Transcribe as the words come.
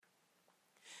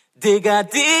Digga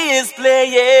D is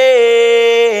playing,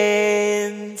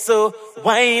 so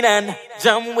wine and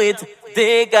jam with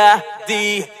Digga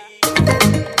D.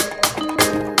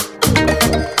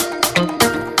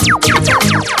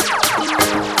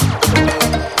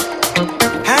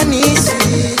 Honey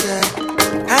sweet,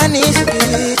 honey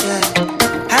sweet,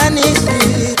 honey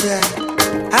sweet,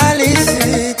 honey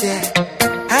sweet,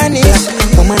 honey sweet.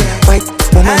 Woman, white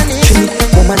woman, Trini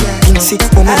woman, Pincy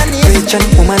woman, Rachel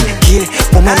woman, Gil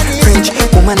woman, French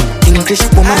woman, English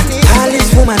woman,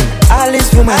 Alice woman,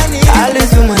 Alice woman,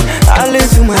 Alice woman,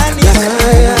 Alice woman.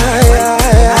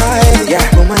 Yeah,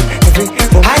 woman, every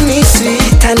woman. Honey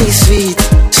sweet.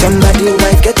 Somebody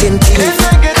wife getting teeth.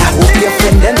 I hope your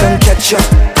friend them don't catch up.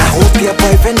 I hope your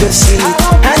boyfriend don't see it.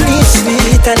 Honey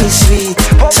sweet.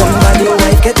 Somebody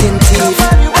wife getting teeth.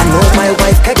 I know my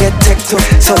wife can get teched up,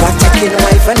 so I take in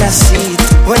wife and I see it.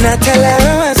 When I tell her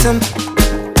I want some,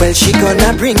 well she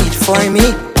gonna bring it for me.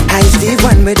 I's the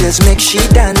one where just make she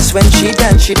dance. When she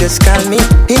dance, she just call me.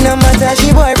 It no matter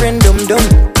she boyfriend dum.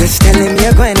 Just tell him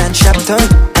you're going and shop town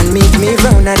and meet me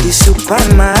round at the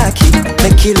supermarket.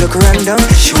 Make you look random.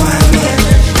 She want me,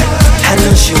 I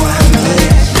know she want me.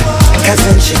 Cause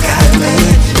when she call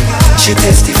me, she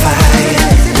testify.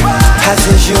 I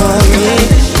say she want me,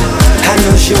 I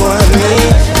know she want me.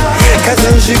 Cause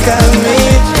when she call me,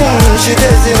 she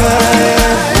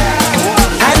testify.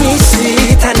 Honey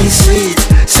sweet.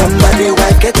 Somebody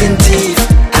wife getting teeth.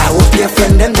 I hope your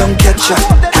friend them don't catch up.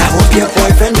 I hope your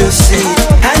boyfriend don't see.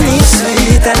 Honey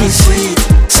sweet.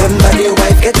 Somebody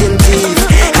wife getting teeth.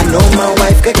 I know my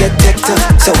wife could get teched up,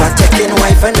 so I take in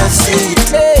wife and I see it.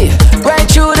 Hey, right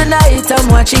through the night I'm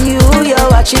watching you, you're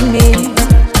watching me.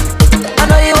 I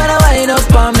know you wanna wind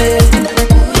up on me.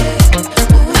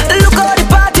 Look how the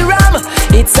party ram,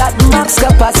 it's at max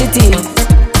capacity,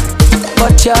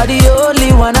 but you're the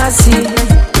only one I see.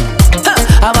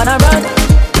 I wanna run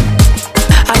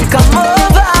and come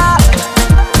over.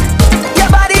 Your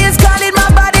body is calling my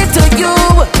body to you.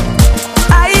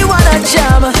 I wanna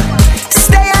jam,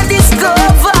 stay and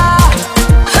discover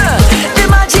the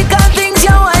magical things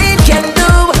your wine can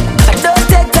do. Don't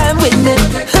take time with me.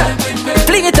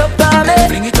 Fling it up on me.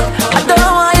 I don't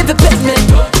want you to pet me.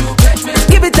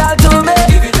 Give it all to me.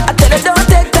 I tell you don't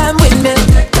take time with me.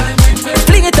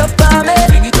 Fling it up on me.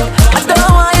 I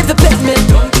don't want you to pet me.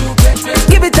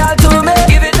 Give it all to me.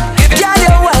 Yeah,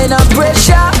 you wine and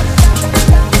pressure.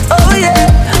 Oh yeah,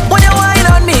 when you wine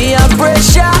on me and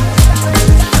pressure.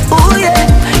 Oh yeah,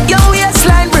 your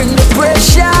waistline bring the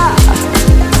pressure.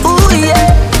 Oh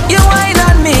yeah, you wine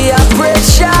on me and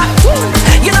pressure.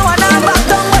 You know I'm back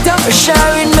down with your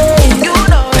pressure in me. You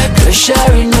know it.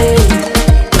 Pressure in me.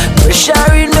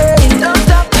 Pressure in me.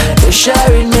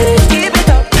 Pressure in me. Keep it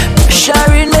up.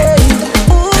 Pressure in me.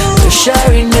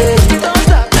 Pressure in me.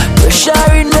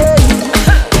 Pressure in me.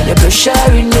 The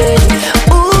pressure in me.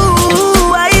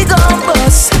 Ooh, I gon'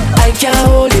 bust. I can't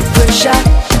hold the pressure.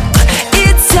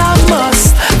 It's a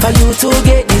must for you to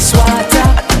get this water.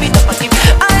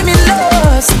 I'm in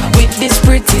lust with this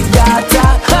pretty daughter.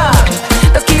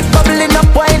 Just keep bubbling up,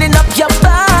 winding up your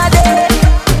body.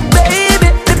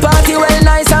 Baby, the party well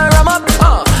nice and rum up.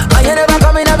 And you never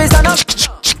come in and stand up.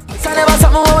 It's never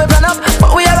something when we plan up.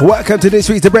 But we are. Welcome to this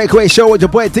week's The Breakaway Show with your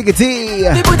boy Digga D.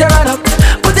 Put your hand up.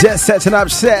 Just setting up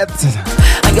set.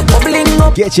 And you're bubbling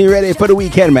up. Get you ready for the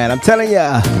weekend, man. I'm telling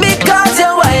ya. Because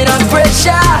you're wine on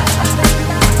pressure.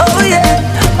 Oh yeah,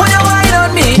 when you wine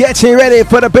on me. Get you ready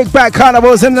for the big bad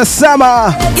carnivals in the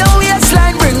summer. Your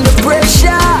waistline bring the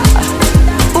pressure.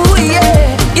 Oh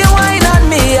yeah, you wine on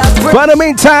me. For the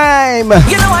meantime,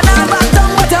 you know I'm not back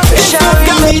down with your pressure. This love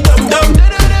got me dum. Dum.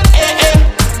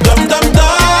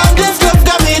 This love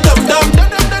got me dum. Dum.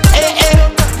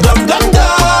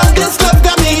 This love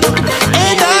got me dum.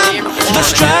 And I'm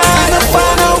just trying to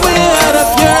find a way out of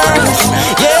yours.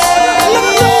 Yeah.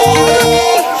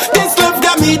 This love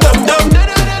got me dum. Dum.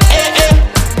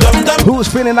 Who's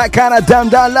feeling that kind of dum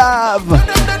love? Dum.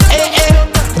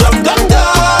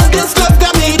 This love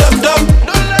got me dum.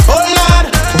 Oh Lord,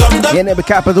 dum. In the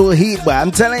capital heat, but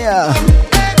I'm telling ya.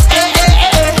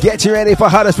 Get you ready for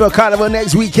Huddersfield Carnival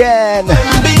next weekend.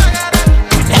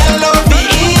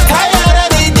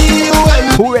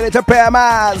 Who ready to pay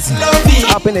mass?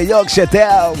 Up in the Yorkshire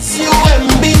Dells.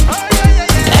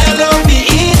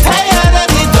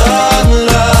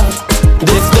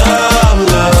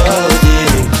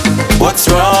 What's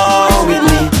wrong with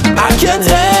me? I can't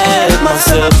help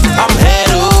myself. I'm head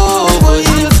over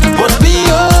heels. But be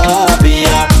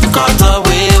caught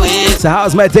away with. So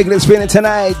how's my tickets feeling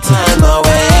tonight? I'm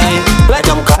away, like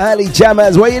I'm early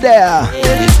jammers, where you there?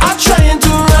 I'm trying to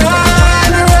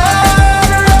run,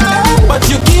 but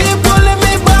you keep pulling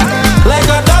me back.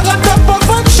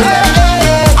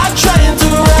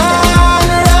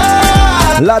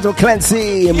 Lado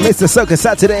Clancy, Mr. Soca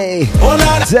Saturday, Oh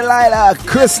Lord, Delilah,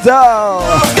 Crystal.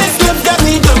 this love got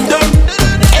me dum dum.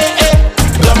 Eh eh,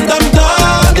 dum dum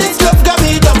dum. This love got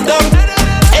me dum dum.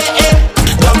 Eh eh,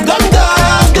 dum dum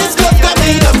dum. This love got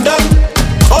me dum dum.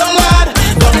 Oh Lord,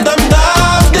 dum dum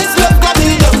dum. This love got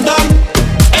me dum dum.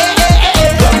 Eh eh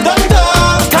eh, dum dum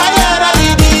dum. Tired of the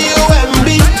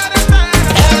D-U-M-B,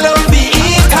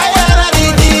 L-O-V-E. Tired of the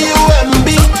D-U-M-B,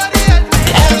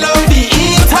 L-O-V-E.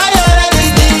 Tired of the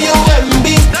D-U-M-B,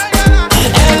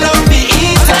 L-O-V-E.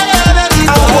 Tired of the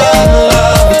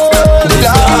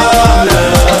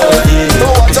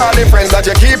Watch all the friends that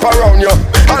you keep around you,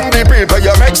 and the people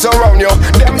you make surround you.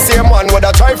 Them same one with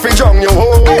a try fi jong you.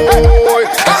 Oh,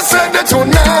 I said they're too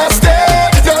nasty.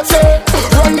 That's it.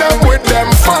 Run them with them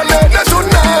follow. They're too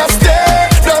nasty.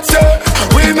 That's it.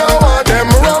 We know what them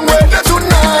wrong with. They're too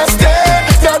nasty.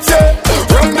 That's it.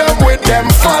 Run them with them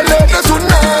follow. They're too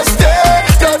nasty.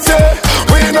 That's it.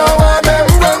 We know what them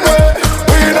wrong with.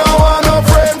 We don't want no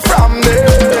friend from them.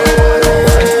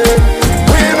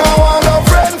 We don't want no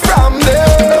friend from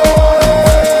them.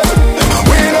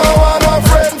 We don't want no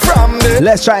friend from them.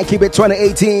 Let's try and keep it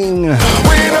 2018 We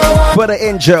don't want. for the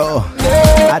intro.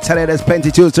 I tell you, there's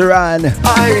plenty tunes to run.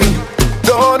 I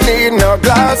don't need no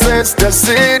glasses to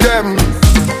see them.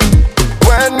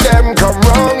 When them come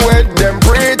wrong with them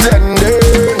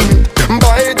pretending,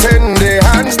 biting the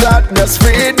hands that just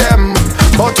feed them.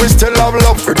 But we still have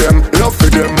love for them, love for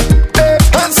them.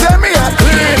 And say me a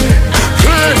clean,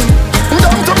 clean.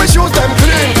 Down to my shoes them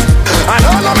clean, and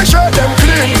all of my shirt them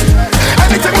clean.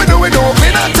 Anything we do, we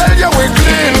not tell you we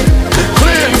clean,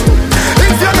 clean.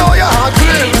 If you know your heart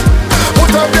clean,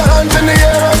 put up your hands in the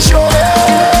air and show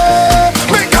it.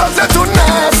 Because they're too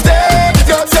nasty.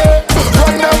 That's it.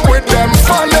 Run them with them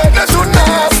follow. They're too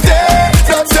nasty.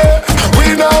 That's it.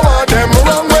 We know what them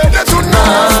wrong with. They're too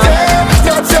nasty.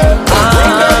 That's it.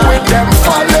 Run them with them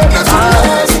follow. They're too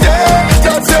nasty.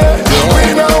 That's it. We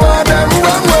know what them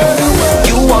wrong with.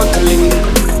 You want to leave,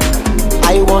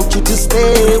 I want you to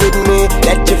stay with me.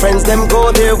 Let your friends them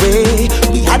go their way.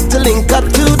 We had to link up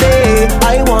today.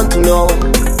 I want to know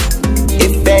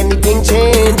if anything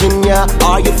changing ya.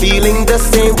 Are you feeling the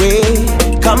same way?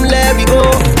 Come let me go.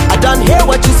 I don't hear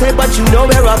what you say, but you know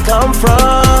where I come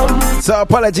from. So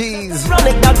apologies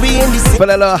Chronic that we in the for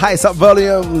the little high up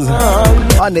volumes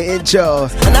on the intro.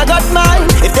 and I got mine.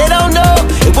 If they don't know,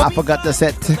 it I won't forgot to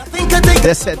set think I take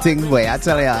the setting way. I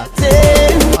tell ya,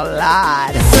 it a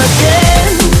lot.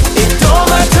 again. It don't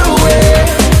matter where.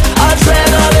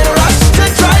 Adrenaline rush to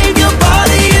drive your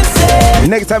body insane.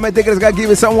 Next time I think it's gonna give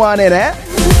you someone in, eh?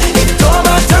 It don't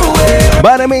matter where.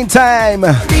 But in the meantime,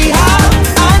 We have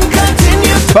and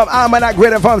continue to from Almanac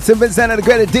Greater, from St. Vincent and the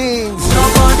Greater Deans,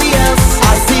 nobody else.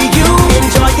 I see you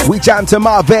enjoy yourself we jam to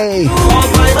Marvey all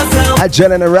by myself.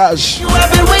 Adrenaline Rush. You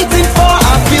have been waiting for.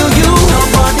 I feel you.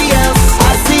 Nobody else.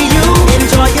 I see you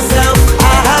enjoy yourself.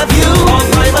 I have you all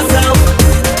by myself.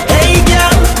 Hey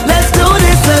girl, let's do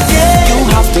this again. You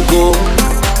have to go.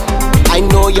 I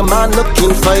know your man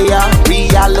looking for ya.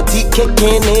 Reality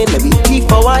kicking in. Every teeth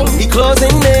for wine be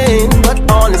closing in. But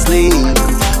honestly,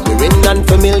 we're in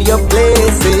unfamiliar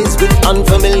places with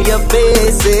unfamiliar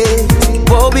faces.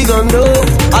 What we gonna do?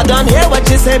 I don't hear what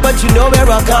you say, but you know where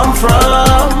I come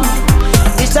from.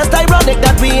 It's just ironic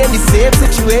that we in the same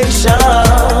situation.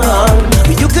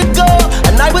 You could go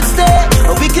and I would stay,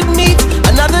 or we could meet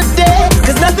another day.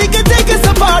 Cause nothing can take us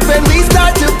apart when we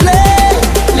start to play.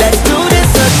 Let's do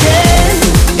this again.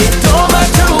 It don't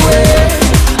matter where.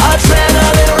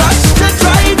 Adrenaline rush to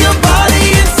drive your body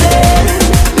insane.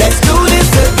 Let's do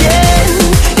this again.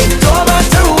 It don't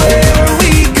matter where.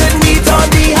 We could meet on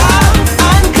the high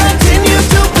and continue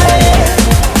to play.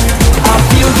 I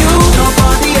feel you,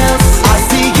 nobody else. I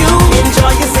see you,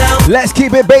 enjoy yourself. Let's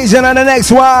keep it Bajan on the next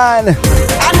one.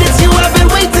 And it's you I've been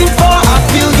waiting for. I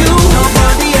feel you,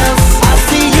 nobody else. I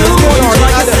see you, enjoy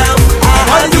yourself. I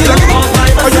have you all by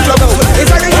myself. Hey,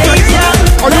 yeah,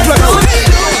 let's do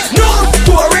this. No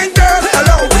boring girls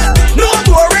allowed. No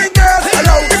boring girls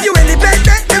allowed. If you really beg,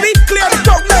 let me clear the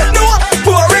talk. No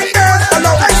boring girls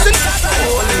allowed.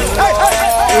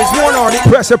 It's one on it.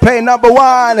 Pressure play number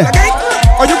one.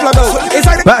 Are you club out? It's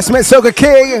like Batsman Soca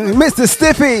King, Mr.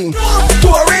 Stiffy.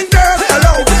 boring girls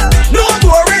allowed. No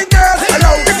boring girls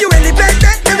allowed. If you really beg,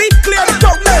 let me clear the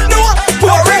talk. No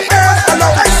boring girls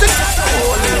allowed.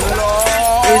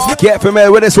 Get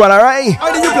familiar with this one, alright?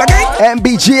 How do you plug in?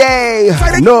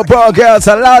 MBGA. No ball girls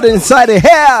allowed inside the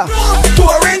hair.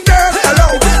 Boring girls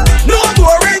allowed. No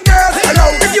boring girls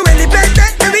allowed. If you really beg,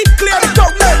 let me clear the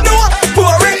talk. No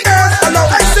boring girls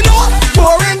allowed. No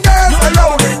boring girls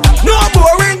allowed. No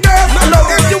boring girls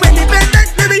allowed. If you really beg,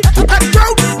 let me cut the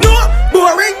crowd. No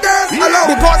boring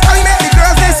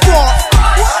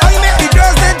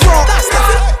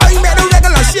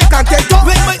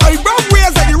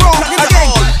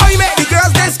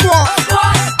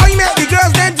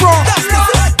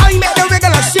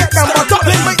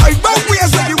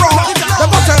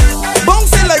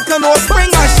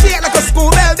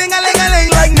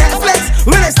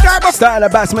Starting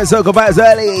the Bassman Circle vibes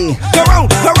early. Go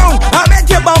round, I make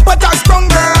your bumper touch strong,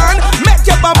 girl. Make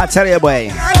your bumper. I tell you,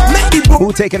 boy. Who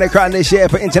taking the crown this year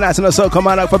for International Soca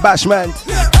Monarch for Bashment?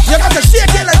 You got to shake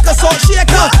it like a salt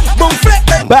shaker. Boom, flip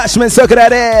it. Bashment Soca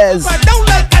that is. But don't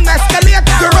let an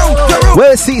escalator. Go round.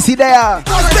 Where's CC there?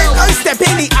 I step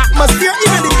in the atmosphere.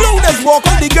 Even the clowners walk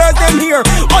on the girls them here.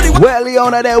 Where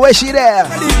Leona there? Where's she there?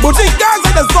 But the girls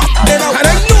in the spot. And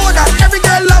I know that every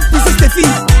girl loves pieces to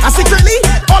feed. And secretly,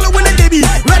 all the women they be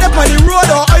right up on the road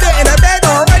or either in a bed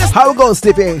or right. How it go,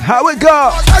 Stippy? How it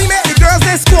go? I met the girls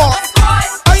they squat.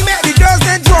 I met the girls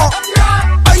they drop.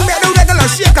 I met the regular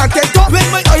shake and take top. With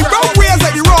my eyebrow raised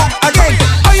like the rock. Again,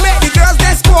 I met the girls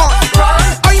they squat.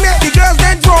 I met the girls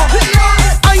they drop.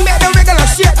 I met the regular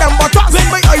shake and buttocks. With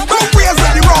my eyebrow raised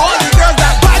like the rock. The girls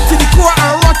that bad to the core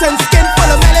and rotten skin full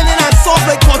of melanin and soft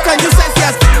like cotton. You said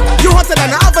yes, you hotter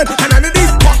than an oven. And none of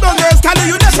these bottom girls can do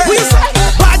you nothing.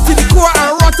 Bad to the core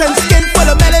and rotten skin full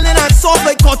of melanin and soft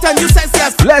like cotton. You said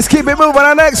yes. Let's keep it moving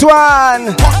on the next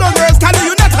one. Bottom girls can do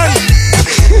you nothing.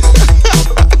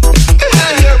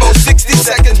 About 60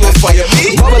 seconds will fire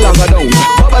me. Bubble longer down,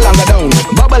 bubble longer down,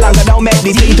 bubble longer down, make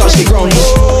the thing touch the ground.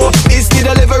 Oh, it's the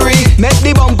delivery, make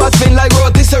the bumper spin like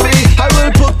rotisserie. I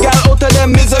will put gal out of their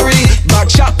misery. Back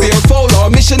shot, beer, foul or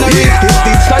missionary. It's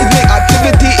the seismic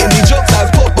activity in the jokes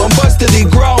I've put bumpers to the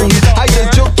ground. I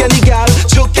just joke any gal,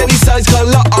 joke any size,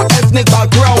 color or ethnic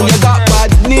background. You got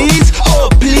bad knees? Oh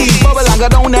please, bubble longer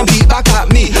down and beat back at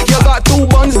me. You got two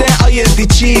buns, then I is the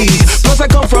cheese. Plus I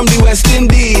come from the West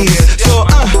Indies. So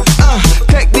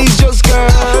take these jokes,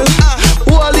 girl.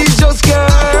 All these jokes, girl.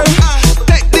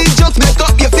 Take these jokes, make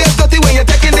up your face dirty when you're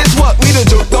taking this walk. We the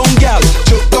joke down, gal.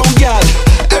 Joke down, gal.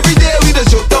 Every day we the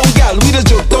joke down, gal. We the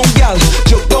joke down, gal.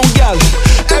 Joke down, gal.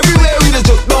 Everywhere we the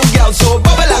joke down, gal. So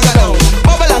bubble longer down,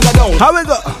 bubble longer down. How we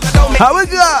go? How we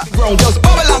go? Just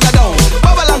bubble longer down,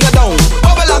 bubble longer down,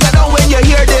 bubble longer down when you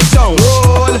hear this song.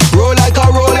 Roll, roll like a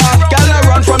roller. Gal, I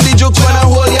run from the jokes when I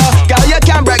hold ya. Gal, you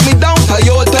can't break me down.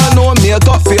 Toyota, no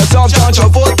makeup, face off, John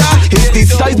Travolta. It's the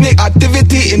seismic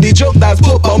activity in the joke that's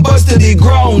put bumpers to the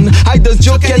ground. I just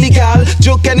joke any gal,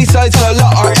 joke any size,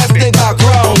 color or ethnic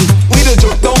background. We the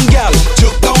joke down gal,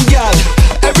 joke down gal.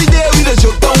 Every day we the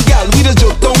joke down gal, we the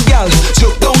joke down gal,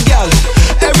 joke down gal.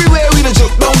 Everywhere we the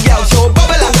joke down gal. So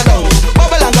bubble longer down,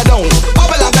 bubble longer down,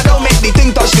 bubble longer down, make the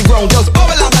thing touch the ground. Just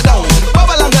bubble longer down,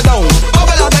 bubble longer down,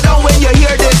 bubble longer down when you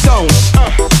hear this song.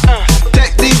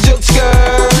 Take these jokes,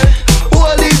 girl.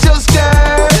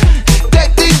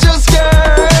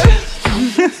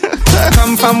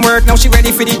 Come from work, now she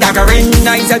ready for the daggering.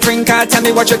 I's a drinker, tell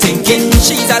me what you're thinking.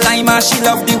 She's a limer, she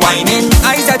love the whining.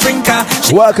 I's a drinker.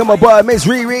 Welcome aboard, Miss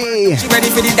Riri. She ready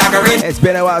for the daggering. It's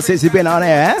been a while since you've been on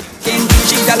air.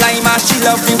 She's a limer, she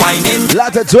love the whining.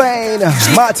 Lotta Twain,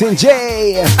 Martin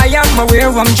J. I am aware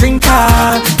I'm drinker.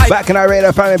 Back in our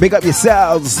radar family, pick up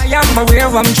yourselves. I am aware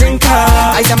I'm drinker.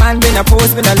 I's a man been a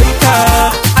post with a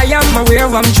liquor. I am aware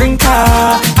I'm drinker.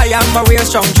 I am aware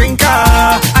strong drinker.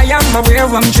 I am aware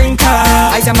I'm drinker.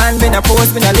 I's a man been a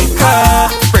post with a liquor.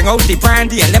 Bring out the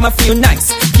brandy and let me feel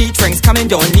nice. Key drinks coming,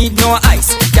 don't need no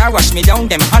ice. Yeah, wash me down,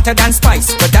 them hotter than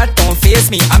spice. But that don't faze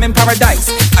me, I'm in paradise.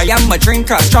 I am a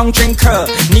drinker, strong drinker.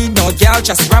 Need no girl,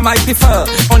 just rum I prefer.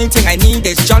 Only thing I need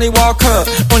is Johnny Walker.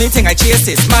 Only thing I chase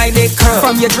is my liquor.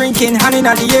 From your drinking, hand in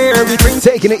the air, we drink.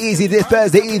 Taking it easy this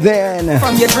Thursday evening.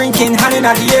 From your drinking, hand in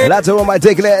the air. Lots of all my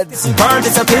tickets. Burn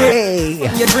disappear. Hey.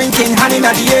 From your drinking, hand in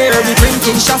the air. We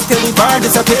drinking shots till we burn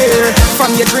disappear.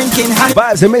 From your drinking, hand.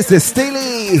 Vibes and Mr.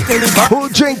 Steely. Who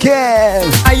drinking?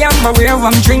 I am aware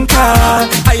I'm drinker.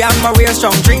 I am aware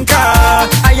strong drinker.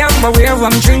 I am aware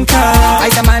I'm drinker.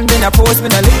 I's a man been a post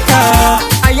with a liquor.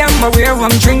 I am aware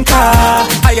I'm drinker.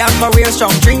 I am aware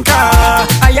strong drinker.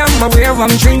 I am aware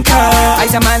I'm drinker.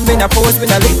 I's a man been a post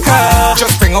with a liquor.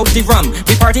 Just bring out the rum.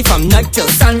 We party from night till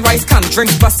sunrise come.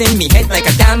 Drinks busting me head like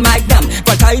a damn magnum.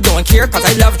 But I don't care cause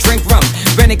I love drink rum.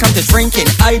 When it comes to drinking,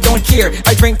 I don't care.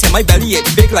 I drink till my belly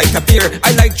it's big like a beer.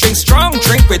 I like drink strong,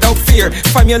 drink without fear.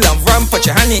 From your love rum, put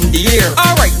your hand in the air.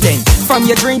 Alright then. From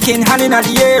your drinking, hand in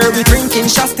the air. We drinking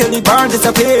shots till the burn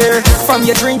disappear. From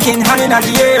your drinking, hand in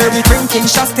the air. We drinking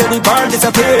shots till the burn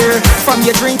disappear. From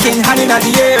your drinking, hand in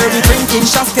the air. We drinking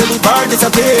shots till the burn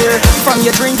disappear. From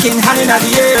your drinking, hand in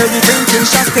the air. We drinking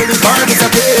shots till the burn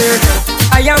disappear.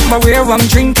 I am aware I'm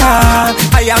drinker.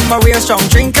 I am aware strong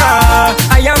drinker.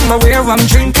 I am aware I'm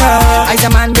drinker. I's a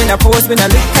man been a post with a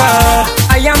liquor.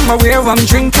 I am aware I'm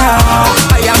drinker.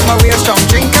 I am aware strong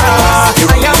drinker.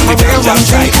 I am aware I'm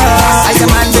drinker. I's a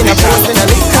man been a post with a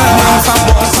liquor.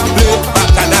 Must play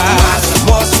bacchanal,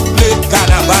 must play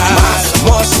carnival,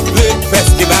 must play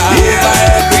festival.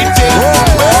 Everything.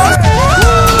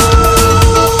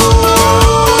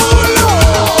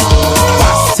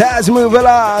 as we move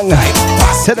along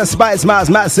to the Spice Mass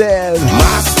Massive.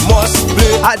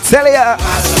 I tell ya,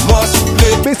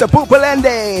 Mr.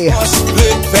 Pupalende.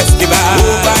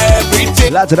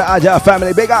 Love to the Agile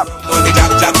family, big up.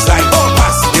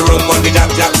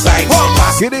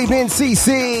 Good evening,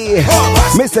 CC.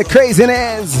 Mr.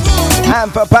 Craziness.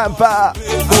 Hampa Pampa.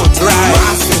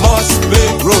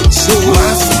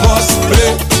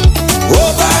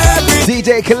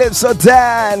 DJ Calypso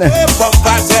Dan.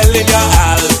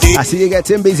 I see you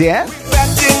getting busy, eh?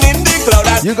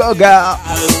 You go, girl.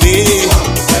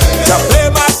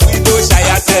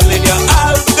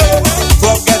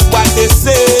 Forget what they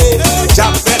say.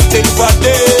 Jump betting for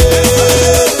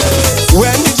this.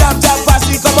 When the jab pass,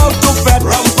 we come out to fed.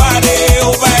 Rum party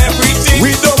over everything.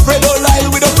 We don't pray no lie,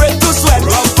 we don't pray to sweat.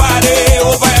 Rum party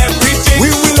over everything. We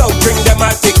will out bring them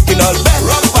and taking all bed.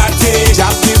 Rum party,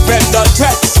 jab defend the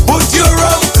threat. Put your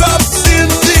rum cups in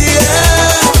the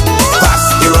air. Pass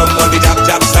the rum on the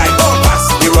jab side. Pass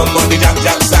the rum on the jab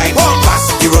side. Pass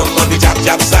the rum on the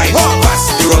jab side.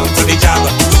 Pass the rum to the jab.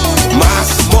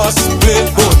 Mass must play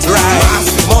boat ride. Mass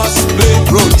must play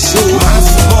road show. Mass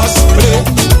must play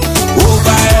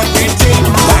over everything.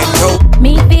 Like no.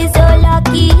 Me feel so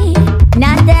lucky,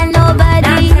 not tell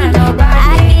nobody.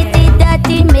 I get it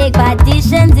dirty, make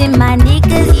partitions in my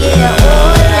knickers, yeah.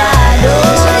 Oh Lord,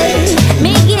 oh.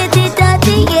 Me get it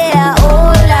dirty, yeah.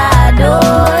 Oh Lord,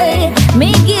 oh.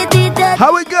 Me get it dirty.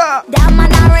 How we go? That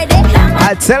man already.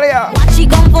 I tell ya. What she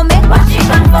gon' for me? What she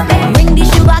gon' for me? Bring the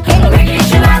sugar cane. Bring the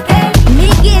sugar cane. Me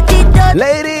get it dirty.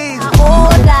 Ladies. Oh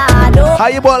Lord, oh. How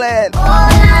you ballin'? Oh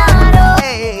Lord, oh.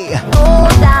 Hey. Oh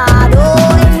Lord, oh.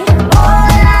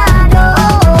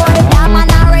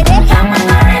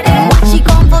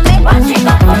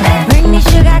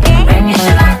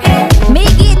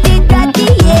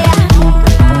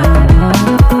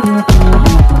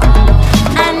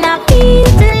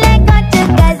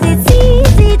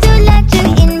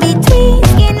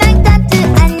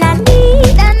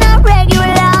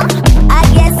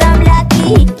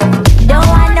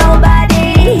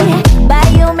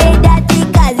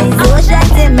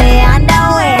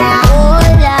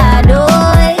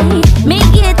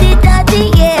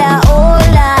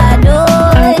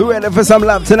 For some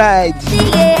love tonight.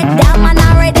 That man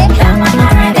already.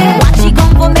 What she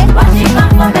gon' for me? What she gon'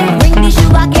 for me? Bring the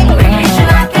sugar cane. Bring the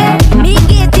sugar cane. Me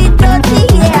get it dirty,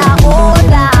 yeah. Oh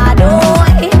Lord, oh.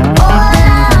 Oh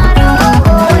Lord, oh.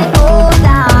 Oh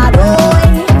Lord, oh.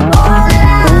 Oh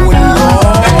Lord,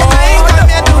 oh. I ain't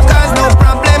come here to cause no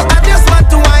problem. I just want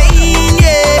to wine,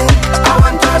 yeah. I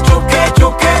want to choke it.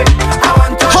 I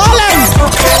want to Holland.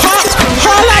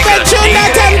 Holland and tune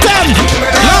that temtem.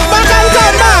 Look back and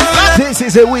come back. This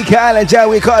is a Week Island Jam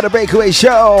we call the Breakaway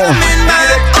Show.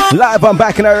 Live on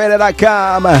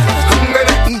BacchanalRadio.com.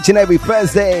 Each and every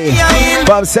Thursday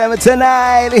from 7 to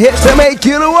 9. Here to make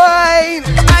you the wine.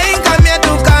 I ain't come here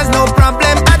to cause no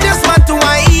problem. I just want to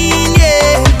wine,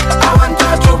 yeah. I want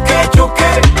to choke it.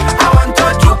 I want to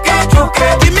choke it.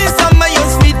 Give me some of your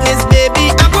sweetness,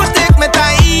 baby. I'm gonna take my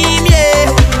time,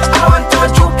 yeah. I want to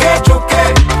choke it.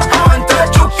 I want to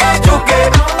choke it.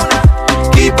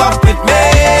 Keep up with me.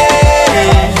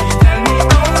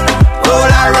 All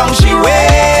around she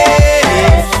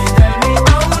waits.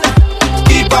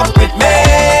 Keep up with me.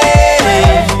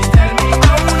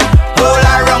 All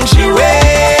around she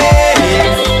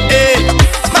waits. Hey,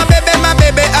 my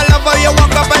baby, I love how you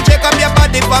walk up and shake up your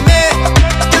body for me.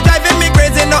 You driving me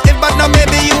crazy, nothing but now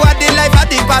maybe you are the life of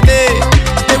the party.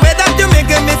 The way that you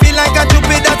making me feel like a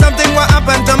stupid or something what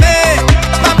happened to me.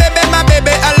 My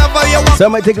baby, I love how you walk. So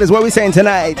meticulous, what we saying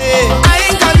tonight? I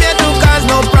ain't come here to cause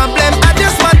no problem. I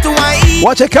just want to wine.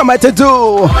 What you come out to do?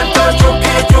 I want to choke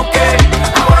it.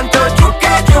 I want to choke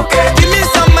it. Give me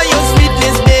some of your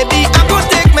sweetness, baby. I'm gonna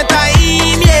take my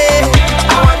time, yeah.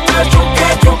 I want to choke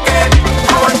it.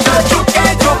 I want to choke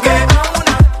it.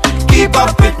 Keep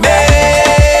up with me.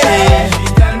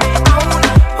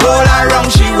 All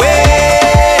around she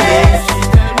waits.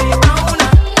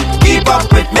 Keep up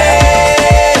with me.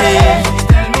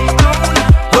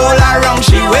 All around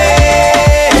she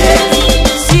waits.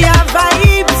 She have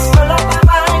vibes.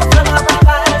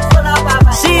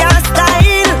 She has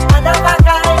style.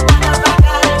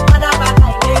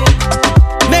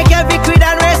 Make every creed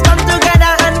and race come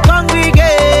together and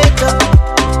congregate.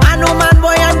 And woman,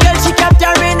 boy and girl, she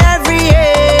capturing every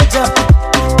age.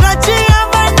 But she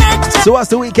have a nature. So what's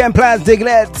the weekend plans,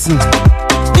 Diglets?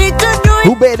 Need to do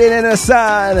Who bathing in the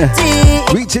sun?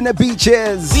 it. Reaching the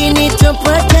beaches? We need to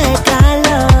protect our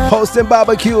love. Hosting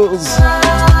barbecues?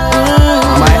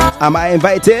 Am I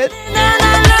invited? And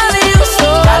I love you so.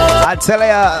 I tell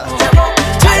ya.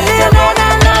 And I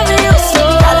love you so.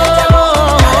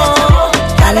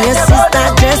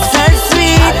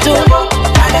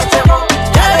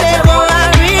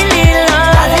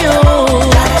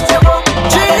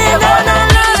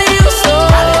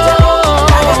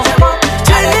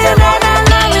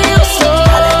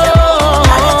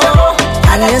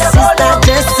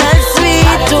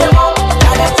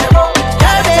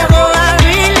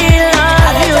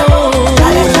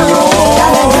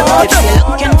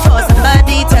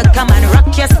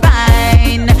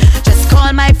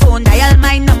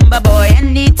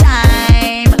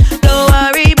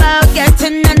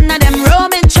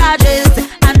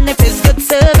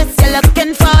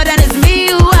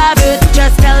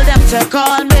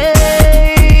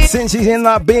 Since she's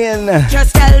not been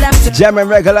Just tell them to jamming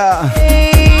regular,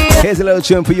 here's a little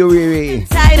tune for you, Riri.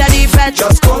 side of the bed.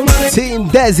 Just call my name. Team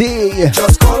Desi.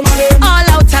 Just call my name. All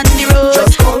out on the road.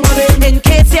 Just call my name. In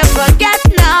case you forget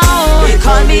now, they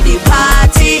call me the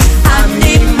party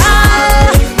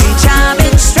animal. We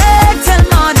jamming straight till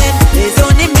morning. It's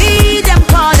only me them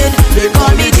calling. They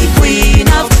call me the queen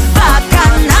of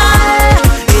Bacchanal.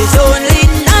 It's only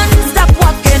non-stop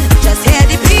walking. Just hear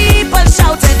the people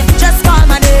shouting. Just call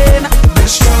my name.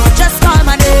 Just call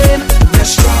my name.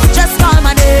 Just call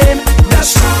my name.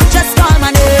 Just call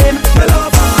my name.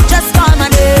 Just call my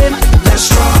name.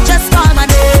 Just call my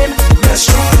name.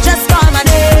 Just call my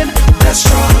name.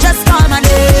 Just call my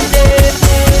name.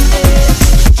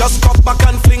 Just come back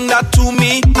and fling that to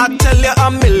me. I tell you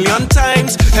a million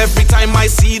times. Every time I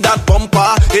see that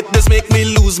bumper, it does make me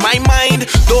lose my mind.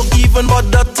 Don't even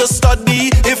bother to study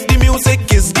if the music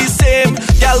is the same.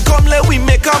 Girl, come let we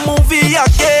make a movie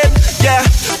again. Yeah,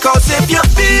 cause if you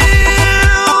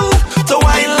feel to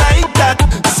wine like that,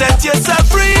 set yourself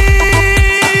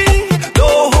free.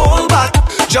 Don't hold back.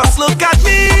 Just look at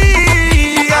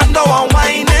me. I know I'm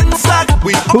whining slack.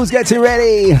 Who's getting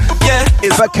ready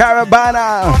for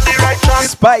Caravana?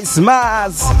 Spice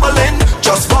Mars,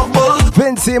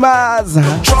 Vincy Mars,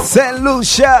 St.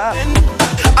 Lucia.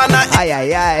 Aye,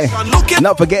 aye, aye.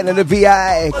 Not forgetting the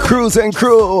VI, Cruise and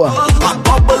Crew. I'm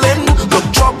bubbling,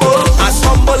 look trouble, I'm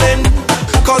stumbling.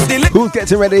 Cause the Who's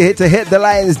getting ready to hit the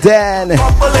Lion's Den?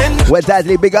 Where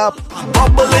Dadley big up? I'm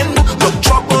bubbling, look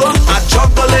trouble, I'm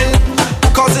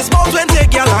juggling. Cause it's more 20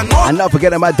 girl and no. And not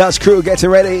forgetting my Dutch crew getting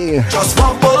ready Just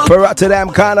bubble, for Rotterdam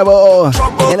Carnival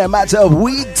in a matter of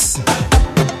weeks.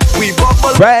 we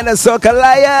bubble. Brian and Soca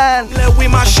Lion. Let we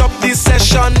mash up this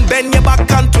session. Bend your back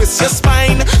and twist your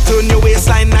spine. Turn your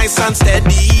waistline nice and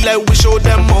steady. Let we show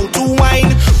them how to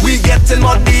whine. We getting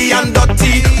muddy and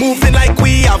dirty. Moving like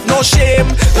we have no shame.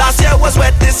 Last year was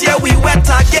wet, this year we wet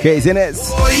again. Craziness.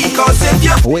 Cause if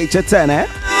you Wait your turn, eh?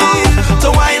 to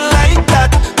whine like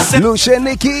that, Lucia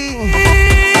Nikki.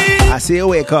 I see you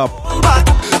wake up. back.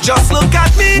 Just look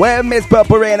at me. Where Miss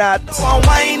Purple Rain at? One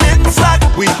whining slack.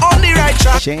 We on the right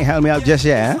track. She ain't help me out just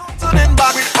yet, eh? Turning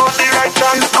back. We on the right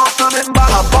track. Not turning back.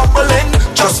 I'm bubbling.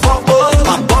 Just bubble.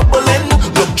 I'm bubbling.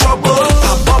 Look trouble.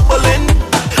 I'm bubbling.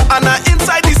 And I'm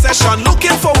inside the session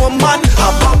looking for a man.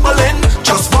 I'm bubbling.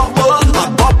 Just bubble.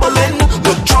 I'm bubbling.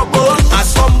 Look trouble. I'm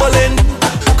stumbling.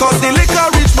 Cause the liquor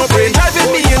reach my brain, driving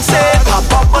me insane. I'm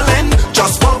bubbling.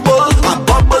 Just bubble. I'm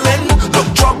bubbling. Look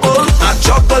trouble. I'm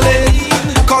juggling.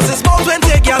 Cause it's more 20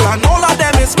 girl and all of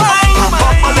them is mine. I'm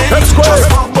bubbling. Just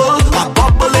bubble. I'm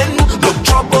bubbling. Look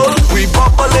trouble. We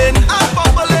bubbling. I'm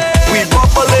bubbling. We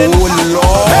bubbling. Oh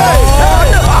Lord. Hey,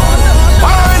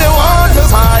 why the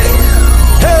water's high?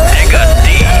 Hey,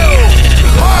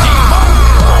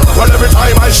 well, every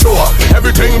time I show up,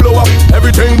 everything blow up,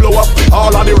 everything blow up.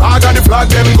 All of the rag and the flag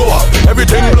them go up.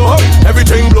 Everything blow up,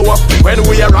 everything blow up. When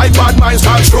we arrive, bad minds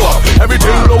start show up.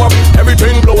 Everything blow up,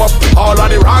 everything blow up. All of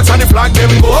the rags and the flag them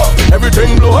go up.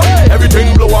 Everything blow up,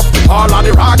 everything blow up. All of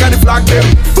the rag and the flag them.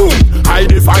 Boom! I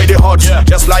defy the odds,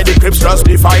 just like the Crips just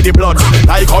defy the blood.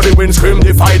 Like how the wind scream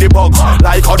defy the bugs.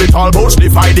 Like how the tall boats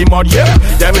defy the mud. Yeah,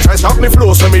 them try stop me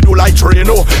flow, so me do like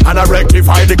Trino and I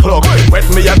rectify the clog. Wet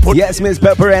me and put. Yes, Miss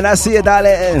Pepper, and I see you,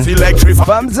 darling. Electrify.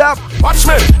 Thumbs up. Watch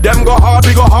me, them go hard,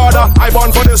 we go harder. I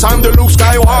born for this, I'm the Luke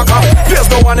Skywalker. There's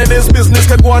no one in this business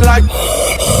can go on like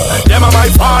them are my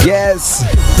father. Yes.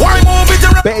 Why move it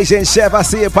around? Beijing Chef, I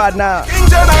see you, partner. King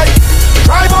Jedi.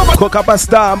 Drive over. Cook up a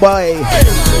storm, boy.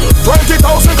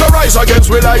 20,000 can rise against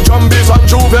we like zombies on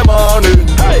Juve morning.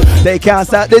 They can't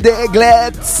stop the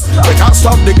diglets. They can't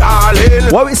stop the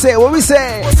garland. What we say, what we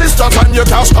say? Sisters and you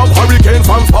can't stop hurricane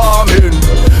from forming.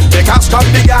 They can't stop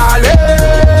the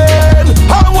garland.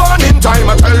 I want in time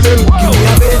I tell them. Give me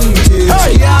a vintage.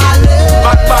 Hey.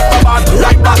 Bad, bad, bad, bad.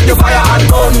 Light back the fire and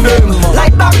burn them.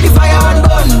 Light back the fire and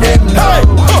burn them. Hey.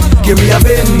 Give me a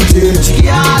vintage.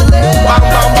 Bam,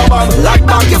 bam, bam, bam. Light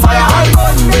back the fire and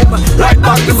burn them. Light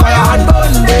back the fire and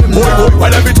burn them. Boy, boy,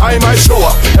 well every time I show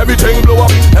up, everything blow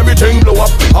up, everything blow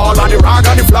up. All of the rag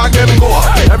and the flag them go up.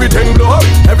 Everything blow up,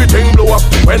 everything blow up.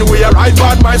 When we arrive,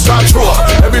 bad minds start show up.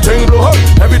 Everything blow up,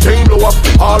 everything blow up.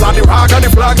 All of the rag and the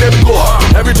flag them go up.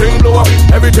 Everything blow up,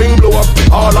 everything blow up.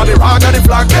 All of the rag and the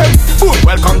flag them. Good,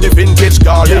 welcome the vintage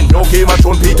darling. No Game of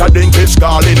Thrones, Peter Dinklage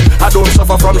darling. I don't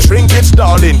suffer from shrinkage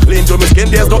darling. Clean to my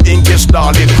skin, there's no inkish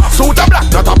darling. Suit a black,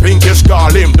 not a pinkish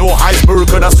darling. No iceberg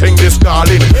could I sing this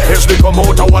darling. It's the come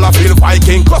out while I feel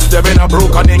Viking. Cause they're in a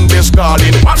broken English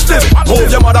darling. Watch this,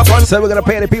 move your mother fun. So we're gonna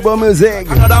play the people music.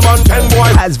 Another man 10 boy.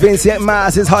 As Vincent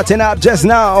Mars is hotting up just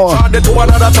now. Added to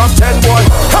another top 10 boy.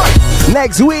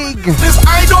 Next week, this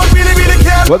I don't really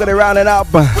care. We're gonna round it up.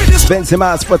 Vincent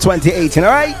Mars for 2018,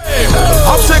 alright?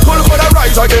 Obstacle for the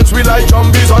rise against we like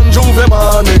zombies on Juve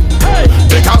morning.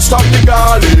 They can't stop the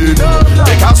garland.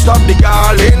 They can't stop the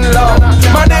garland, love.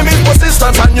 My name is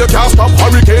Persistence and you can't stop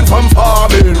hurricane from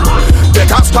farming. They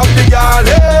can't stop the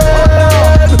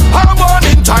garland. I'm on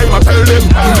in time, I tell them.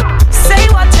 Say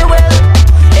what you will.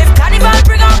 If Carnival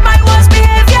bring out my worst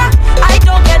behavior, I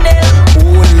don't get ill.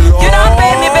 You don't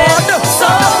pay me bill. So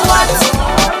what?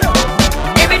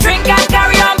 If we drink and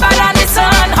carry on bad and the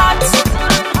sun hot,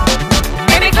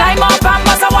 if we climb up and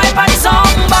bust a wipe on the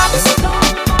song box,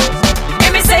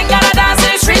 if we sing and I dance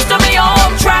in the streets to me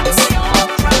home tracks.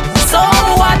 So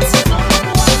what?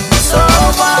 So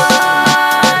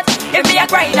what? If me a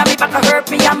grind and me back a hurt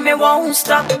me and me won't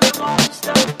stop.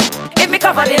 If me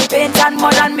covered in paint and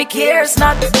mud and me cares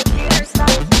not.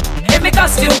 If me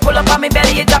costume pull up on me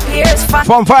belly it appears fat.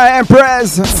 From Fire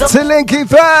Empress to Linky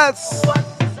Fest.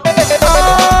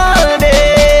 All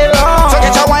day long. So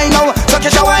get your wine now, so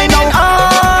get your wine now.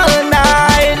 All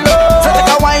night long. So get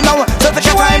your wine now, so get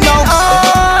your wine now.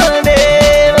 All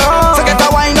day long. So get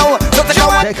your wine now, so get your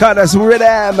wine. They call us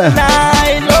Rhythm.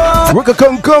 Night long. Ruka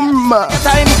Kum Kum.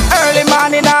 Time early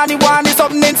morning and the one is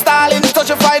something installing. So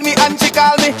she find me and she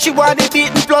call me. She want the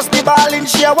beating plus the balling.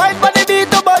 She a white for the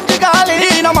beat to bungee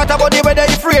calling. No matter about the weather,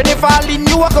 if rain, if falling,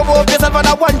 you walk up yourself and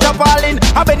a one drop falling.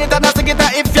 I bend it and I sing it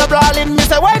if you're brawling. Me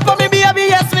say white for me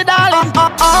baby, yes me darling.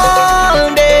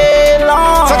 All day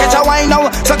long. So get your wine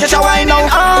now, so get your wine now.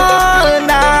 All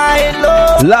night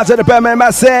long. Lots of the permanent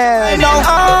myself.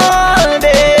 All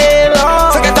day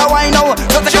long. So get your wine now,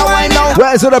 so get your wine now.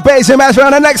 Where's the bass and mash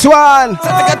on the next one? So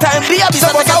take a time, baby, so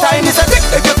take a time. It's a dick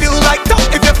if you feel like tough,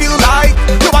 if you feel like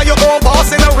you are your own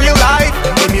boss in a real life.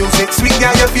 The music sweet,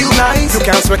 yeah, you feel nice. You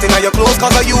can't sweat in your clothes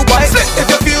cause of you boy. Slip if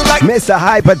you feel like Mr.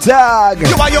 Hyper Dog.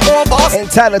 You are your own boss.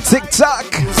 Entitled TikTok.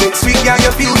 Music sweet, yeah,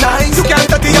 you feel nice. You can't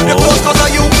dirty up your clothes cause of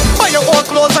you. Buy your own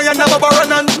clothes and you never borrow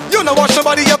none. You know wash your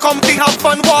body, you comfy, have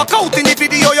fun. Walk out in the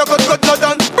video, you good, no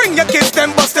done. Bring your kids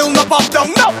them but still no pop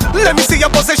down. No, let me see your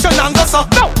position and go so.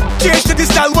 No, change to the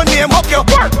style when name up your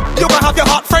work. You can have your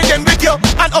hot friend them with you.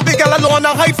 And a big girl alone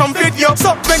and hide from video.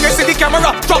 So when you see the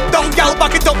camera, drop down gal,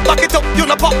 back it up, you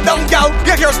know pop down gal.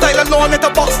 Your hairstyle alone it a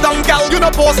box down gal. You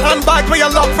know post handbag where you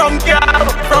lock from gal.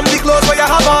 From the clothes where you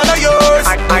have on of yours.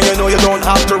 And you know you don't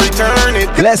have to return it.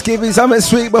 Let's give you something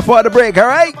sweet before the break,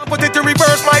 alright? Put it to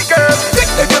reverse my girl.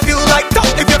 If you feel like tough,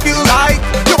 if you feel like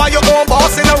you are your own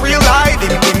boss in a real life.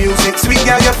 The music sweet,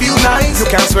 yeah, you feel nice. You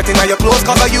can't sweat in your clothes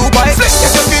cause of you boy. If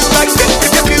you feel like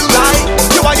if you feel like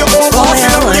you are your own boss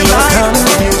in a real life.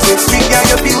 The music sweet, yeah,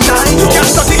 you feel nice. You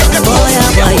can't dirty up your clothes.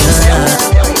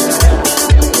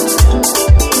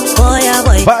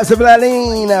 Pastor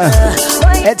Blaline,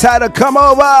 entitled Come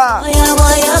Over. Boy,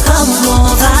 you come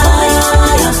over.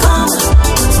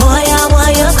 Boy,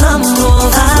 you come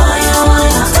over.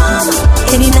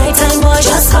 Any nighttime, boy,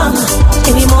 just come.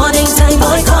 Any morning time,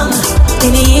 boy, come.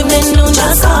 Any evening, noon,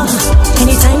 just come.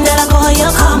 Anytime that I call you,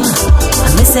 come.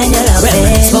 I'm missing your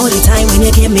loving. For the time when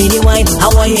you give me the wine,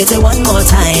 I want you to one more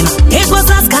time. It was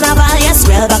last carnival, yes,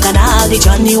 well, back and all the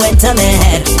journey went to my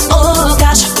head. Oh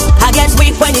gosh, I get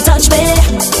weak when you touch me.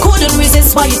 Couldn't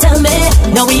resist what you tell me.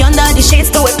 Now we under the shades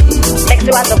to it. Next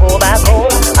you have to go back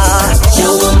home.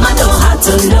 Your woman don't have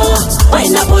to know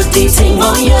when I put the thing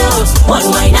on you. One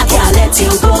wine I can't let you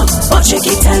go, but you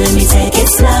keep telling me take it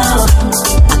slow.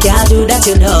 I can't do that,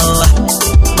 you know.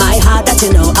 My heart that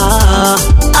you know.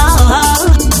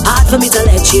 Hard for me to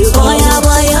let you go. Boy,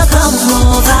 you come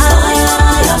over.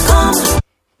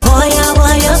 Boy,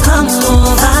 you come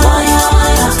over.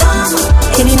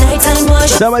 Any nighttime, boy.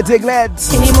 Summer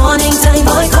Diglets. Any morning time,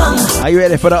 boy, come. Are you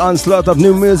ready for the onslaught of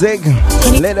new music?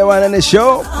 Later on in the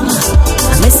show. I'm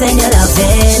missing your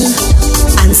loving.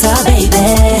 Answer,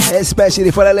 baby.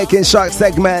 Especially for the Licking Shock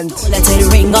segment. Let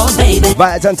it ring on, baby.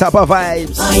 Vibes on top of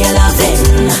vibes. Oh, you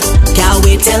loving. Can't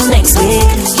wait till next week.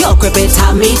 Your grip it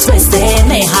have me twisted.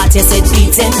 My heart yes it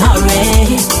beating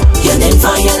hurry. Yearning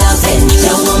for your loving.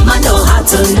 Your woman don't have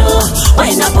to know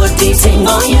when I put the thing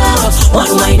on you.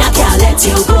 One wine I can't let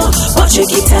you go, but you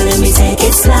keep telling me take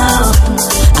it slow.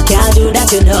 I can't do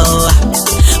that, you know.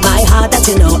 My My heart that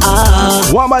you know.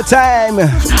 One more time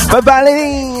for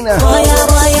Valine. Boy,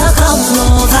 you come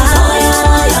over.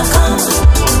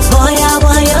 Boy,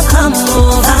 you come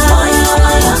over.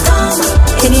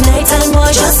 Any nighttime, boy,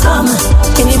 just come.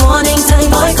 Any morning time,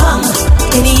 boy, come.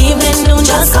 Any evening, noon,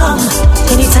 just come.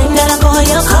 Anytime that I call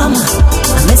you, come.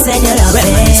 I'm missing you,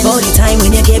 reminisce for the time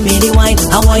when you gave me the wine.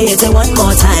 I want you to one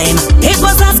more time. It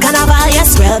was last carnival,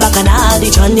 yes, well, back on all the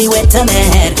journey went to my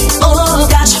head. Oh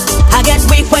gosh, I get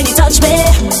weak when you touch me.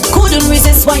 Couldn't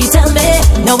resist what you tell me.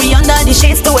 Now we under the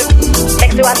shades to it.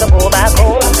 Next to us to go back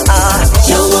home.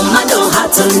 Your woman don't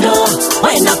have to know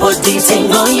when I put the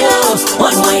thing on you.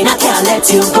 One wine I can't let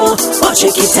you go, but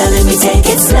you keep telling me take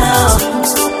it slow.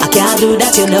 I can't do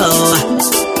that, you know.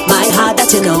 My heart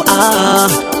that you know.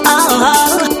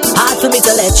 Hard for me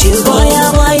to let you go. Boy,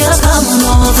 you come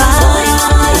over.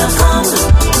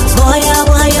 Boy,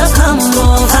 you come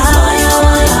over.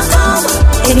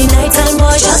 Any nighttime,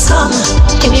 boy, just come.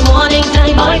 Any morning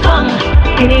time, boy, come.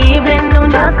 Any evening,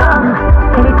 noon, just come.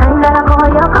 Anytime that I call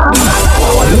you, come.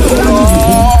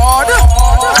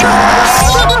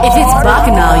 If it's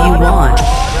Bacchanal you want,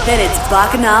 then it's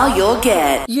Bacchanal you'll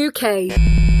get. UK.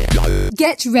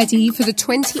 Get ready for the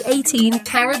 2018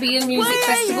 Caribbean Music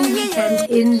Festival weekend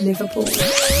in Liverpool.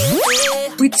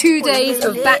 With 2 days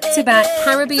of back-to-back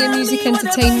Caribbean music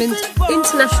entertainment,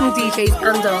 international DJs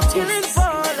and artists.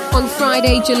 On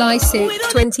Friday, July 6,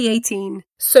 2018,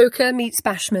 Soca meets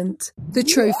Bashment, the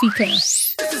Trophy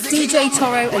Clash. DJ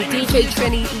Toro and DJ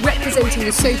Trini representing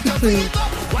the Soca crew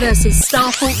versus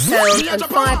Starport Sound and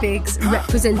Firebigs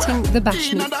representing the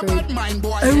Bashment crew.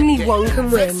 Only one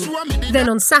can win. Then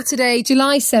on Saturday,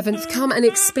 July 7th, come and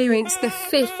experience the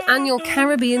 5th annual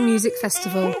Caribbean Music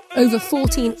Festival. Over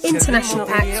 14 international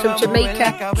acts from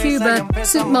Jamaica, Cuba,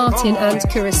 St. Martin and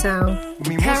Curacao.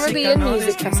 Caribbean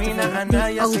Music Festival,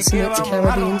 the ultimate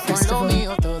Caribbean festival.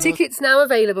 Tickets now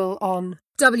available on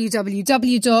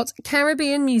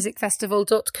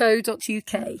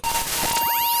www.caribbeanmusicfestival.co.uk.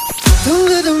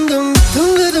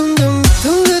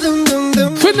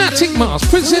 Fanatic Mars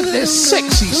present their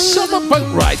sexy summer boat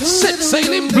ride, Set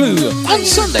Sail in Blue, on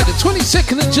Sunday the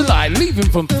 22nd of July, leaving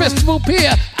from Festival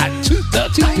Pier at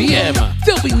 2:30 p.m.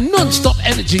 There'll be non-stop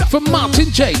energy from Martin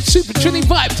J, Super Trini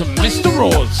Vibes and Mr.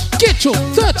 Raws. Get your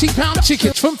 £30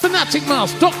 tickets from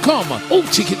fanaticmars.com. All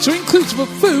tickets are inclusive of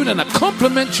food and a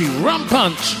complimentary rum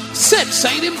punch. Set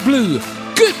Sail in Blue.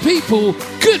 Good people,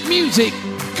 good music,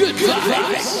 good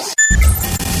vibes.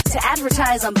 To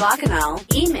advertise on Bacchanal,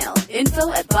 email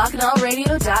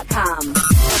info@bacchanalradio.com.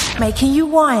 Making you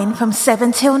wine from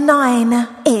 7 till 9.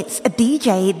 It's a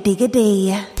DJ Digga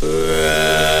D.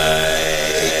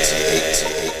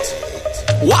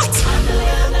 What?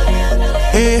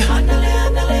 Hey.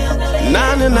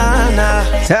 Na na na na.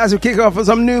 Time to kick off with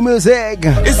some new music.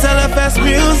 It's LFS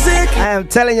music. I am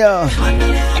telling you.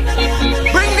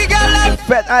 Bring the girl up.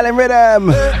 Fat Island Rhythm.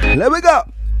 Let we go.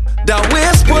 The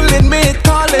waist pulling me,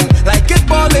 calling like it's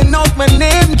balling out my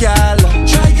name, girl.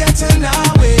 Try getting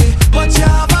away, but you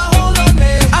have a hold on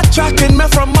me. Attracting me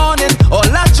from morning, all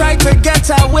I try to get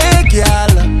away,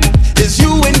 girl, is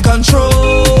you in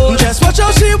control. Just watch how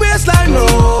she waistline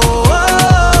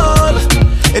roll.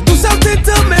 It do something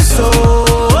to me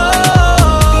soul.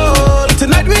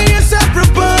 Tonight we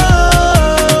inseparable.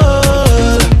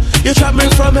 You trap me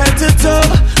from head to toe,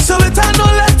 so it I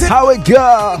don't let it. How it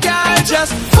go? Girl,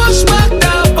 just push back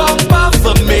the bumper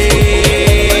for me,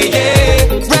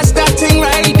 yeah. Rest that thing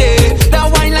right there.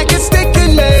 That wine like it's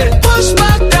sticking me. Push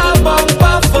back the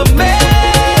bumper for me,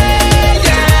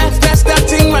 yeah. Rest that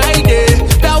thing right there.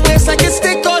 That waist like it's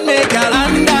stick on me.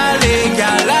 Galandale,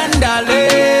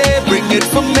 galandale, bring it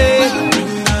for me.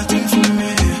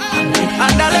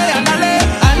 Andale, andale,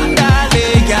 andale,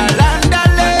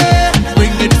 galandale,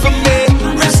 bring it for me.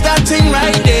 Rest that thing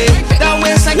right there. That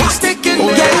waist like it's sticking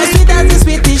me.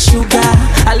 Sugar,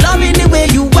 I love it the way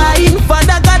you whine.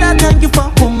 Father God, I thank you for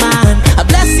woman. A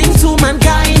blessing to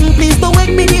mankind. Please don't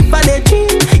wake me if I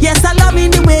dream. Yes, I love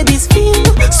it the way this feel.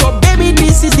 So baby,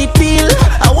 this is the pill.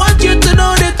 I want you to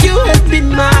know that you have been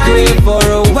mine for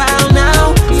a while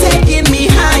now, taking me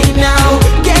high now.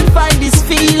 Can't find this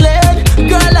feeling,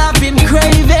 girl. I've been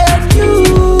craving you.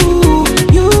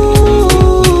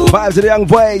 Vibes to the young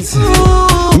boys,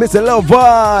 Mr. Love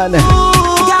One.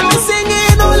 Got me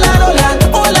singing, oh la oh la.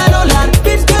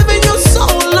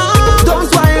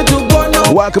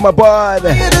 Welcome aboard,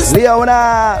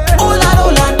 Leona.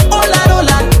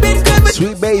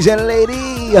 Sweet Bayesian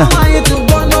lady. I want you to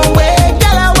go nowhere,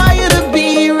 girl. I want you to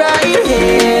be right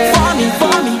here.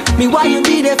 For me, why you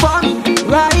be there for me?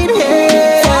 Right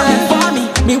here. For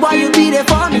me, why you be there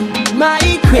for me? My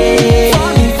queen.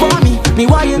 For me,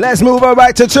 why you? Let's Let's move on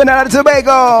back to Trinidad and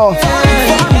Tobago.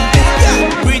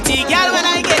 Pretty girl, when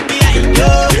I get behind you,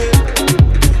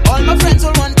 all my friends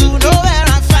will want to know where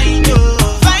I find you.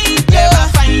 Where I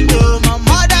find you, my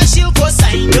mother she'll go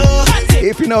sign you.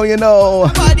 If you know, you know.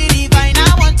 Body divine,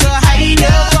 I want to hide you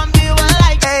from the one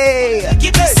like hey.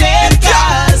 Keep it safe,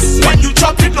 cause when you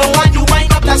chop it low and you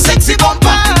wind up that sexy bumper,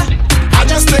 I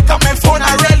just take up my phone,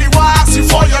 I really want to ask you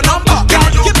for your number.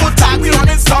 Girl, you put tag me on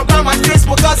Instagram and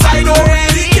Facebook, cause I don't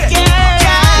really care.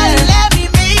 Girl, let me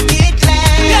make it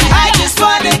clear, I just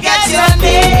wanna get your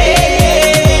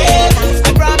name.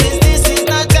 I promise this is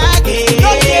not a game.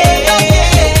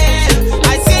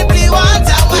 I simply want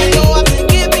to wind you up,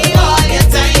 give me all your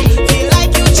time. Feel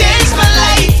like you changed my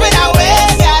life with a way,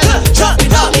 girl. Chop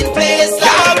it up in place,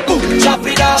 like boom, chop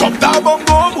it up. Chop that bum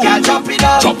bum, girl, chop it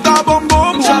up. Chop that bum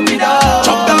bum, chop it up.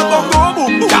 Chop that bum bum,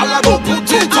 girl, I go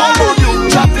put it on you.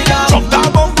 Chop it up. Chop that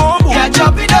bum bum, girl,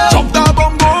 chop it up. Chop that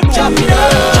bum bum, chop it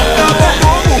up. Chop that bum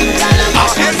bum,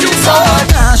 I'll give you some.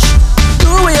 Gosh, do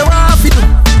what you want to do.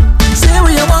 Say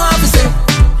what you want to say.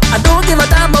 I don't give a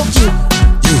damn about you.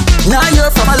 Now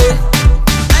you're family.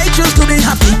 I choose to be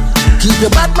happy. Keep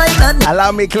your bad mind and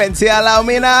allow me, Clancy, allow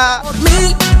me now.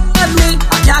 Me,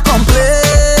 I can't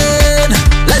complain.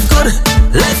 Life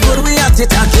good, we at it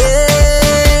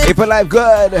again. If your life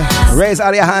good, raise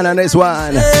out your hand on this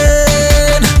one.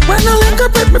 When I link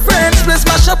up with my friends, let's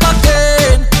smash up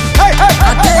again.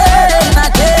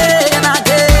 Again.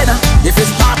 If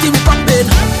it's party, we pumping.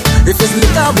 If it's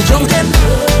liquor, we drunken.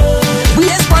 We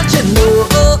ain't punching, no,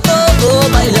 oh,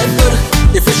 my life good.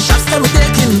 If it's shots, then we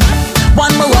taking.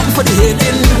 One more one for the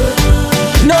hating.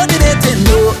 No debating,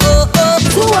 no,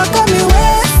 To walk on me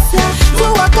west, yeah. To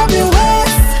walk on me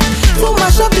west. To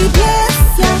mash up the place,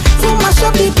 yeah. To mash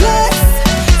up the place.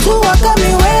 To walk on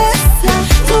me west, yeah.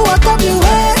 To walk on me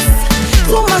west.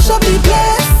 To mash up the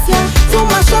place, yeah. To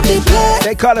mash up the place.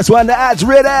 They call us one that adds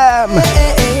rhythm.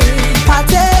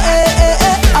 Party,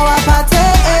 our party,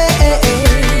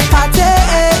 party,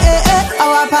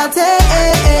 our party,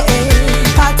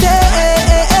 party,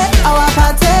 our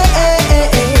party,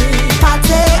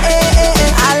 party.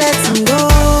 I let them go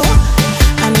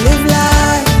and live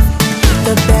life.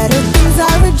 The better things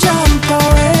I would jump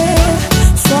away.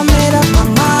 So made up my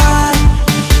mind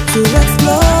to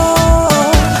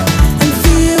explore and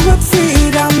feel what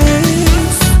freedom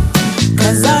is.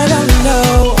 'Cause I don't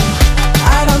know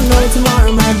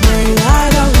tomorrow might bring. I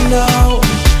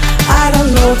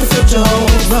don't know the future,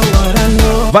 but what I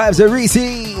know. Vibes of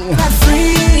Reese,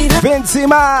 Vincy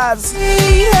Mars.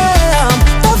 Freedom,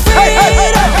 the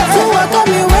freedom. To walk on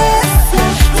me west,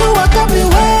 to walk on me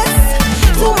west.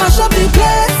 To mash up the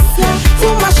place, to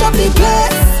mash up the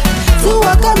place. To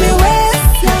walk on me west,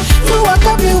 to walk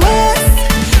on me west.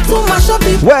 To mash up the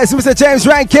place. Where's Mr. James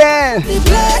Rankin?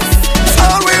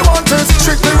 All we want is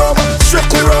strictly rum,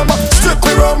 strictly rum,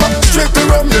 strictly rum, strictly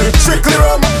rum, yeah. Strictly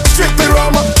rum, strictly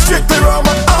rum, strictly rum.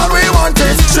 All we want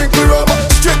is strictly rum,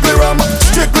 strictly rum,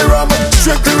 strictly rum,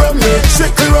 strictly rum, yeah.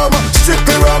 Strictly rum,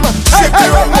 strictly rum, strictly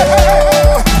rum.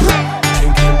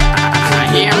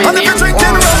 And if you're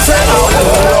drinking rum, say I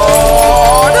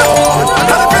want.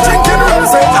 And if you're drinking rum,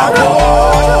 say I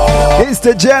want. It's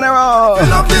the General.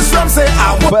 Love this rum, say I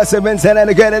want. Buster Vincent and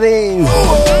the Grenadines.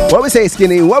 What we say,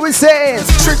 Skinny? What we say?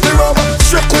 Strictly rum,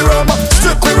 strictly rum,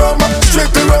 strictly rum,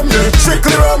 strictly rum, yeah.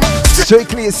 Strictly rum.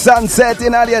 Strictly sunset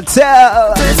in all your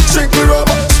tell. Strictly rum,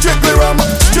 strictly rum,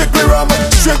 strictly rum,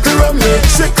 strictly rum, yeah.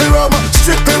 Strictly rum,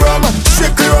 strictly rum,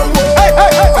 strictly rum.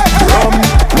 Rum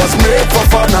was made for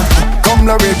fun. Come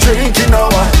now we drinking now.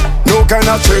 No kind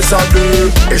of trace of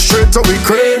day. It's straight to we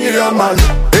cranium, man.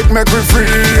 It make we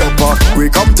free up. We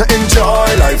come to enjoy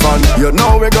life and you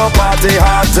know we go party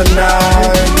hard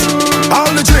tonight.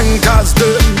 All the drinkers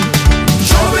them,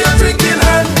 show me a drinking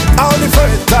hand. All the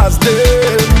fighters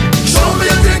them, show me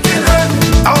a drinking hand.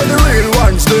 All the real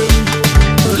ones them.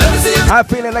 Let me see you. I'm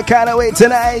feeling the kind of way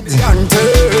tonight.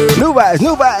 New vibes,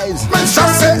 new vibes. Man,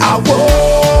 say I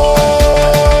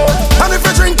won't. And if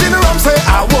you're drinking the rum, say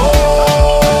I won't.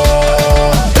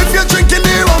 If you're drinking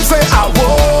the rum, say I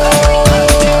won't.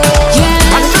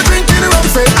 Yeah. And if you're drinking the rum,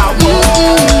 say I won't.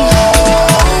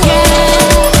 Yeah.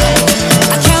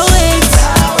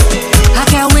 I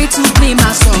can't wait to play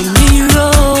my song the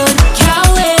road.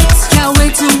 Can't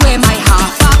wait to wear my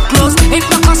half back clothes. If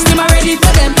my customer ready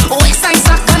for them, West Side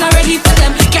Sack and I'm ready for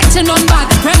them. Getting on back,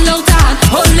 run out time,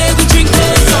 only we drink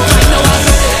this, so I know I'm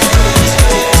ready.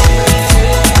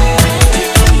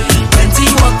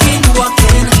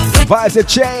 Vibes of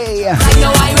Che.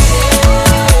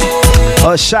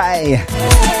 Oh, Shy.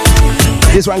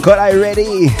 This one called I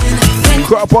Ready.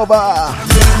 Crop over.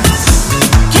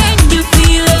 Can you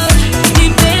feel it? The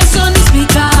bass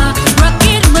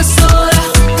my soul.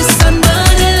 The sun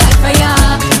burning like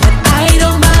fire, but I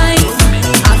don't mind.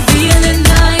 I'm feeling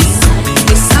nice.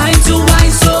 It's time to wine,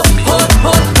 so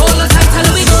hold on tight. Let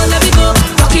me go.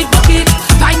 Rock it.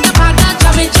 Find the partner,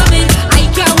 jam it. I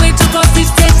can't wait to cross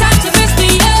this stage. Time to miss me,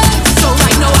 yeah. So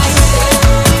right now I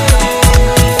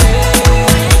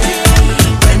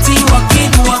plenty walking.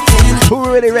 Who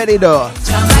ready though?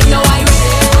 Right now I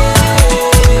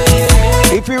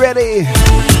If you're ready,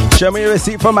 show me your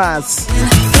receipt from us.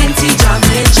 plenty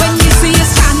jamming. When you see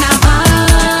it's carnival,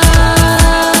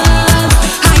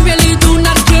 I really do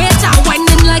not care. I'm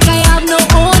whining like I have no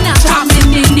owner.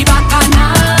 Jamming in the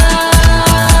bacchanal.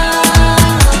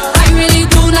 I really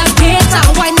do not care.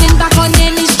 I'm whining back on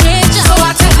any stranger. So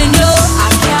I'm telling you,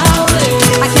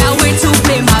 I can't wait to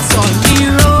play my song the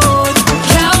road.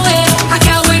 I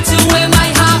can't wait to wear my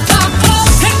half back.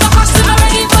 Take my costume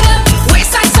ready for them.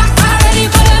 Wayside sock ready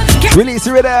for them. Release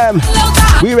the rhythm.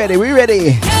 We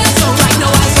ready. So right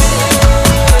now I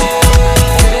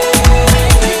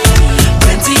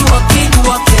plenty walking,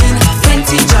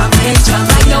 plenty jamming.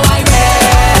 Right now I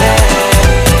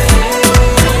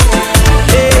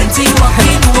plenty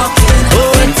walking,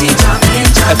 plenty jamming.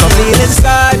 If I'm feeling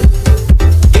sad,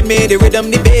 give me the rhythm,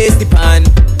 the bass, the pan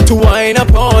to wind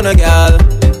up on a gal.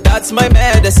 That's my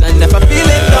medicine. If I'm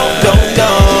feeling down,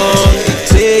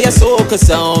 play a soca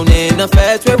sound in a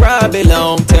fete where I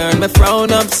belong. Turn my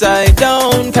frown upside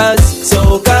down, cause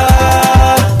soca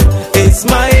is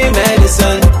my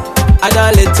medicine. Add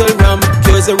a little rum,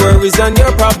 cures the worries and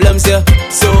your problems, yeah.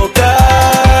 Soca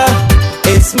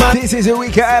is my. This is a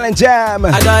Eureka Island Jam.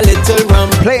 Add a little rum,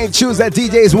 playing tunes that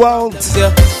DJs won't.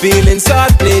 Yeah. Feeling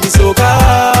sad, play the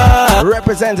soca.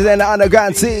 Represented in the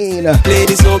underground scene. Play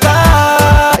the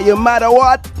soca. You matter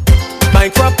what?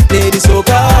 Bankrupt, play the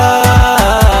soca.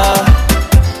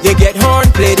 You get horn,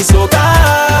 play the soca.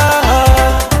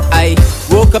 I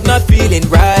woke up not feeling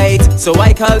right, so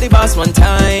I called the boss one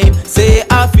time. Say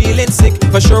I'm feeling sick,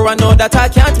 for sure I know that I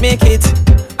can't make it.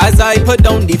 As I put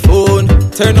down the phone,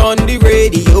 turn on the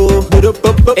radio.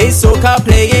 Hey, soca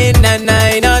playing and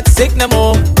I not sick no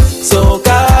more.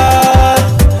 Soca,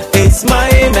 it's my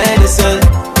medicine.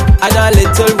 Add a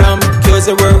little rum, cures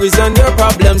the worries and your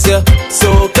problems, yeah.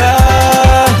 Soca,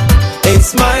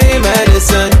 it's my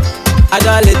medicine. Add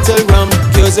a little rum,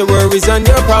 cures the worries and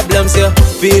your problems, yeah.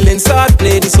 Feeling sad,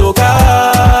 play the soca.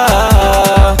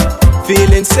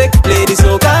 Feeling sick, play the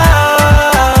soca.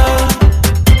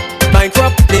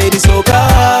 Bankrupt, play the soca.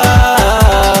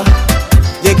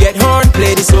 You get horn,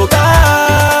 play the soca.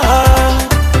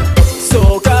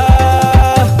 Soca.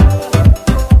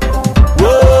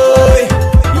 Whoa,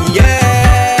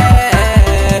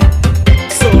 yeah.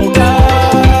 Soca.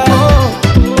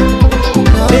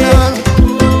 Yeah.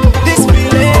 This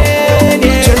feeling,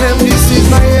 yeah. Tell them this is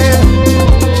my year.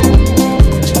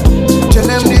 Tell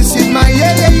them this is my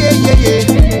year,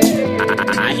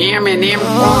 yeah. I hear me name.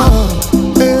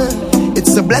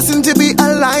 It's a blessing to be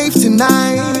alive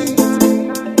tonight.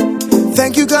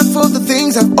 Thank you, God, for the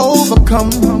things I've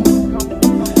overcome.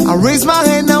 I raise my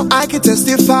hand now, I can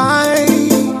testify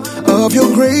of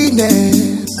your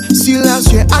greatness. See,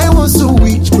 last year I was so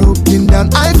weak, broken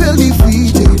down, I felt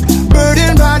defeated,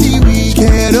 burdened by the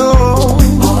weekend. Oh,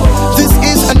 this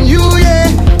is a new year,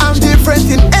 I'm different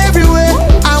in every way.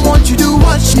 I want you to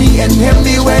watch me and hear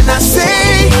me when I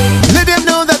say, let them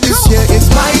know that this year is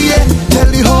my year. Tell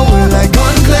the whole world like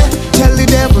one clear. Tell the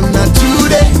devil not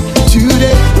today.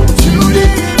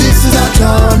 This is our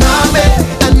tournament,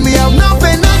 and we have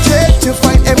nothing to take to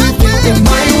fight everything in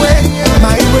my way.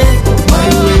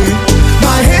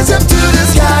 My hands up to the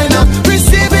sky now,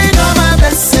 receiving all my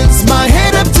blessings. My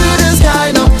head up to the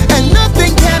sky now, and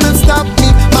nothing can stop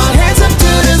me. My hands up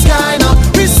to the sky now,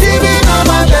 receiving all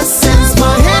my blessings.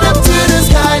 My head up to the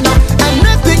sky now, and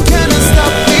nothing can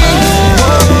stop me.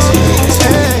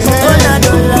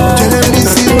 Tell them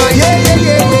this is my yeah.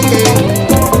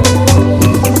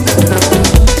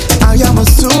 I am a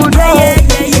soldier.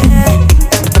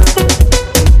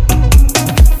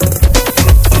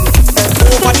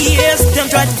 Over the years, them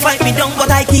tried to fight me down,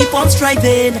 but I keep on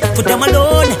striving. For them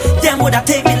alone, them would have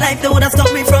taken me life, they would have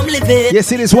stopped me from living. You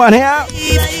see this one here?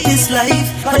 This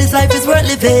life, but this life is worth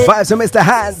living. Vibes to Mr.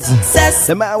 Hands,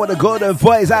 the man with the golden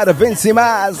voice out of Vincy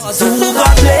Mars. Who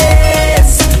got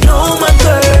blessed, no man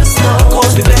curse, no.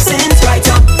 Cause the blessings right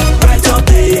up, right up,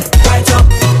 hey, right up,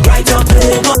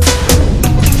 hey.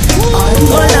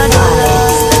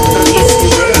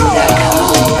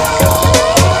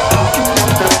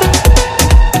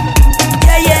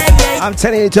 I'm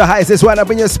telling you to highest this one up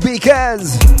in your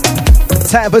speakers.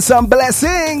 time for some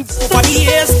blessings. For the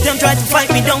years, them try to fight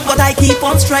me down, but I keep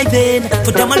on striving.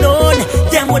 For them alone,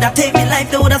 them would have taken me life,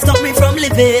 they would have stopped me from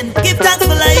living. Give thanks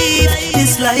for life,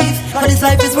 but this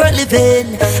life is worth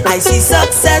living. I see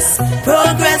success,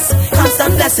 progress,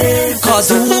 constant blessings.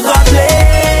 Cause who got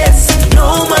blessed,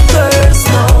 no man curse,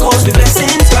 no. Cause the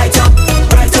blessings right up,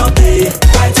 right up there,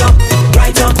 right up,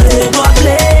 right up there. Who got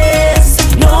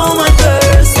blessed, no man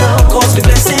curse, no. Cause the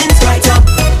blessings right up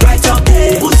there.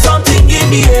 Put something in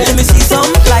the air, let me see some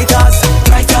lighters,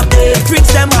 right up there.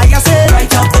 Drinks them high, I say, right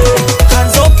up there.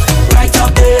 Hands up, right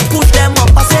up there. Push them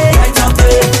up, I say, right up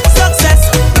there.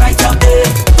 Success, right up there.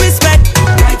 Respect,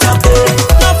 right up there.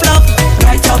 Love,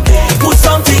 right up there. Put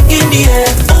something in the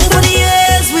air. Over the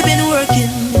years we've been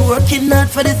working hard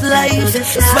for this life.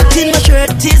 Sweat in my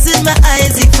shirt, tears in my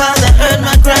eyes. The Father heard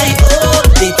my cry. Oh,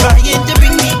 they trying to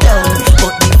bring me down,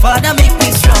 but the Father make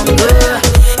me stronger.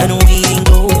 And we ain't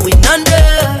going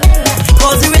under.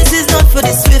 Cause the race is not for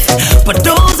the swift, but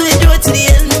those who endure to the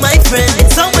end, my friend.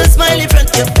 Someone smile in front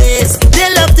of your face, they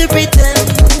love to pretend.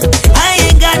 I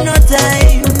ain't got no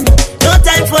time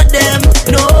for them.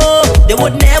 No, they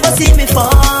would never see me fall.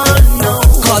 No,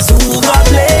 cause who got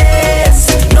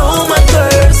blessed, no man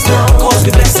curse. No, cause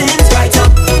the blessings right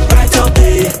up there, right up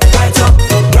there.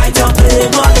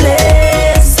 God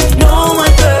bless, no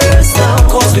man curse. No,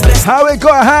 cause the blessings. How we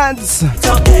go, hands?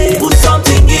 Put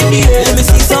something in the air, let me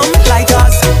see some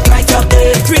lighters, right up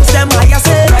there. Drinks them high, I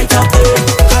say, right up there.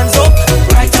 Hands up,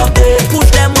 right up there. Push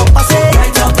them up, I say,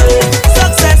 right up there.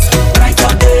 Success, right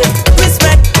up there.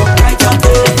 Respect, right up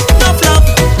there. Love,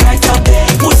 right up there.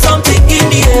 Put something in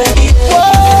the air.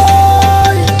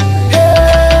 Whoa,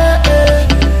 hey,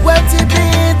 what it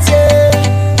means,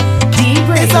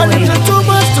 yeah. It's a little too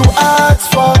much to ask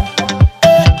for.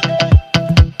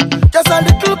 Just a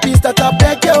little piece that I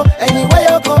beg you. Anywhere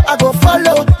you go, I go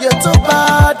follow. You're too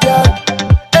bad, girl.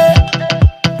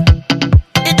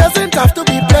 It doesn't have to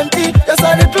be plenty. Just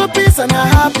a little piece and I'm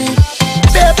happy.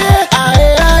 Baby,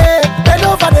 aye, bend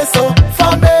over there so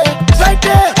for me. Right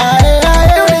there,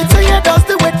 aye. You need to hear just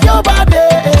do with your body.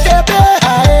 Baby,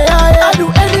 aye. I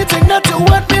do anything that you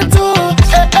want me to.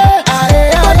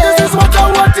 Aye. But this is what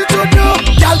I want you to do.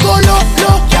 Girl, go low.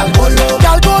 Girl, go low.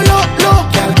 Girl, go low.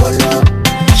 Girl, go low.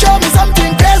 Show me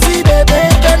something crazy, baby.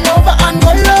 Bend over and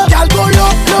go low. Girl, go low.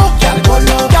 Girl, go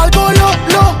low. Girl, go low.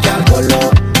 Girl, go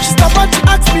low. She stop and she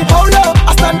ask me how low.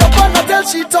 I stand up and I tell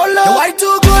she told her. You wine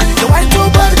too good, you wine too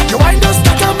bad. You wine just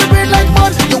stuck on me brain like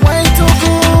mud. You wine too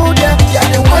good, yeah.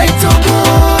 You wine too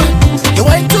good. You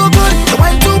wine too good, you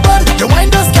wine too bad. You wine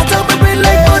just stuck on me brain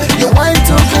like mud. You wine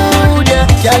too good, yeah.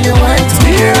 You wine too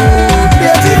good,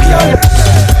 baby girl.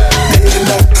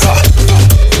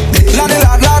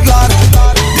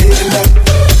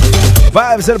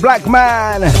 Vibes of the black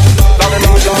man.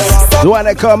 The one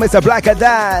they call Mr. Blacker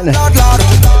Dan.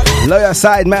 Lawyer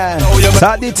side man.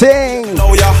 Start the thing.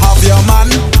 Now you have your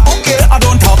man. Okay, I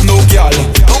don't have no girl.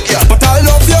 But I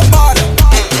love your body.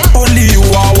 Only you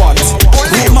are what?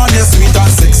 Woman, you're sweet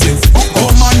and sexy.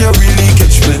 Oh man, you really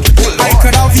catch me. I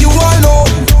could have you alone,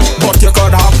 but you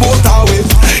could have both away.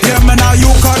 Yeah, man, now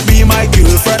you could be my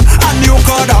girlfriend, and you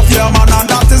could have your man, and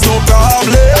that is no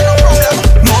problem.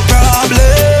 No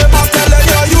problem. I'm telling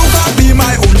you, you could be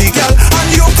my only girl, and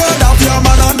you could have your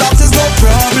man, and that is no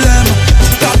problem.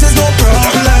 That is no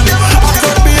problem. I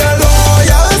could be a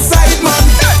loyal side man.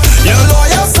 Your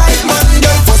loyal side man,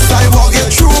 girl, first I walk you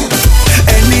through.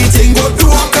 Anything go do,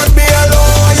 I could be a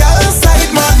loyal side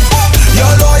man.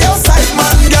 Your loyal side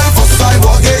man, girl, first I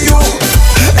walk you.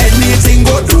 Anything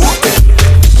go do.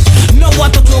 No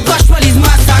one to throw gosh, well, is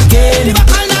master again.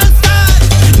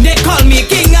 They call me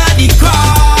king of the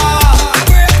crowd.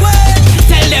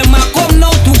 Tell them I come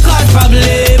now to cause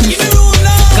problems.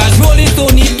 Cause Rolling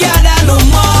Stone need gather no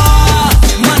more.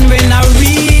 Man, when I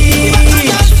reach,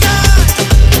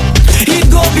 it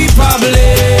go be problem.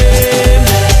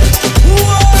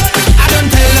 I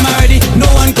don't tell them already, no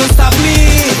one can stop me.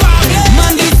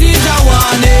 Man, this is a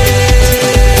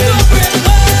warning.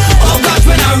 Oh gosh,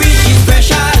 when I reach it's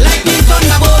special. Lightning,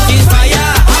 thunderbolt is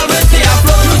fire. Always stay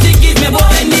afloat, music gives me both.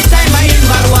 Anytime I in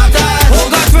bad water.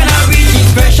 Oh gosh, when I reach it's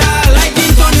special.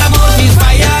 Lightning, thunderbolt is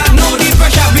fire. Now the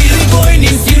pressure really going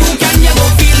in. See who can you go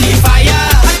feel the fire.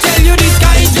 I tell you the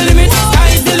sky is the limit.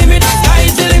 Sky is the limit. Sky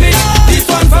is the limit. This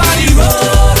one for the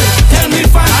road. Tell me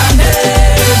fun and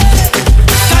then.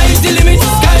 Sky is the limit.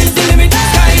 Sky is the limit.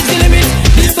 Sky is the limit.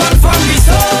 This one from the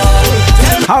soul.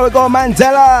 Tell me. How we go,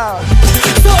 Mandela?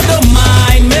 So don't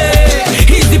mind me.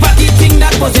 It's the party thing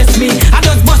that possess me. I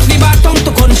just bust the bottom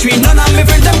to country. None of my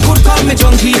friends them could call me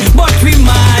chunky, but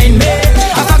remind me.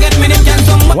 I forget me name can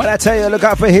someone. When I tell you, look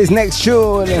out for his next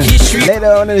tune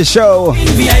later on in the show.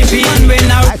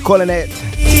 I'm calling it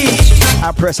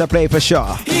I Press a Play for sure.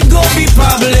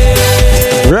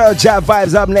 Real Jab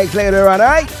Vibes up next later on,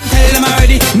 alright? Tell them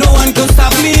already, no one can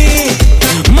stop me.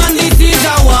 Man, this is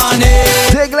a warning.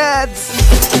 Dig lads.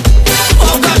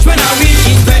 Oh gosh, when I reach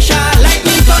it pressure,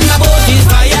 lightning, thunderbolt is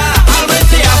fire. Always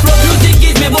say I flow, music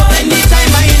gives me both anytime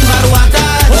I in bad water.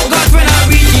 Oh gosh, when I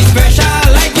reach it pressure,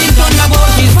 lightning,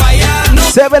 thunderbolt is fire. No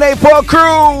 784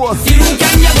 crew. See who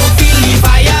can you go feel the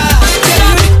fire.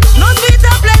 No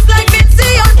sweeter place like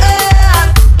Vincy on earth.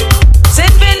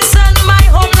 St. Vincent, my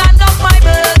homeland of my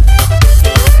birth.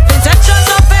 Intentions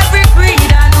of every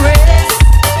breed and race,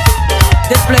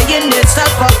 displaying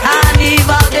itself for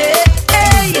carnival day.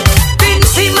 Hey,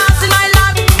 Vincy Mass in my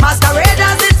land,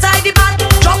 masqueraders inside the band,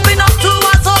 jumping up to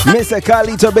us up. Mr.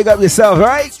 Carlito, big up yourself,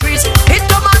 right? It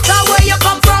don't matter where you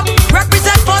come from,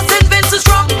 represent for St. Vincent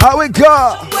strong. How we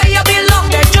go? Where you belong,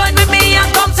 then join with me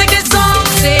and come sing this song.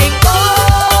 Sing,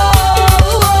 oh,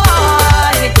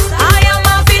 I am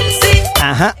a Vincy.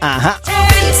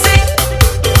 Vincy.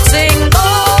 Sing, oh,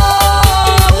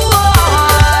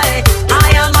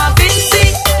 I am a Vincy.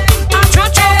 I'm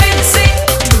Chocho Vincy.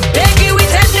 They give we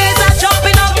 10 days of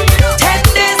jumping up, 10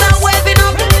 days of waving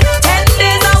up, 10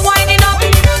 days of winding up.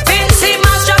 Vincy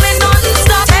Mass jamming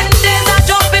non-stop. 10 days of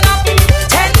jumping up,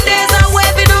 10 days of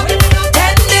waving up,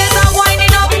 10 days of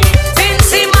winding up.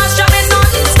 Vincy Mass jamming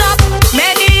non-stop.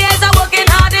 Many years of working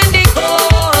hard in the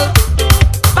cold.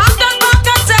 Back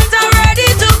and center ready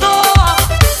to go.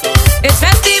 It's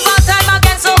festival time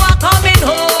again, so I'm coming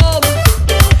home.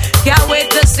 Can't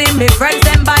wait to see me friends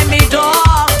them by me door.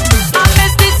 I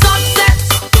miss the sunsets,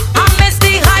 I miss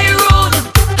the high road,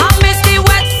 I miss the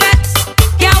wet fets.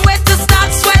 Can't wait to start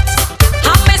sweat.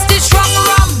 I miss the strong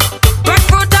rum,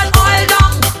 breadfruit and oil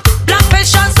down, black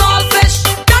fish and saltfish.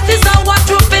 That is how what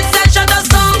true session the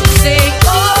song sing.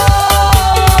 Oh,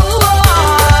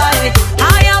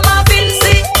 I am a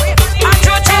Vincy, I'm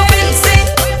Chocho Vincy.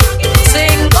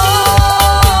 Sing,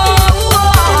 oh,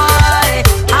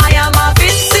 I am a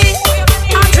Vincy,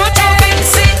 I'm Chocho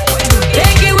Vincy.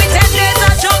 They give we 10 days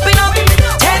of jumping up,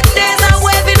 10 days of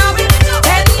waving up,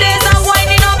 10 days of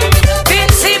winding up.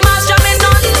 Vincy Mass jamming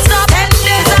non-stop. 10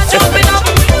 days of jumping up,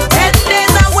 10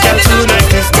 days of waving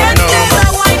up, 10 days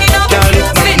of winding up.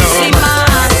 Vincy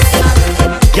Mass.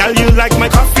 Girl, you like my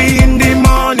coffee in the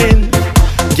morning.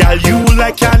 Girl, you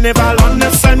like carnival on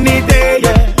a sunny day,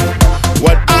 yeah.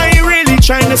 What I really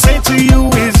trying to say to you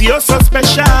is you're so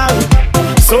special.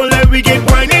 So let me get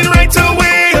grinding right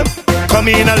away. Come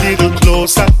in a little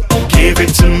closer, give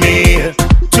it to me.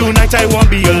 Tonight I won't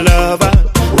be your lover,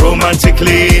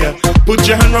 romantically. Put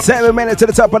your hand 7 minutes to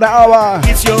the top of the hour.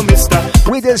 It's your mister.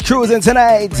 We just cruising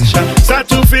tonight. Start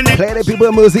to feel it. Play the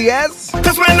people music, yes?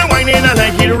 Cause when I'm whining I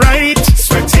like it right.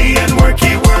 Sweaty and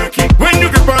worky. When you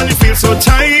grip on it feels so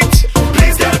tight.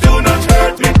 Please girl do not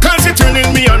hurt me. Cause you're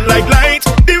turning me on like light.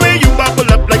 The way you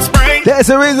bubble up like Sprite. There's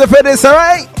a reason for this,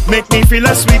 alright? Make me feel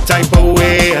a sweet type of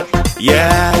way.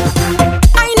 Yeah.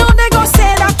 I know they gon'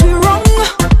 say that we wrong.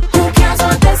 Who cares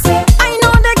what they say? I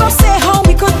know they gon' say how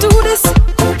we could do this.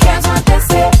 Who cares what they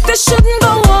say? This shouldn't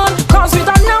go on, cause we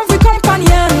don't know we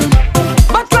companion.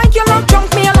 But like you love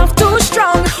drunk, me I love too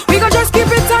strong. We gon' just keep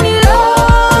it on the low.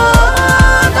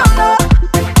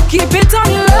 Keep it on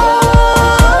the low.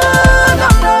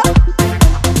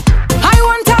 I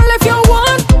want all if you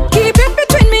want. Keep it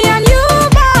between me and you,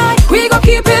 boy. We gon'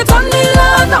 keep it on the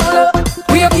low.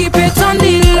 We gon' keep it on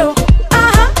the low.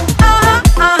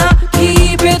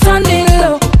 Keep it on the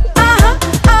low.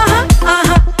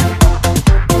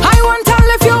 I want all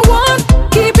if you want.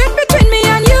 Keep it between me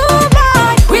and you,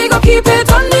 boy. We gon' keep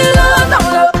it on the low.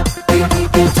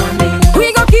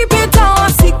 We gon' keep it our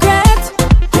secret.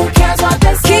 Who cares what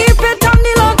they say? Keep it on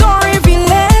the low, don't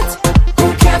reveal it. Who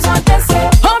cares what they say?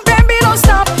 Oh baby, don't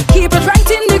stop. Keep it right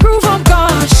in the groove, oh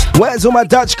gosh. Where's all my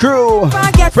Dutch crew?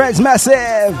 Friends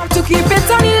Massive. To keep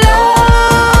it on the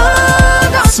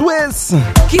low. Swiss.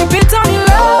 Keep it on the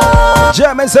low.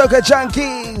 German Soca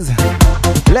Junkies.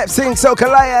 Let's sing Soca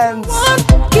Lions.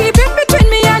 Keep it between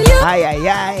me and you.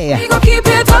 Aye. We gon' keep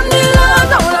it on the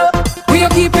low. We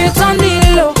gon' keep it on the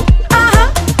low.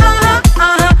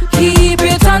 Keep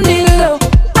it on the low.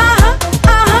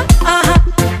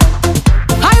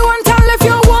 I want all if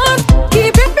you want.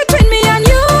 Keep it between me and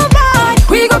you, boy.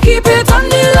 We gon' keep it on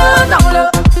the low.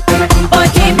 Boy,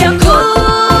 keep you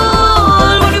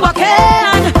cool when you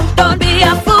walking. Don't be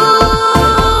a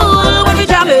fool when you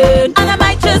jamming. And I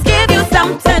might just give you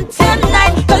something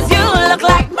tonight, cause you look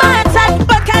like my type.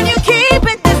 But can you keep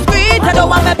it discreet? I don't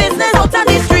want my business out on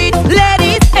the street.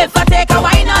 Ladies, if I take a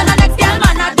wine on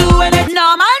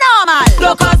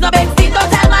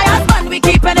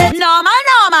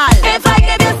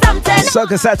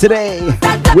Soccer Saturday.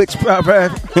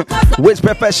 Which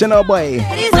professional boy?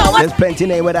 There's plenty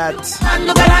name with that.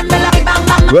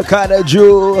 Ricardo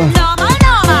Drew.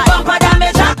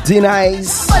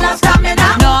 D-Nice.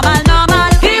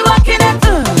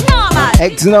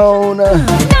 X-Known.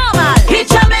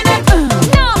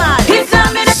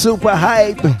 Super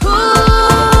Hype.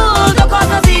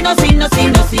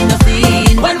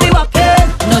 When we walk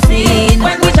in, no scene.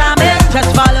 When we jam in,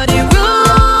 just follow the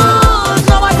rules.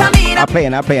 Know what I mean?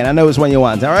 I'm playing. I know which one you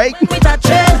want, alright? When we touch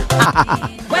it,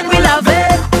 when we love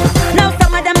it. Now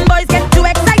some of them boys get too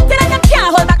excited and they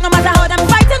can't hold back no matter how them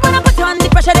fight it. When I put on the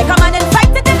pressure, they come on and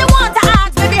fight it. Then they want to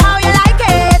ask, baby, how you like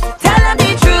it. Tell them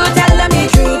the truth, tell them the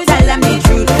truth, tell them the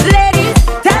truth. Ladies,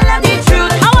 tell them the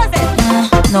truth. How was it?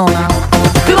 No.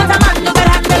 We want a man who can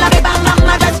handle a big bang bang,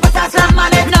 not just put a slam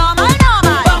on it. Normal.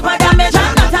 Bumper damage,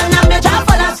 not an damage,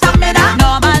 full of stamina.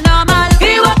 Normal.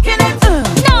 He walking it,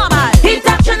 normal. He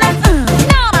touching it,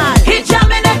 normal. He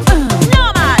jamming it,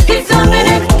 normal. He slumming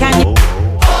it. Can you?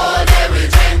 All day we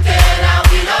drinking and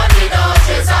we don't need no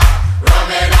chaser.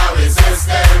 Rum in our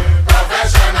system,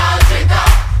 professional drinker.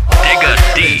 Digga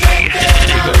D.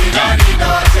 We don't need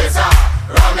no chaser.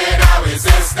 Rum in our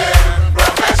system,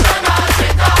 professional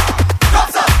drinker.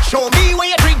 Show me where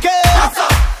you drinking.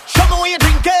 Show me where you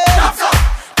drinking.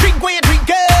 Drink where you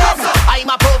drinking. I'm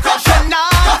a professional.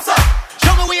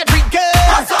 Show me where you drinking.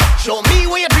 Show me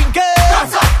where you drinking.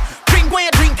 Drink where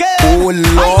you drinking. Oh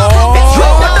Lord.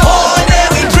 All day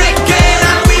we drinking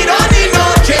and we don't need no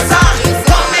chaser.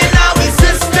 Come in our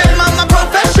system, I'm a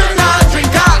professional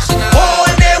drinker.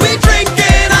 All day we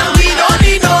drinking and we don't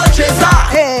need no chaser.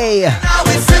 Hey,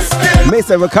 Our system.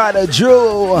 Mr. Ricardo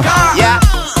Drew. Yeah.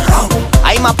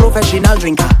 I'm a professional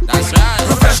drinker. That's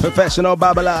right. Professional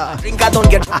babbler. Drinker don't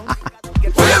get. What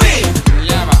do you mean?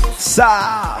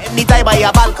 Sa. Anytime I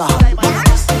have alcohol,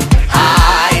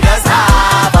 I just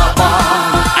have a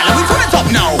ball. And let me turn it up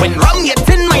now. When rum gets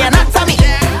in my anatomy,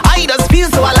 I just feel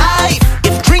so alive.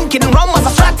 If drinking rum was a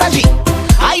strategy,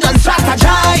 I don't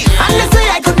strategize. And they say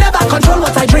I could never control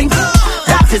what I drink.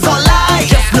 That is all lie.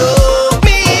 Just look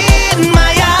me in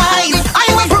my eyes.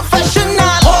 I'm a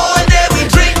professional. All day we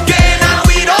drinking and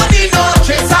we don't need no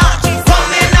chaser.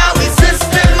 Come in our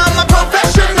system, I'm a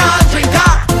professional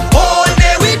drinker. All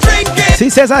day we drinking. She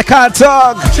says I can't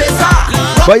talk.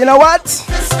 But you know what?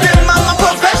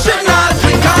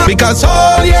 Because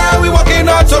oh yeah, we walking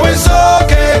out so it's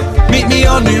okay. Meet me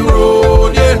on the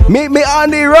road, yeah. Meet me on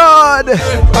the road.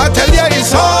 I tell ya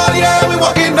it's all yeah, we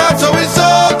walking out so it's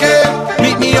okay.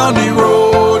 Meet me on the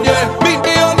road, yeah. Meet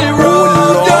me on the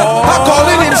road, yeah. I'm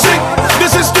calling in sick.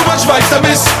 This is too much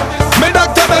vitamins. My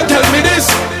doctor don't tell me this.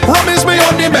 Rum is me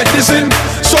on the medicine.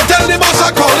 So tell the boss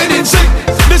I'm calling in sick.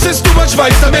 This is too much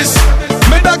vitamins.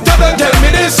 My doctor don't tell me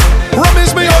this. Rum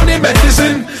is me on the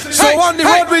medicine. So on the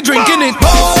road we drinking it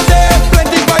all day.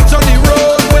 Plenty vibes on the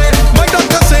roadway. My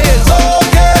doctor says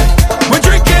okay. We're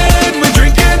drinking.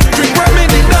 Drink rum in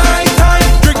the night time.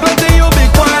 Drink plenty, you'll be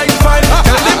quite fine.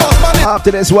 Tell the boss man it.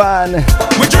 After this one,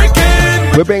 We're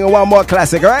drinking. we're bringing one more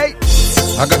classic, right?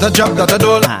 I got a job, got a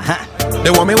dole.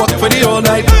 They want me work for the whole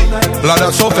night. Lord,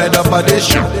 I'm so fed up by this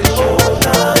shit.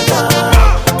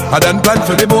 I done planned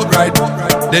for the boat ride.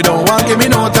 They don't want give me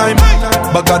no time.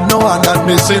 But God know I'm not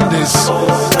missing this.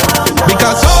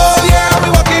 Because oh yeah,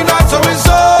 we walking out so it's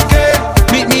okay.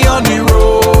 Meet me on the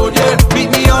road, yeah.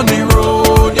 Meet me on the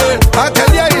road, yeah. I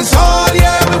tell ya it's all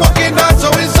yeah, we walking out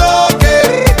so it's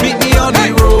okay. Meet me on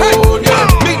the road, yeah.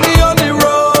 Meet me on the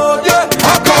road, yeah.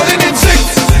 I'm calling in sick.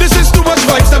 This is too much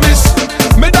vibes to miss.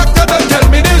 My doctor don't tell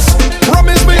me this.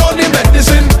 Rum is me on the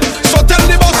medicine. So tell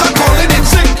the boss I'm calling in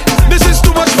sick. This is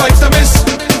too much vibes to miss.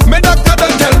 My doctor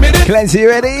don't tell me this. Cleanse, you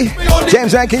ready?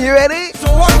 James Rankin, you ready? So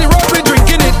on the road we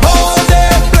drinking it all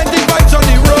day. Plenty vibes on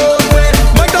the roadway.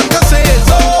 My doctor says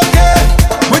okay.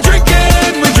 We're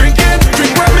drinking.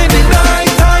 Drink rum in the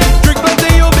night time. Drink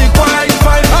plenty, you'll be quite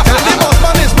fine. Tell the boss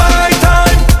man it's my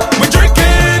time. We're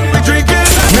drinking.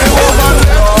 The woman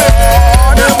left me.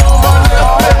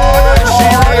 She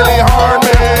really hurt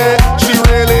me. She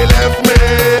really left me.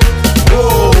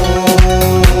 Oh.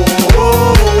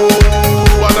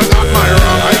 Well, I got my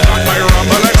rum.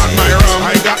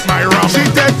 I got my rum. She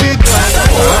take it.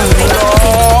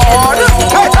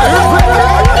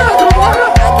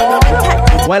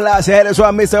 One last head, this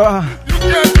one, Mr.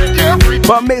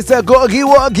 From Mr. Gogi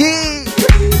Wogi.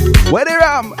 Where the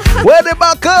rum? Where the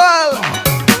buckle?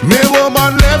 Me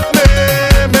woman left me.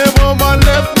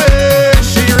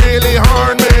 She really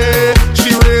hurt me.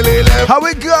 She really left. How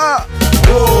we go?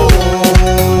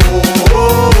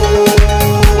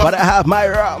 But I have my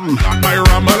rum.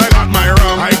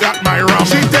 I got my rum.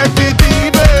 She take the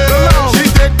evil. She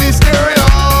take the the stereo.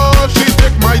 She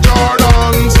take my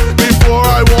Jordans before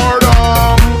I wore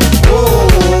them.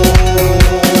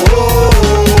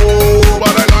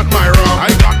 But I got my rum.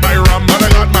 I got my rum, but I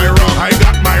got my rum. I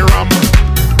got my rum.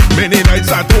 Many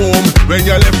nights at home when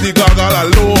you left the goggle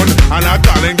alone, and I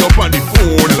calling up on the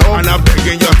phone, and I'm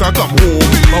begging you to come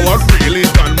home. But what really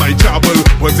done my trouble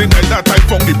was the night that I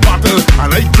found the bottle,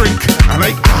 and I drink, and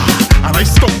I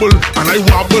stumble, and I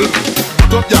wobble.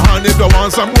 Put up your hand if you want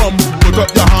some rum. Put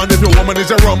up your hand if your woman is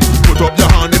your rum. Put up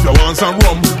your hand if you want some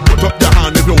rum. Put up your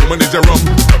hand if your woman is your rum.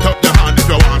 Put up your hand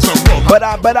if you want some rum.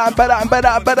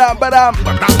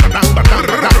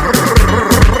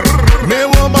 Me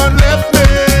woman left me.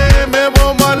 Me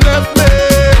woman left me.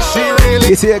 She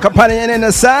really. You see a companion in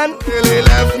the sun? Really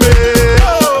left me.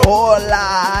 Oh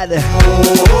lad.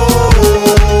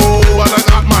 But I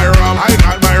got my rum. I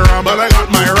got my rum. But I got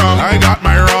my rum. I got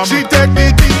my rum. She take the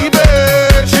TV.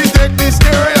 She take the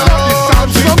stereo.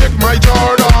 She take my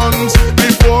Jordans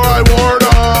before I wore them.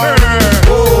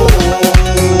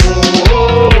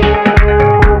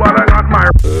 But I got my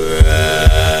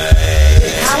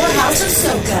Powerhouse of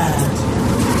Soca.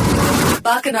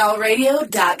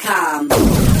 BacchanalRadio.com.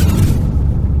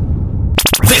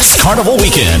 This Carnival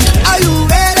weekend, Are you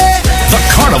ready? the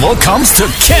Carnival comes to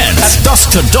Kent at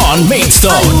Dusk to Dawn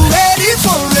Maidstone. Ready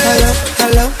for it?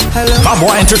 Hello.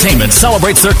 Babwa Entertainment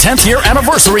celebrates their 10th year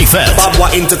anniversary fest.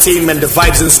 Babwa Entertainment, the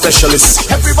vibes and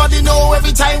specialists. Everybody know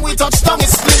every time we touch down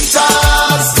it's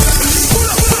splinters.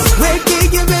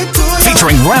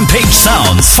 Featuring Rampage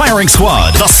Sounds, Firing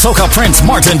Squad, The Soca Prince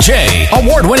Martin J,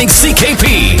 award-winning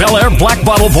CKP, Bel Air Black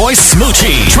Bottle Boy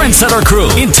Smoochie, Trendsetter Crew,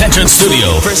 Intention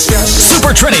Studio,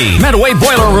 Super Trini, Medway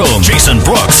Boiler Room, Jason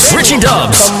Brooks, Richie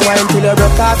Dubs,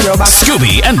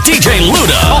 Scooby, and DJ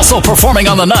Luda. Also performing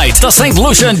on the night, the St.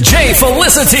 Lucian J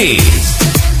Felicity.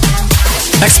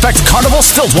 Expect Carnival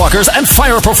Stiltwalkers and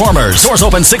fire performers. Doors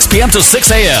open 6 p.m. to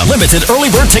 6 a.m. Limited early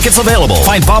bird tickets available.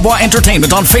 Find Babwa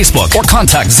Entertainment on Facebook or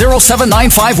contact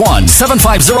 07951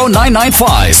 750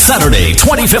 995. Saturday,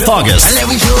 25th August. Let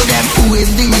me show them who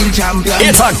is the real champion.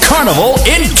 It's a carnival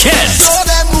in Kent. Show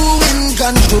them who in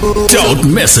control. Don't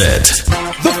miss it.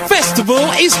 The festival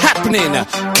is happening.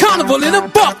 Carnival in a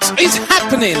Box is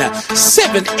happening.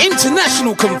 7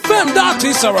 international confirmed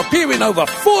artists are appearing over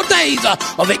 4 days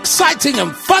of exciting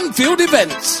and fun-filled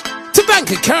events.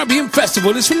 Tabanka Caribbean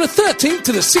Festival is from the 13th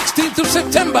to the 16th of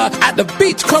September at the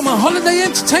Beachcomber Holiday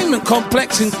Entertainment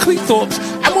Complex in Cleethorpes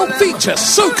and will feature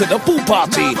Soca the Pool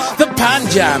Party, the Pan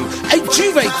Jam, a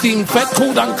Juve-themed fete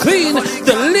called Unclean,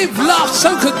 the Live Laugh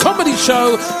Soca Comedy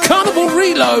Show, Carnival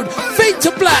Reload, Fade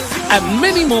to Black, and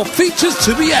many more features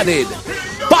to be added.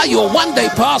 Buy your 1-day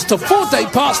pass to 4-day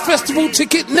pass festival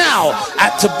ticket now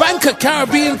at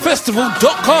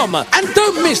TabankaCaribbeanFestival.com. And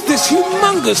don't miss this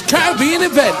humongous Caribbean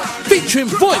event featuring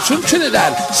Voice from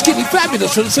Trinidad, Skinny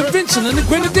Fabulous from St. Vincent and the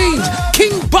Grenadines,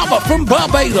 King Bubba from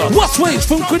Barbados, Wasways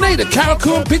from Grenada,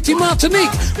 Carriacou and Pity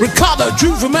Martinique, Ricardo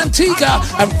Drew from Antigua,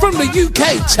 and from the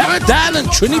UK, Tara Dan and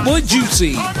Trini Boy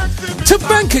Juicy.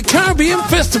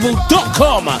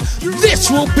 TabankaCaribbeanFestival.com. This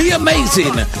will be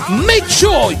amazing. Make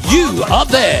sure you are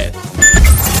there.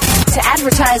 To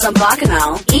advertise on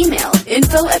Bacchanal, email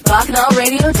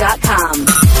info@bacchanalradio.com.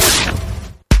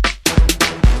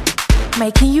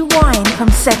 Making you wine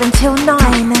from 7 till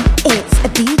 9. It's a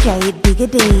DJ Digga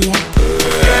D.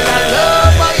 Girl, I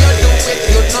love how you do it.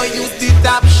 You know you did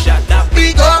that. Shut up.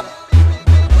 Big up.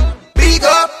 Big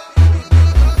up.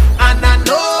 And I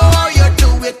know how you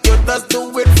do it. You just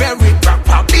do it very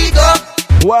proper. Big up.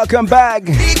 Welcome back.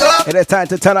 Big up. It is time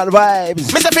to turn on the vibes.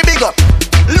 Mr. F, big up.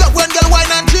 Love when girl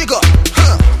wine and jiggle.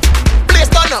 Place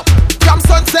turn up. From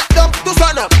sunset down to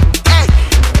sun up. Hey.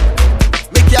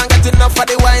 Me can't get enough for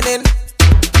the whining.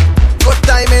 Good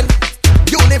timing.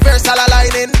 Universal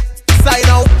aligning. Sign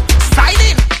out. Sign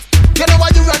in. You know why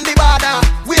you run the border.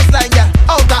 Waistline, yeah.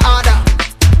 Out of order.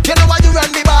 You know why you run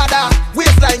the border.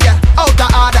 Waistline, yeah. Out of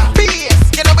order. Bass.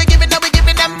 You know we giving them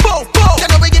boom, boom. You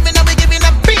know we giving them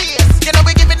bass. You know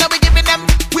we giving them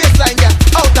waistline, yeah.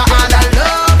 Out of order.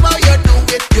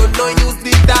 You know use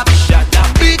the top shot.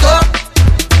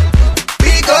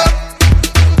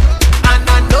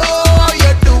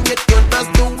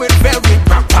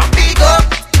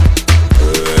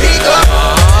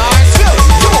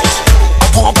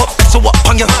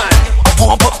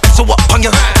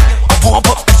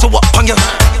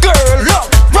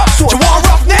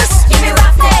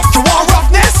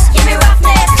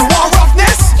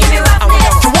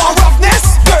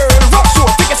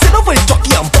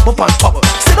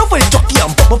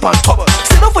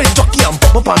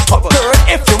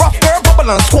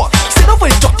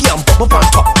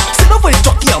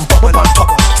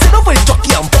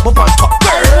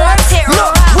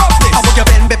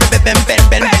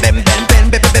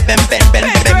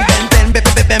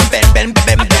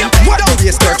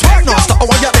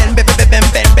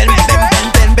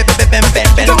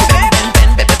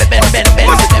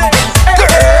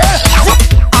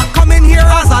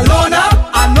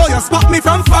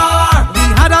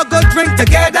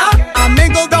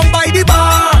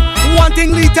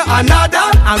 another,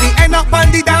 and we end up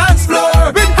on the dance floor.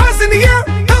 With hands in the air,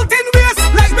 belt in waist,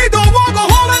 like we don't want go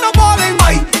home and a ball in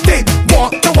my. They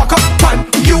want to walk up on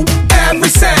you every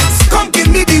sense. Come give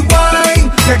me the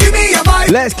wine, yeah, give me a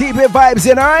vibe. Let's keep it vibes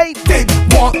in, alright? They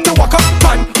want to walk up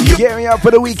on you. Gearing up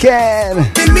for the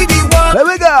weekend. Give me the wine. There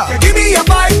we go. Yeah, give me a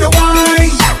vibe, the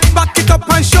wine. Back it up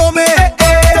and show me. Hey,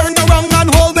 hey. Turn around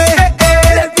and hold me. Hey,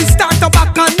 hey. Let me start the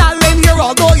back and I'll in here,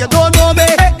 although you don't know me.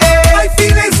 Hey, hey. My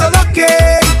feelings so lucky.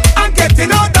 I'm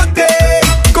getting out the day.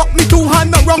 Got me two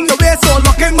hands around your waist, so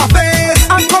look in my face.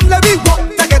 And come let me walk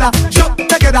together, jump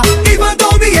together. Even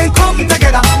though we ain't come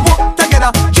together, walk together,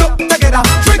 jump together.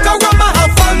 Drink a rum and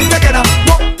have fun together,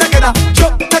 walk together,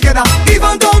 jump together.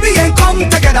 Even though we ain't come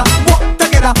together, walk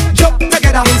together, jump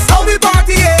together. It's how we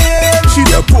partying. She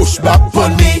will push back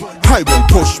on me, I will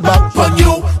push back on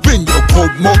you. Bring your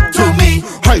pub mug to me,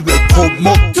 I will pub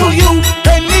mug to you.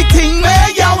 Anything where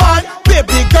you want,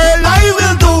 baby girl, I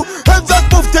will do. And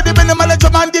just move to the minimum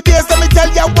drum and the bass. Let me tell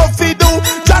you what we do.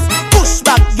 Just push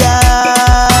back,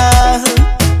 girl.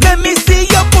 Let me see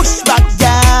you push back,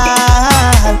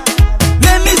 girl.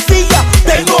 Let me see you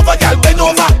bend over, girl, bend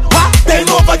over. What? Bend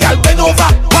over, girl, bend over.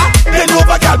 What? Bend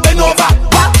over, girl, bend over.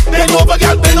 What? Bend over,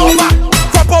 girl, bend over.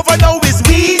 Crop over now is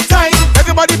we time.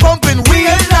 Everybody pumping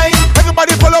wheel line.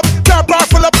 Everybody pull up, car bar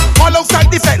full up. All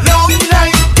outside the fat long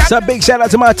line. So big shout out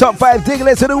to my top 5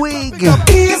 diggers of the week.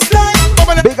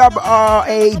 Big up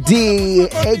R.A.D.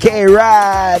 aka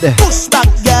Rad,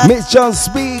 Miss John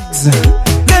Speaks,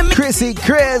 Chrissy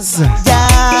Chris,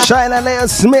 Shina Leo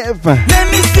Smith,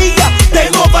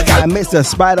 and Mr.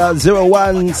 Spider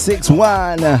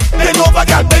 0161. Bend over,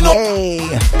 girl, bend over.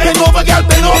 Hey. Bend over, girl,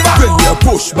 bend over. Bring your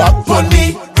push back on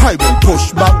me, I will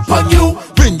push back on you.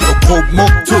 Bring your pub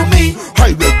mug to me,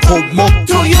 I will pub mug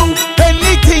to you.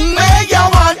 Anything where you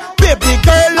want, baby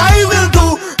girl, I will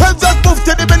do. And just move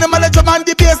to the minimal drum and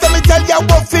the bass. Let me tell you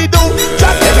what we do.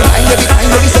 Just every time we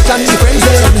sit and be friends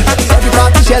in. Every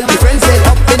party shall be friends in.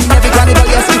 Up in every carnival,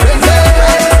 yes, we friends in.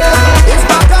 It's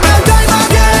back on our time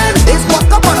again. It's walk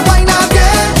up and wine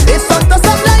again. It's on the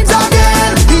sometimes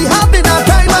again. We having our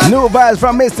time again. New vibes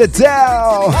from Mr.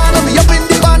 Tell. We up in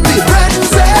the band, we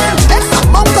friends in. It's a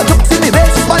monk that jumps in the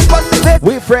base.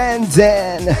 We friends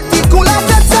in. We cool out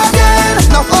sets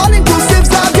again. Now all inclusives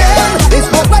again. It's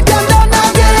walk like them done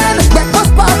again.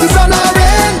 Breakfast parties on our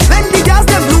end. When the girls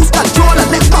them lose control and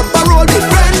make up a roll, we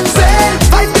friends in.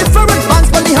 5 different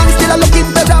bands, but the hands still are looking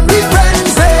for them, we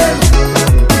friends in.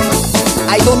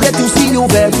 I don't get to see you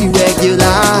very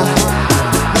regular.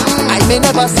 I may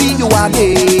never see you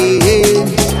again.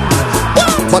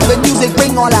 But when music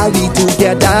bring all our we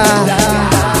together,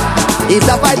 it's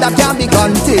a fight that can't be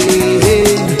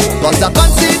contained. Cause I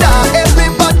consider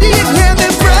everybody in here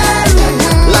my friend.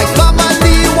 Like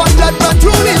family, one blood run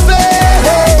through his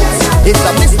veins. It's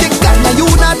a mystic and a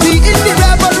unity in the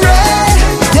revelry.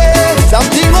 Yeah,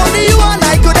 something only you and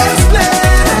I could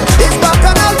explain. It's back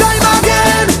on our time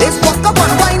again. It's walk up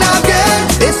and wine again.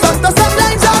 It's on the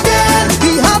sometimes again.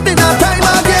 We having our time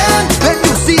again. When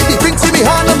you see the drinks in me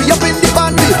hand and we up in the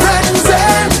band, we friends.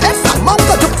 It's a monk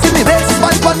that jokes in me face,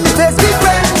 one on me face, we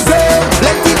friends.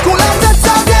 Plenty cool and sets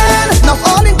again. Now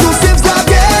all inclusives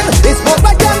again. It's more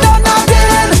like them done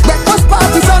again. Breakfast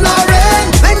parties on our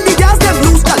end. When the girls them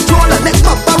lose control and make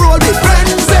up a roll, we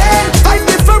friends. 5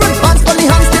 different bands, but the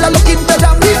hands still are looking for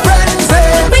them, we friends.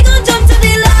 We gon' jump to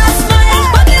the last mile.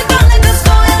 But we run like a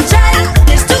spoiled child.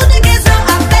 There's 2 decades now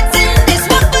I'm betting. This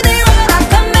one for the road I'm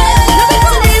coming. Looking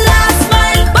to the last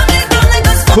mile. But we run like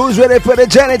a spoiled. Who's ready for the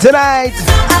journey tonight?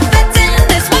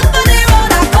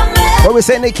 What we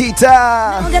say, Nikita?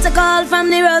 I'll get a call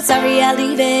from the road, sorry, I'm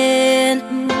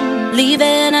leaving.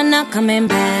 Leaving and not coming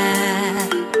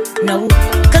back. No,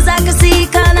 cause I can see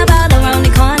carnival around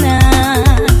the corner.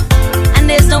 And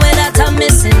there's no way that I'm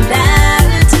missing that.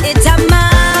 It's a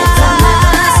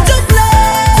must to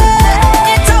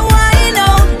play. It's a wine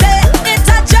out there. It's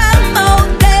a jam out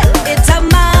there. It's a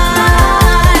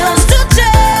miles to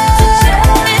change.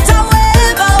 It's a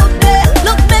wave out there.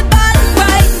 Look me back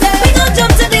right there. We gon'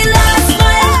 jump to the last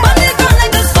mile. But we run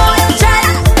like a spoiled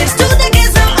child. There's 2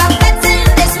 decades now I'm betting.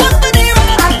 This one for the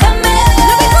road I'm coming.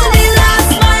 Looking to the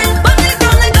last mile. But we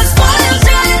run like a spoiled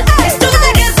child. There's 2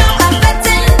 decades now I'm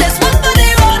betting. This one for the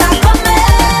road I'm coming.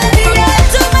 Yeah,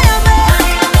 to Miami,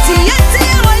 TNT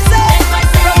and I say,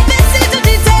 from Missy to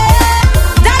Tite,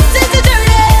 that is the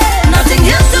journey. Nothing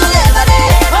else to live on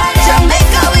it.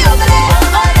 Jamaica we over there.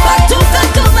 Batuka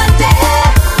to Monte,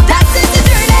 that is the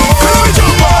journey.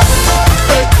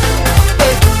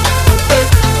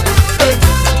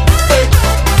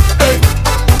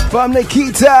 From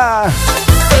Nikita,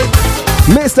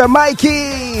 Mr.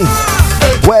 Mikey.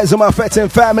 Where's my fetting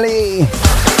family?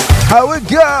 How we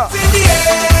go?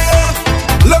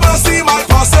 Let me see my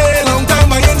posse. Long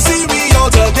time I ain't see we all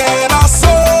together.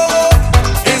 So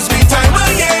it's me time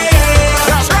again.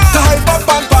 To hype up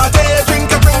and party,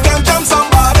 drink and jam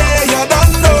somebody. You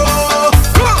don't know.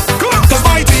 Cause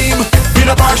my team be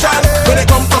the partial. When they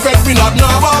come to fed, we not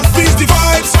normal. Please the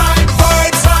vibes,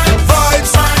 vibes,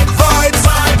 vibes, vibes.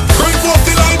 Bring forth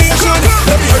the libation.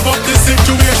 Let me hype up this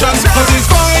situation. Cause it's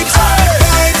vibes,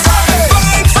 vibes,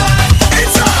 vibes.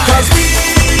 Cause we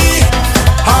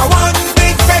are one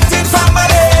big fetting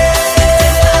family.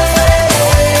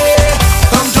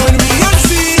 Come join me and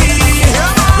see.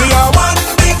 We are one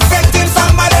big fetting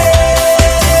family.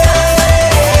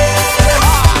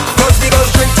 Cause we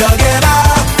just drink together.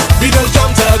 We just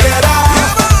jump together.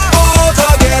 All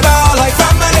together like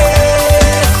family.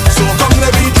 So come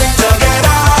let me drink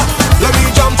together. Let me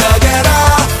jump together.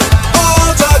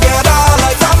 All together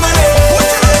like family.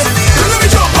 Let me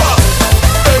jump up.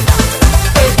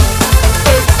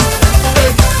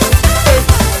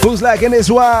 Who's liking this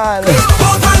one?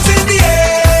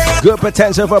 Good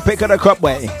potential for pick of the crop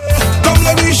way. Come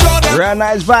let me show them. Real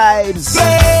nice vibes.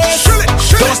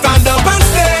 Don't stand up and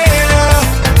stare.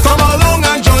 Come along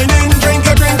and join in. Drink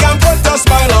and put a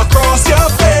smile across your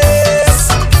face.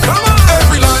 Come on.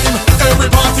 Every line, every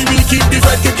party, we keep the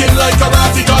fed kicking like a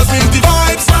ratty. Cause we the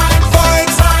vibes,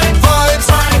 vibes, vibes,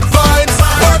 vibes.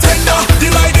 Bartender, the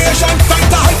libation. Time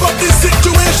to hype up this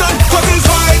situation. Cause it's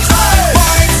vibes, vibes,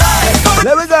 vibes.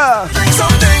 There we go.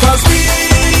 Cause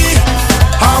we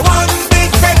are one big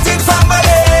fetting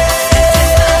family.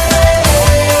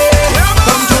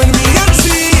 Come join me and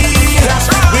see.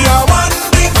 We are one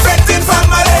big fetting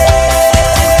family.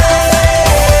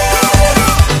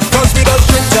 Cause we just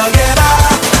drink together.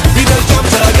 We just jump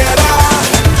together.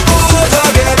 All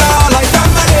together like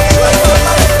family.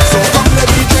 So come let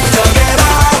me drink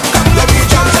together. Let me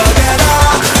jump together.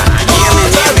 All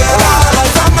together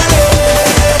like family.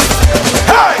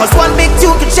 Cause one big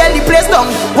tune can shell the place down.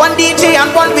 One DJ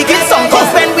and one wicked song. Cause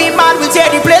when we mad we tear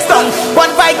the place down. One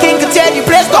Viking can tear the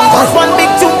place down. Cause one big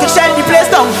tune can shell the place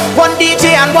down. One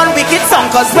DJ and one wicked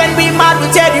song. Cause when we mad we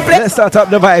tear the place. Let's start up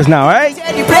the vibes now, right?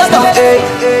 Tear the place down.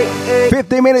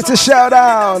 50 minutes to shout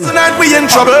down. Tonight we in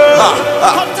trouble.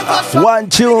 One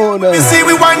tune See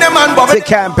we wind them and bubble. to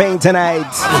campaign tonight.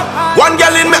 One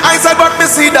girl in my eyesight but me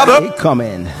see double. He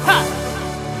coming.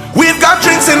 We've got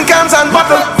drinks in cans and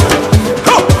bottles.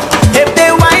 If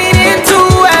they whine into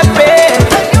a bed,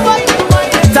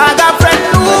 tag a friend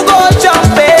who go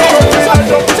jumping.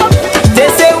 They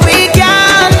say we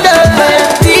can do it.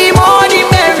 The more the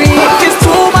merry. If it's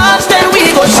too much, then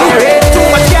we go share it. Too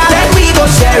much, yeah, then we go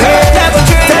share it. Then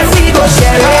we go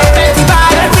share it.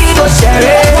 Then we go share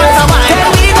it. Then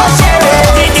we go share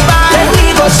it. Then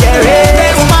we go share it.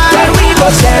 Then we go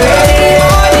share it. The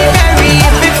more the merry.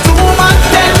 If it's too much,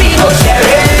 then we go share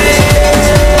it.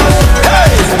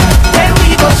 Then we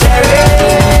go share it.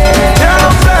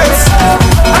 Girl first,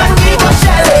 and we go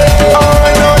share it. Oh,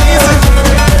 I know easy.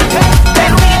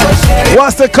 Then we go share it.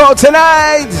 What's the code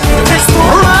tonight? It's too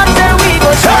much, then we go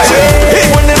share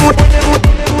it.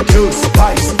 Girls,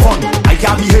 vibes, fun, I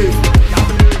can behave.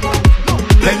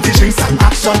 Plenty drinks and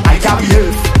action, I can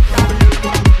behave.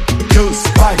 Girls,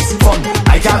 vibes, fun,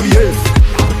 I can behave.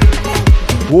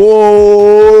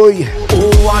 Whoa.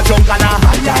 Oh, I jump and a hi.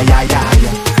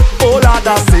 Oh, Lord,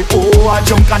 I say, oh, I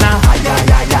jump and a hi.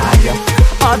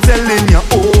 I'm telling you,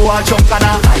 oh, I jump and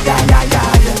a hi.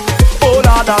 Oh,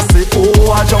 Lord, I say,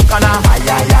 oh, I jump and a hi.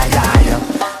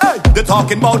 Hey, they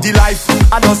talking about the life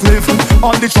I just live,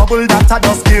 all the trouble that I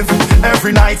just give.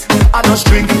 Every night I just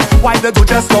drink. Why they do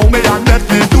just know me and let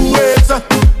me do it?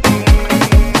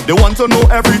 They want to know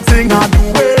everything I'm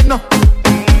doing.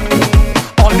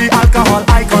 All the alcohol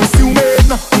I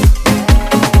consuming.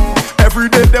 Every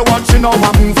day they watching how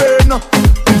I'm moving.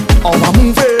 How I'm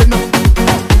moving.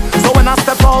 So when I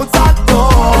step out that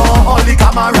door, all the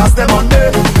cameras them on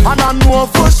me, and I know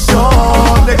for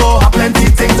sure they go have plenty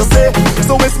things to say.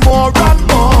 So it's more and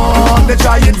more they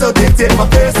trying to dictate my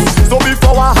pace. So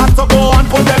before I had to go and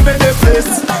put them in their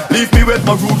place, leave me with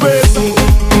my rude ways.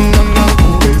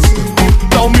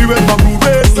 Down me with my rude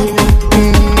ways.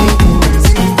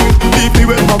 Leave me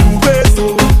with my rude ways.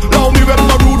 Down me with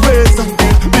my rude ways.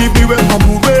 Leave me with my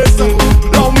rude ways.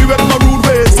 Down me with my rude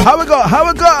ways. How we go? How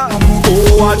we go?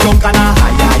 Oh, I jump and a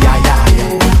hi.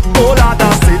 Oh, Lord, I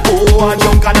say, oh, I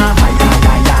jump and a hi.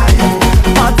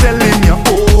 I'm telling you,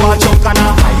 oh, I jump and a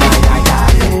hi.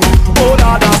 Oh,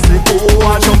 Lord, I say, oh,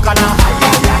 I jump and a hi.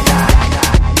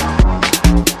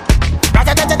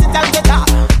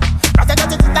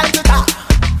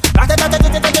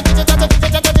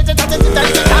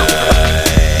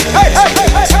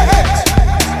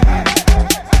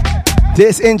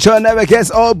 This intro never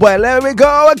gets old, boy. Let me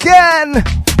go again.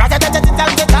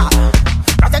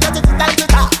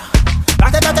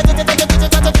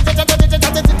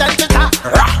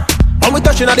 When we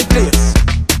touching at the place,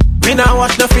 we now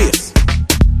watch the face.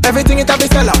 Everything it have be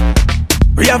sell out.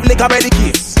 We have liquor by the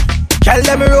case. Tell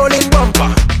them rolling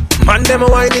bumper, man them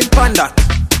whining panda.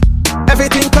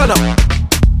 Everything turn up,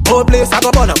 whole place I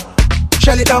go burn up.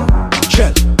 Shell it down,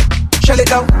 shell. Shell it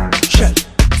down, shell.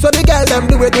 So the girl them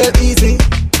do it real easy,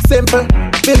 simple,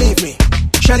 believe me.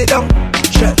 Shell it down,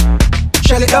 shell.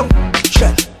 Shell it down,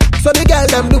 shell. So the girl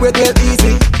them do it real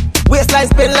easy. Waistline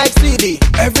spin like CD,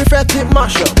 every fret hit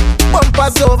mash up.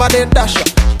 Bumpers over then dash up.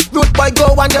 Good boy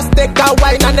go and just take a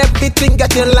wine and everything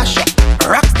getting lash up.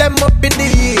 Rocks them up in the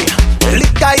air,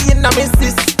 liquor in my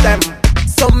system.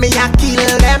 So me I kill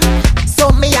them, so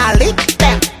me I lick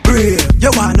them. Brave, you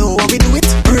wanna know how we do it?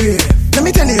 Brave, let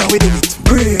me tell you how we do it.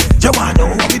 Brave, you wanna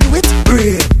know how we do it?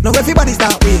 Brave, now everybody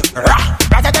start with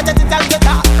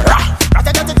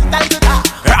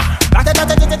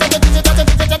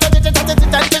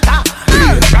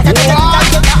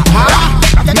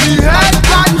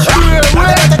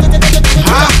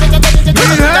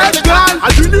I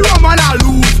do the woman I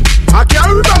lose. I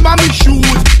can't remember me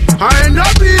shoes. I end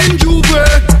up in Juve.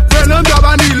 Friend them job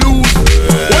and he lose.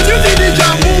 When you see the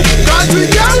jam move, cause we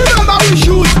can't remember we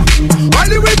shoes.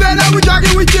 Only we bend and we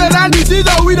jogging with tail and this is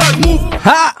how we don't move.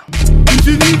 Ha! This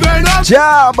is the venom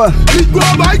job. It go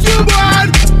bite you bad.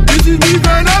 This is the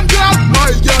venom job.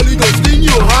 My girl, it go sting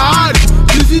you hard.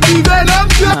 This is the venom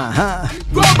job.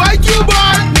 Go bite you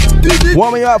bad.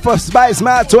 Warming up for Spice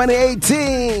Mouth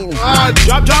 2018.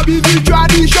 Job is the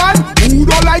tradition. Who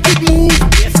don't like it move?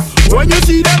 Yes. When you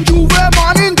see them Juve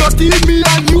morning, just tease me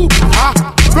and you.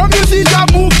 From you see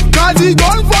job move, cause he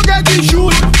don't forget his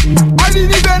shoes. All in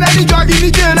the bend and the jog in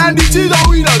the chain and this is how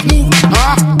we does move.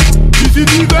 This is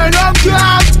the venom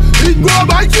job. It go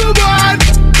bite you bad.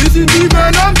 This is the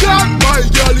venom job. My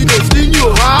girl, it will sting you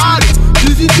hard.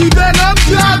 This is the venom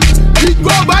job. It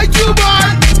go bite you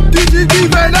bad. This is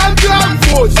the venom job.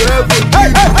 4-7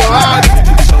 bad.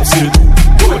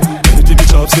 Anything the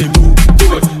shop say do,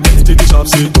 do it. Anything the shop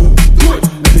say do, do it.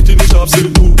 Anything the shop say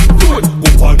do, do it.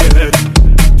 Go on the head,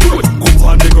 do it. Go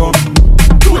on the ground,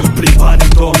 do it. Play on the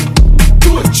tongue,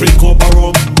 do it. Drink up a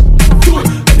rum, do it.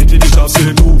 Anything the shop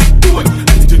say do, do it.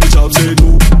 Anything the shop say do,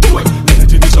 do it.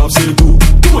 Anything the shop say do,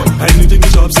 do it. Anything the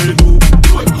shop say do,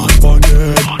 do it. Hand on the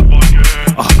head,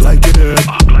 act like it head.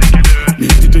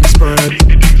 Make the thing spread,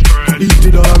 eat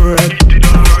it all bread.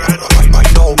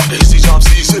 Right now, this is job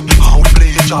season. How we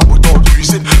play a job without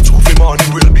reason. Tuesday morning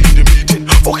we'll be in the meeting.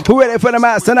 Who ready for the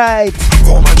match tonight?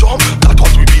 Roman jump, that's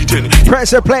what we beating.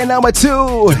 Pressure play number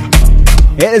 2.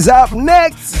 It is up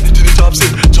next. Anything the job say,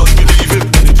 just believe it.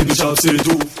 Anything the job say,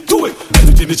 do it.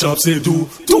 Anything the job say, do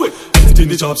it. Anything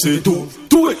the job say, do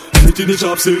it. Anything the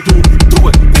job say, do it.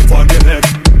 Go on the head,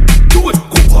 do it.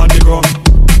 Go on the ground,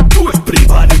 do it. Play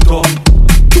by the tongue,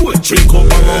 do it. Drink up a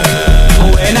rum.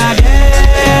 When I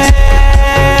dead,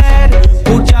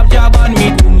 put job on me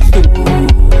tombstone.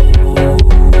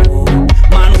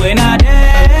 Man, when I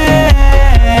dead,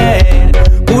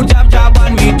 put job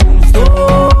on me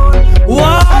tombstone.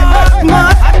 What,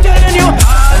 man? I'm telling you.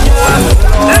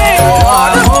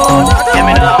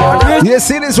 You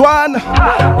see this one?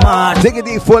 Take it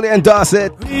deep, fully endorse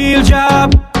it. Real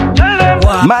job.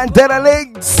 Mandela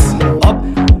Links.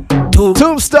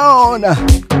 Tombstone.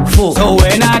 So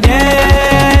when I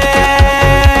dead,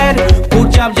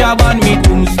 put job on me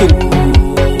tombstone.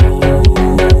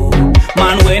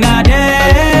 Man, when I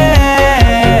dead,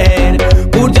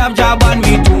 put job on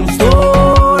me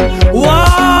tombstone.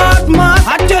 What, man?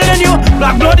 I'm telling you,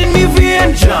 black blood in me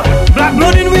vein, black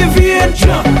blood in me vein,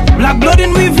 black blood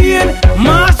in me vein.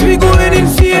 Mass we going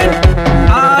insane.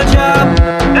 All job,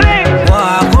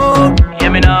 walk out.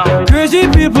 Hear me now, crazy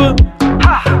people.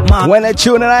 When they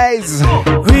tune eyes,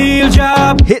 real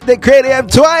job. Hit the cranium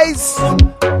twice.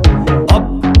 Up,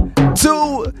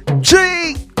 2,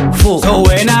 3, 4. So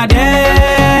when I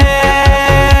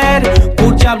dead,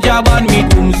 put job on me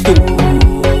tombstone.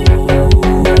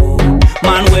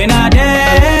 Man, when I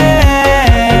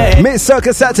dead, Miss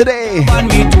Circus Saturday.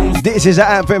 This is your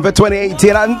anthem for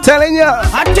 2018. I'm telling you.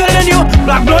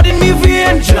 Black blood in me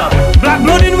vein, black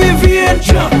blood in me vein,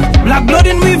 black blood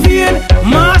in me vein.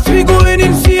 Mass we going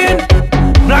insane.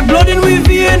 Black blood in me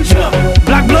vein,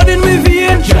 black blood in me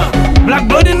vein, black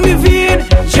blood in me vein.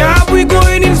 Job we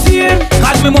going insane.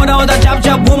 Cause me mother was a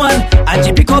job woman, and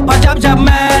she pick up a job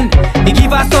man. He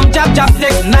give her some job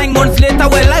sex. 9 months later,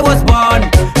 well I was born.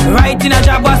 Right in a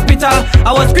job hospital,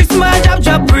 I was Christmas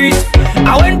job priest.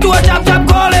 I went to a job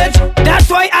college. That's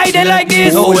why I they like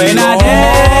this. So when I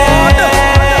dead,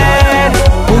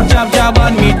 put jab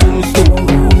on me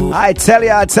tombstone. I tell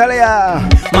ya.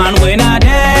 Man, when I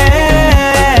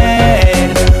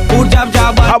dead, put jab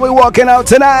on. How we walking out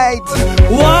tonight?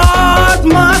 What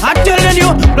man? I'm telling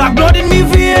you, black blood in me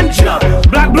vein,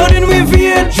 black blood in me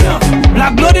vein,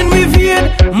 black blood in me vein.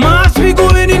 Mass we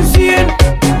going insane.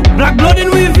 Black blood in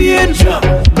me vein,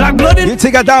 black blood in. You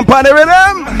take a damn party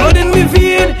rhythm. Black blood in me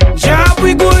vein, jab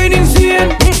we going insane.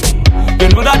 You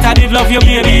know that I did love you,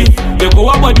 baby. You go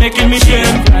about making me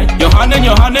shame. You're handing,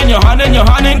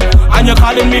 and you're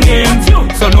calling me names.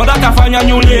 So know that I find a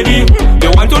new lady.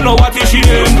 You want to know what is she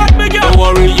name? Don't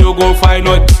worry, you go find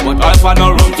out. But Alpha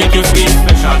no rum take you sweet.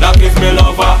 Special that is me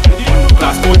lover.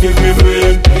 Class coat is me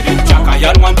friend. Jack I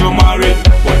had want to marry,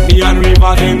 but me and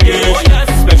River engaged.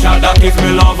 Special that is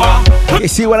me lover. You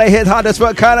see when I hit hardest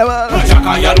for carnival,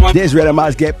 this rhythm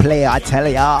must get played, I tell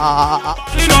ya.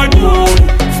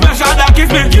 Special that is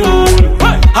me tune. I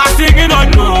sing it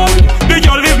on noon. Did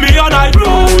you leave me on night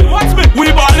road?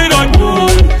 We ballin' on noon.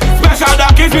 Special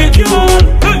that is me tune.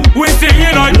 We sing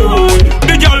it on noon.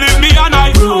 Did you leave me on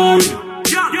night road?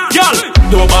 Girl,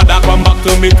 nobody come back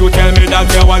to me to tell me that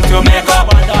you want to make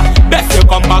up. Best you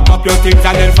come back up your things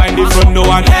and then find it from no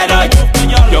one head up.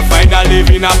 You find a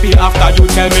living happy after you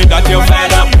tell me that you're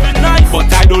fed up. But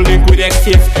I don't link with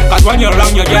exes, cause when you're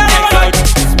wrong you get excited.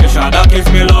 Special that is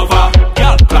me lover.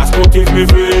 Class coat is me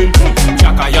friend.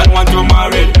 Jack I want to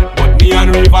marry, but me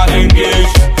and River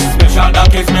engaged. Special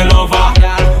that is me lover.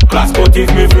 Class coat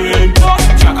is me friend.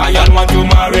 Jack I want to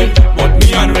marry, but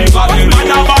me and River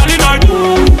engaged.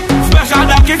 Special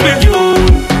that is me tune.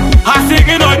 I sing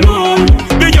it on noon.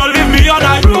 Did you leave me on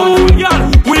night road?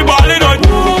 We ballin' on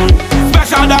noon.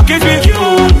 Special that is me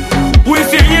tune. We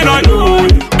sing it on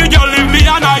noon. Did you leave me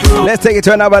on night road? Let's take it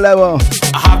to another level.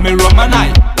 I have me rum and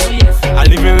night. I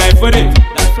live in life with it.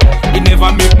 It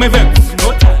never make me vex.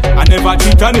 I never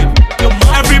cheat on it.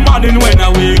 Every morning when I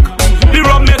wake, the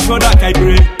rum makes sure that I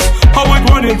break. How it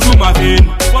running through my vein.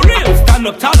 For real, I stand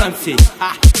up tall and say,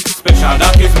 special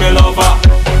that is me lover.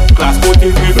 Class coat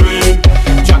is me friend.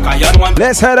 Jack I want.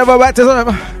 Let's head over back to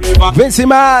Vincy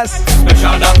Mas.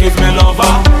 Special that is me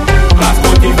lover. Class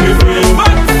coat is me friend.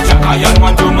 Jack I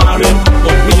want to marry,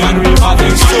 but me and River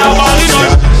they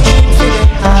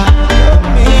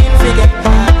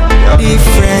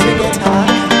different.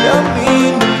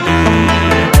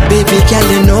 Baby girl,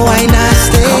 you know I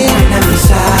nasty.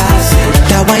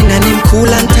 That wine and him cool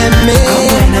and tempt me.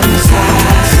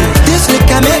 This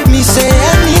liquor make me say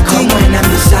anything. I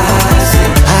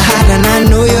had and I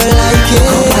know you like it.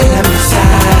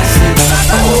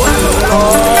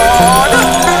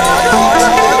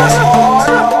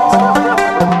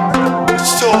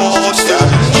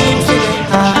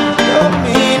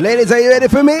 Ladies, are you ready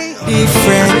for me?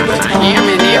 Different.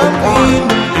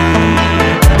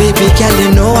 Baby girl, you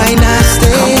know I nasty.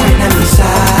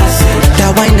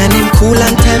 That wine and him cool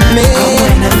and tempt me.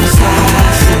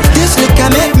 This liquor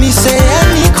make me say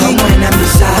anything. I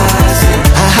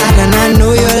had and I know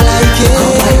you like it.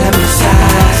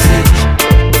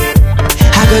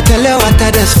 I go tell you what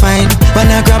I just find. When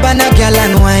I grab a girl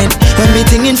and wine. When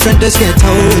meeting in front, just get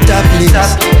out of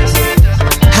place.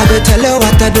 I go tell you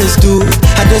what I just do.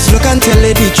 I just look and tell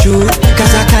you the truth. Cause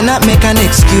I cannot make an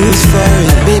excuse for it.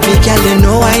 Baby girl, you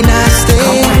know I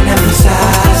nasty.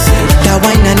 That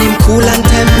wine and him cool and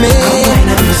tempt me.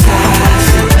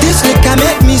 This liquor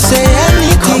make me say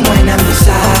anything. I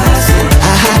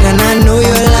had and I know you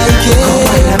like it.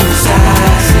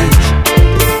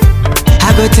 I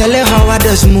go tell you how I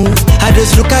just move. I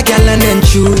just look a girl and then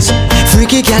choose.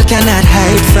 Freaky girl cannot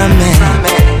hide from me.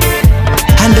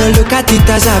 And don't look at it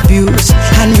as abuse.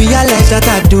 And realize that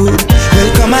a dude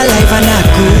will come alive and not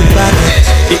good. But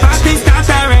the party starts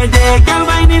already. Girl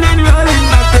whining and rolling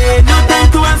back. No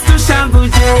time to us to shampoo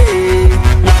J.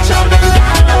 Watch out and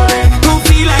girl. Who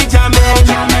feel like jamming?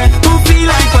 Who feel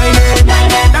like whining?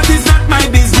 That is not my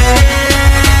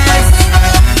business.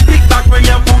 Pick back when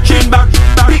you're pushing back.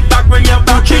 Pick back when you're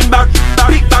pushing back.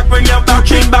 Pick back when you're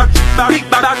pushing back. Pick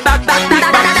back, back, back, back, back,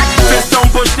 back. Press down,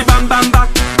 push the bam, bam, back.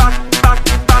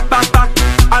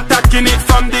 Attacking it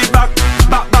from the back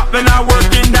when I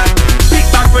work in that.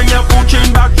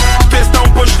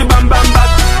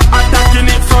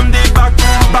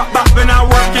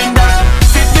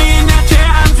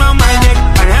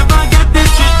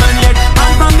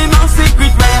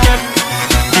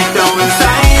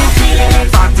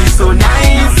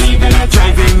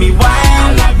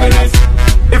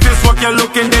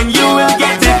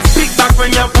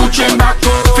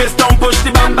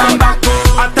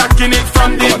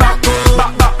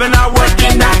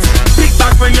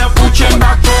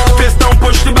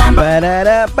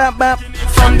 Ba-da-da-ba-ba.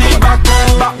 From the back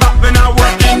when I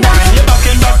work in that, you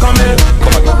back on me.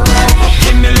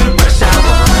 Give me a little pressure.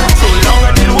 So long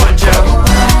I didn't want you.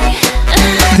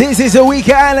 This is a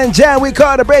Weekend Island Jam. We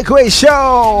call the Breakaway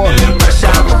Show.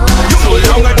 So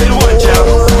long I didn't want you.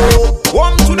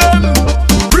 One to them.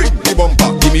 Bring the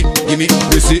bumper. Gimme,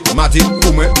 Rissy, Matty,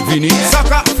 Kume, Vini.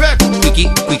 Saka, Fek,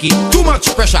 Wiki, too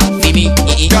much pressure, Vini.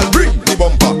 Girl, bring the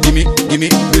bumper. Gimme,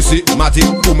 Rissy, Matty,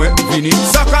 Kume, Vini.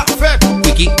 Saka, Fek,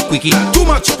 Wiki, too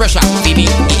much pressure, Vini.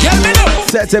 Girl, me know.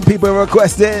 Certain people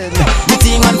requested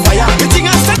Meeting on fire.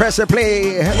 pressure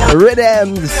play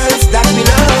rhythms. That we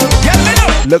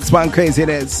love. Looks one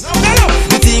craziness.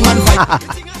 Meeting on fire.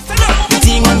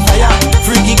 Meeting on fire.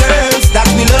 Freaky girls that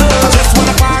we love. Just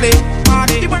wanna party.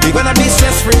 We're gonna be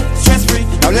stress free.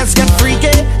 Now let's get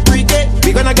freaky.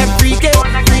 We're gonna get freaky.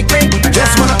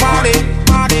 Just wanna party.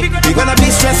 We're gonna be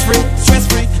stress free.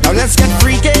 Now let's get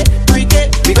freaky.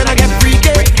 We're gonna get freaky.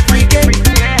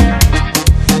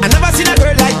 I never seen a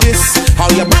girl like this. How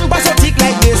your bumper so thick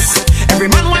like this? Every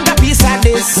man want a piece like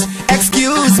this.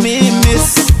 Excuse me,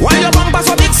 miss. Why your bumper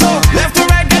so big so? Left to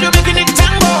right, girl, you making it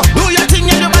tango. Do your thing,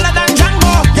 you do better than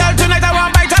Django. Girl, tonight I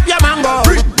want bite up your mango.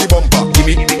 Bring the bumper.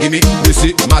 Gimme,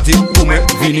 Rissy, Matty, Kume,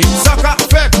 Vini. Saka,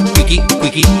 Fek, Wiki,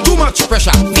 too much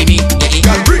pressure, Vini.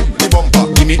 Girl, bring the bumper.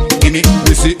 Gimme,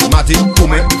 Rissy, Matty,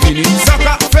 Kume, Vini.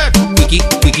 Saka, Fek, Wiki,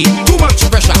 too much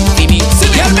pressure, Vini.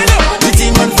 Girl, me know. The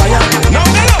thing on fire. Now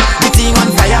me know. The thing on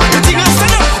fire. The thing on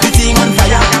fire. The thing on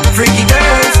fire. Freaky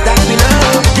girls that we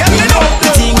love. Girl, me know. The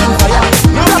thing on fire.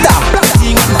 The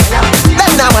thing on fire.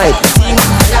 Dynamite. The thing on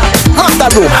fire. Master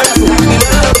room.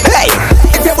 Hey,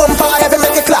 if your bumper heavy,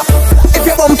 make it clap. If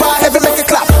your bumper heavy, make it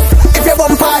clap. If your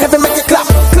bumper heavy, make it clap.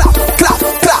 Clap.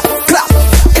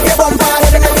 If your bumper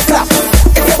heavy, make it clap.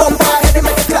 If your bumper heavy,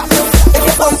 make it clap. If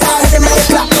your bumper heavy, make it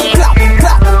clap. Clap.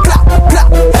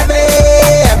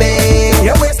 Heavy.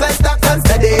 Your waistline stacked and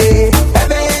steady.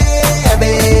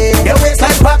 Heavy. Your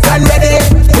waistline packed and ready.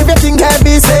 If you think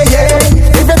heavy, say yeah.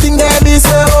 If you think heavy,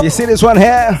 so You see this one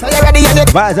here? so you ready and you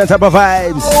Vibes on top of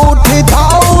vibes. put it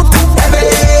out.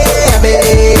 Heavy.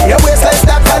 Your waistline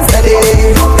stacked and steady.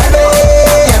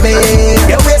 Heavy.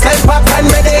 Your waistline packed and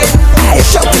ready. Hey,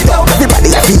 shut it down, everybody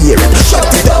have to hear it. Shut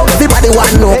it down, everybody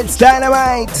want to know. It's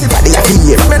Dynamite. Everybody have to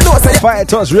hear it. Me know say Fire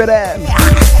toss rhythm.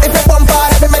 if your bumper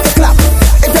heavy, make it clap.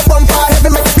 If your bumper heavy,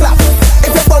 make it clap.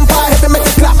 If your bumper heavy, make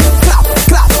it clap.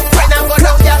 Clap. Right now, go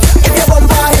down, yeah. If your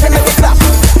bumper heavy, make it clap.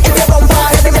 If your bumper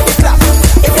heavy, make it clap.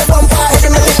 If your bumper heavy,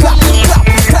 make it clap.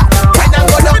 Clap. Right now,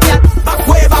 go down, yeah. Back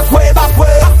way. Back way.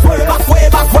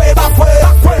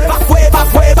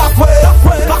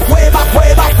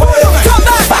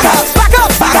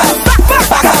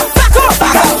 Come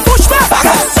back up. Push back.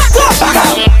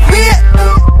 Wait.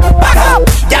 Back up.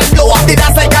 Girl, blow up the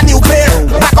dance like a nuclear.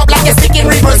 Back up like you're sticking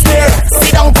reverse gear.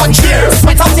 Sit down, punch here.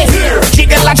 Sweat out your hair.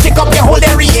 Jiggle and shake up your whole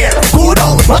area. Go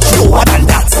down, much lower than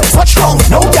that. Touch down,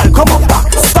 no girl, come up back.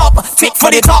 Stop, fit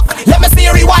for the talk. Let me see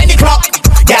you rewind the clock.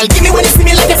 Girl, give me when you see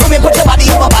me like you feel me. Put your body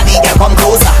on my body. Girl, come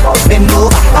closer. Bend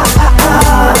over.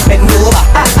 Bend over.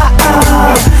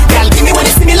 Girl, give me when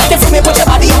you see me like you feel me. Put your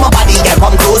body on my body. Girl,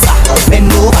 come closer.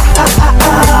 Bend over.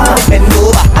 Bend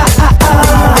over.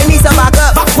 I need some back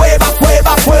up. Back way. Back way.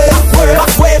 Back way.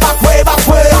 Back way. Back way. Back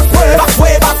way. Back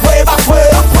way. Back way. Back way.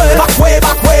 Back way.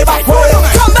 Back way. Back way.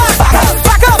 Come back. Back up.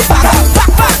 Back up. Back up.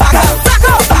 Back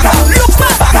up. Back up. Look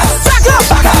back. Back up.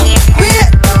 Back up. Wait.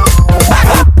 Back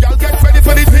up. Y'all get ready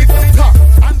for the big talk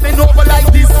and bend over like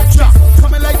this. Drop.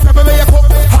 Coming like never where you come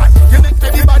hot. You make the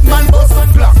bad man bust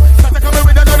and block. Start to come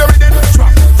with another rhythm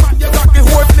drop. Man, you got the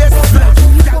whole place black.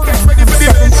 Y'all get ready for the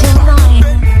big talk.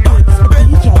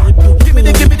 Give me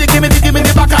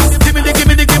the back up. Give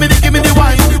me the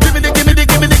wine.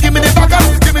 Give me the back up.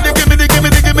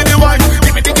 Give me the wine.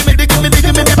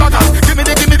 Give me the back up.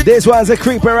 This one's a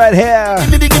creeper right here.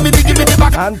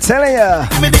 I'm telling ya.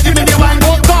 Give me the wine.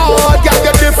 Oh God, girl,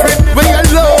 you're different. When you're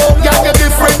low, girl, you're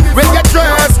different. When you're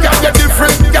dressed, girl, you're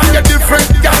different. Girl, you're different.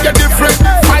 Girl, you're different.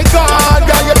 My God,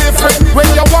 girl, you're different. When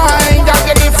you wine, girl,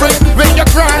 you're different. When you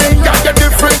crying, girl, you're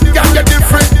different. Girl, you're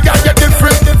different. Girl, you're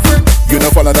different. You know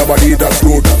follow nobody that's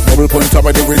rude. Double punch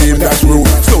over the rhythm that's rude.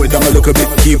 Slow it down a little bit,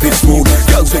 keep it smooth.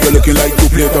 Girl say you're looking like you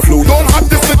play the flute. Don't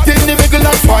have this in the middle,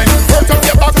 that's fine. Work up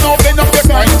your back now, bend up your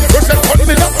spine. Rush and cut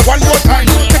me up one more time.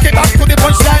 Take it back to the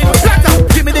punchline. Flatter.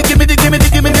 Give me the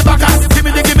back up. Give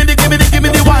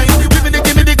me the wine.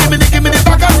 Give me the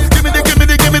back up. Give me the wine. Give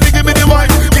me the back up. Give me the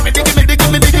wine.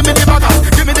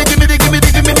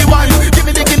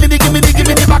 Give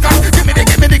me the back up.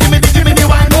 Give me the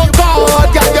wine. Oh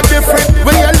God, girl, you're different.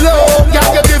 When you're low, girl,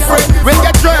 you're different. When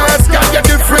you're dressed, girl, you're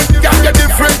different. Girl, you're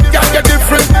different. Girl, you're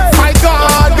different. My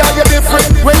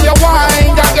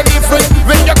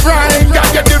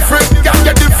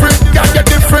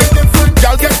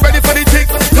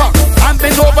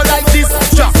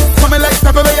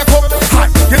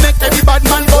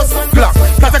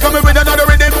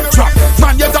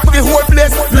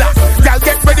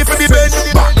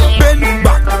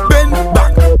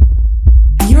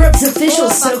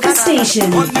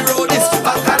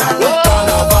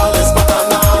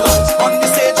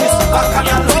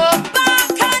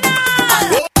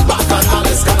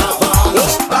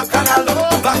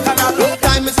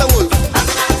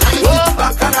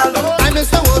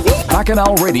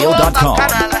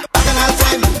BacchanalRadio.com.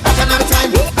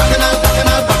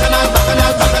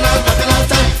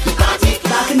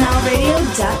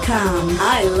 BacchanalRadio.com.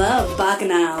 I love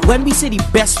Bacchanal. When we say the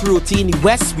best roti in the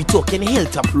West, we talking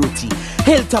Hilltop roti.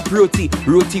 Hilltop roti,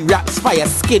 roti wraps, fire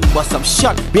skin, but some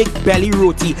short, big belly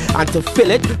roti. And to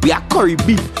fill it, we have curry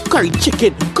beef, curry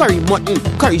chicken, curry mutton,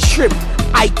 curry shrimp.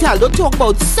 I tell, don't talk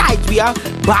about sides. We have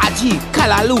bhaji,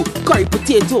 kalalu, curry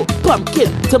potato, pumpkin,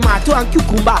 tomato and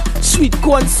cucumber, sweet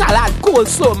corn salad,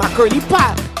 coleslaw, macaroni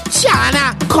pie.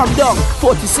 Chana, come down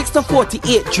 46 to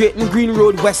 48 Drayton Green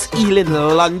Road, West Ealing,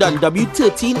 London,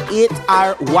 W13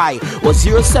 8RY or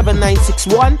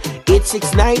 07961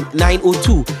 869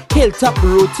 902.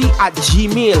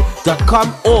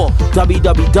 hilltoproti@gmail.com or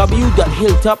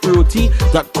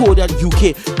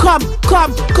www.hilltoproti.co.uk.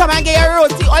 Come and get your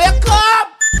roti. All you come!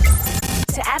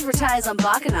 To advertise on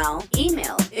Bacchanal,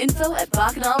 email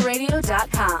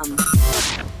info@bacchanalradio.com.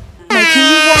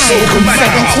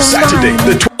 Saturday,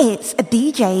 it's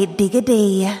DJ Digga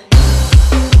D.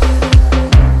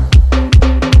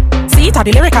 Sita,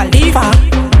 the lyrical diva.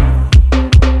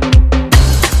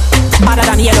 Better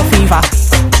than yellow fever.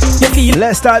 You feel?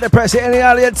 Let's start the pressure in the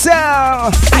Elliot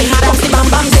sound. I had up the bam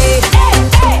bam day.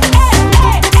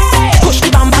 Push the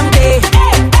bam bam day.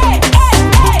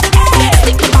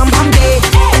 Stick the bam bam day.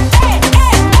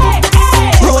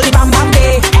 Roll the bam bam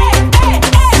day.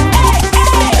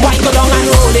 Why go down and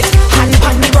roll it? Hand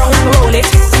pan the ground and roll it.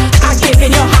 I give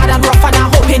in your hard and rough and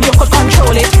I'm hoping you could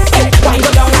control it. Why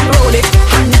go down and roll it?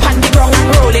 Hand pan the ground and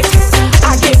roll it.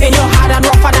 I give in your hard and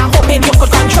rough and I'm hoping you could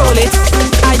control it.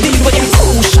 I deal with you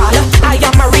crucial. I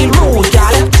am a real rude gal.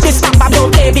 This bam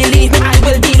don't play, believe me, I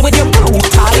will deal with you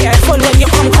brutal. Careful when you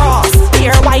come cross.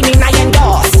 Here whining I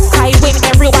endorse. I win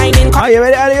every whining. Are you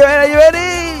ready? Are you ready? Are you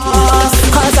ready?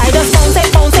 Cause I just bounce it,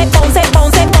 bounce it, bounce it,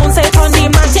 bounce it, bounce it on the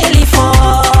man till he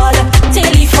fall,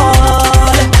 till he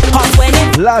fall. Cause when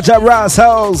it Larger Rouse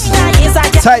House,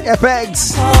 Tight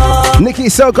FX, Nikki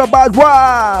Soko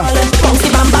Badwa, bounce the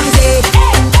bam bam day,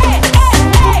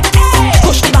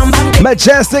 push the bam bam day,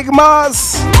 Majestic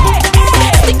Moss,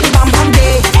 stick the bam bam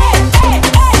day,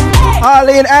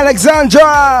 Arlene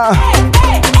Alexandra.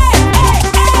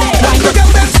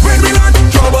 When we land,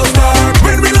 trouble start.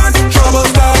 When we land, trouble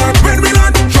start. When we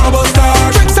land, trouble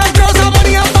start. Drinks and girls and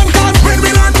money and fun cars. When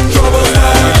we land, trouble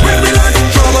start. When we land,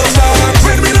 trouble start.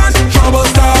 When we land, trouble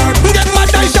start. Get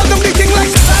mad and shut them the king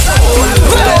like.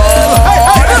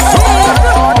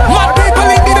 Mad people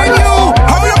in you.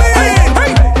 How you mean?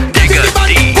 Hey, Digga D.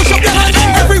 Push up your hand.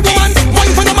 Every woman,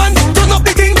 wine for the man. Turn up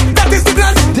the king. That is the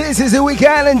plan. This is the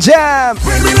Weekend and Jam.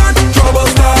 When we land, trouble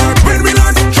start. When we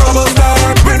land, trouble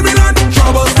start. When we land,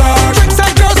 trouble start. Drinks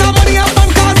and girls and money and fun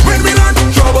cars. When we land,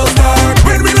 trouble start.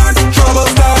 When we land, trouble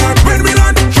start. When we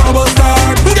land, trouble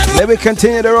start. Let me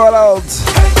continue the rollout.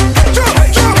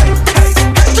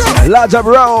 Larger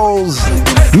Rose,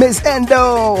 Miss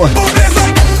Endo,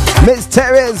 Miss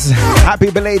Terrace. Happy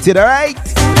belated, alright?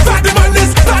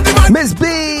 Miss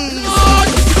B.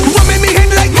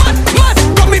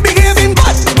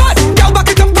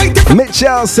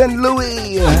 Mitchell St.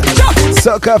 Louis,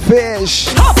 Sucker Fish,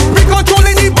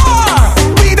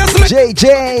 J.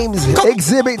 James,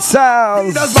 Exhibit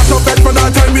Sounds,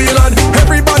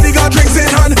 Everybody got drinks in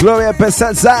hand. Gloria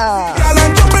Pesazza,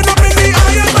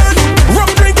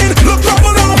 look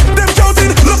trouble now. Them shouting,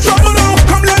 look trouble now.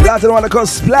 Come let Latin one called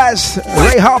Splash,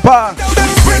 Ray Harper.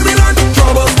 when we land,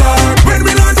 trouble start. When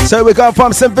we land, So we come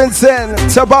from St. Vincent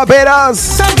to Barbados.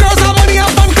 some girls have money and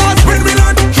fun cars. When we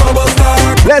land, trouble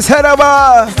start. Let's head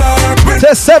over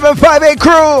to 758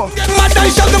 Crew. Get mad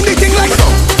and shout them the thing like so.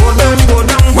 Go down, wine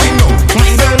down, wine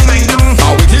down, wine down.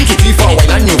 How we think to keep for wine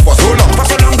and you for so long. For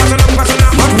so long, for so long, for so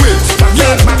long. But wait,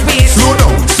 yeah, slow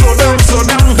down, slow down, slow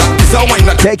down. That is a wine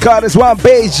that Take out this one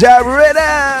bass jab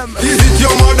rhythm. Is it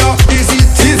your mother? Is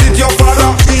it your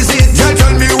father? Is it? Yeah,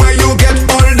 tell me where you get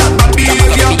all that bad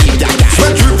behavior.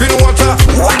 Sweat dripping water.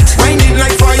 What? Raining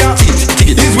like fire.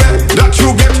 Is where that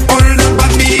you get all that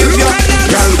bad behavior.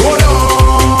 Girl, go down.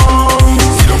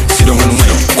 Sit down and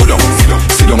wine. Go down. Sit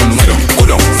down and wine. Go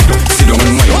down. Sit down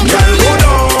and wine. Girl, go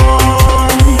down.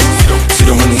 Sit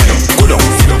down and wine. Go down.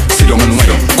 Sit down and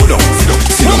wine. Go down.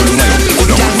 Sit down and wine. Go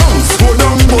down. Go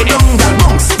down. Go down.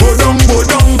 Bounce. Go down. Go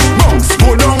down. Bounce.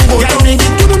 Go down.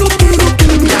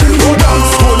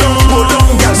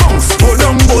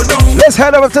 Go down. Let's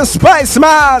head over to Spice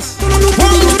Mass. Now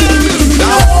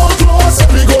all closet,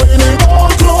 we going in all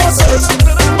closet.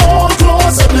 All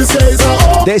closet, we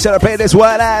They should have played this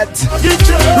one at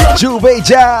Juve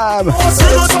Jam.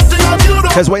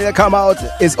 Cause when you come out,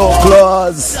 it's all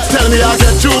clothes. Tell me I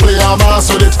get you, play a mass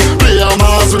with it. Play a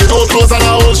mass with it. Old clothes and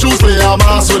old shoes, play a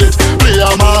mass with it. Play a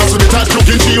mass with it. Touch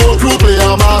looking to your crew, play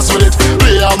a mass with it.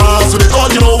 Play a mass with it. All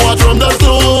you know what from the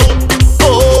floor.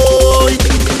 Oh,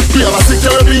 we have a sick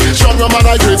therapy, strong man,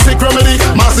 I great sick remedy.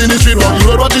 Mass in the street, what you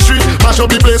heard what the street. Mash up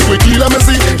the place quickly, let me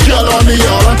see. Girl on me,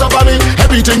 all on top of me.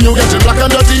 Everything you get in black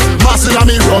and dirty. Mass in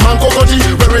me, rum and cocotti.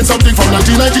 Wearing something from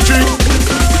 1993.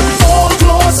 All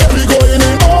closet, we going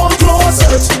in all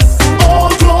closet. All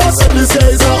closet, this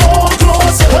guys are all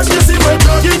closet. When you see my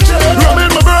jogging chain, rum in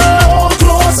my brain. All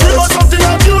closet, you got something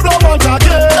that you don't want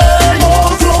again.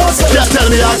 All closet, yeah, tell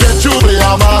me I get you, play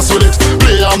a mass with it.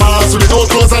 Play a mass with it. Old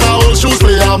clothes and old shoes,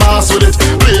 play a mass with it.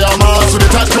 Play a mass with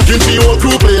it. Touch cooking to your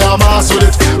crew, play a mass with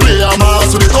it. Play a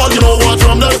mass with it. All you know what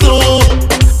from the floor.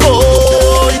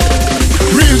 Oh,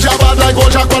 real job bad like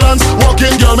old Jack Balance.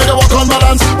 Walking girl, make a walk on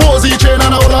balance. Posey chain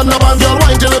and a hold on the band. Girl,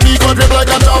 wine till the beat cut rip like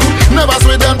a tongue. Never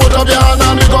sweet then put up your hand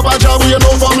and pick up a job we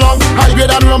know from long. High grade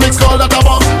and remix call that a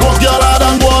bomb. Walk girl hard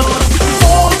and go on.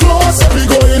 All closet, we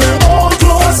go in all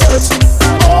closet.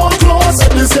 All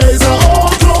closet, this guys are all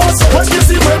closet. When you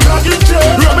see my jogging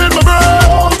chain, rum in my brain.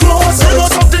 All closet, you know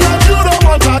something that you don't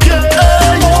want again.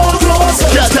 All closet,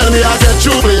 yeah, tell me I get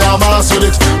you, play a mass with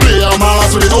it. Play a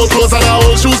mass with it. Old clothes and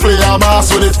old shoes, play a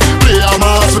mass with it. Play a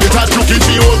mass with it. Touch looking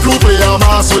to your crew, play a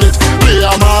mass with it. Play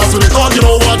a mass with it. All you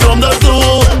know what from the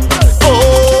floor.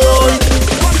 Oh,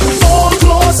 all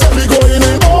closet, we going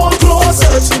in all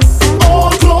closet.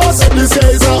 All closet, these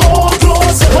guys are all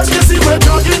closet. When you see my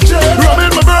jogging chain, rum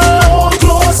in my brain. All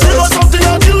closet, you got something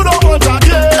that you don't want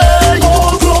again.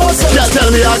 All closet, yeah,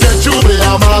 tell me I get you, play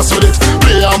a mass with it.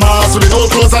 Play a mass with it. Old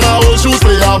clothes and old shoes,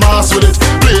 play a mass with it.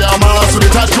 Play a mass with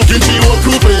it. Touch cooking to your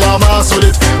crew, play a mass with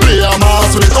it. Play a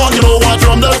mass with it. All you know what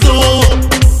from the floor.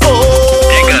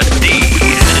 Oh,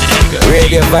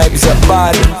 Radio vibes up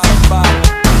bad.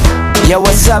 Yo,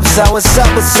 what's up, son? What's up,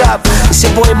 what's up? It's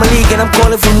your boy Malik and I'm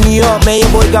calling from New York, man. Your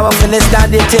boy got my finesse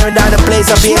down there, tearing down the place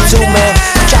up here too, man.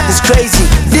 Chat is crazy.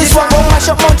 This one gon' mash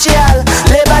up Montreal.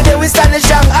 Lay by there, we standing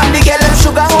strong. I'm the girl, them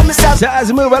sugar home myself.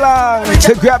 Let's move along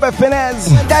to grab a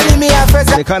finesse.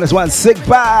 They call this one sick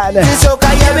bad. This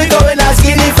okay, yeah, we going out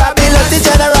skinny, fabulous, the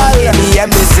general. Me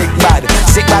and me sick bad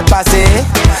passe.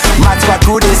 Match what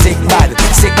good is sick bad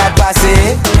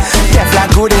passe.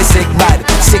 Teflon good is sick bad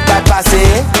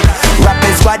passe.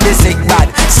 Rapping squad is sick bad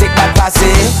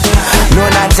passe. No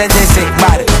nonsense is sick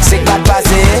bad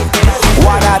passe.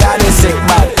 Water than is sick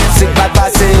bad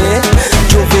passe.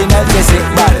 Juvenile is sick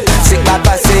bad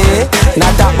passe.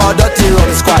 Not that more dirty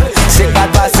road squad, sick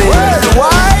bad passe.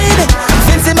 Worldwide,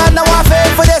 Vincy man now I fail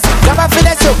for this. Grab a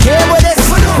finesse, you okay with this?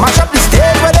 Mash up the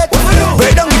stage with it,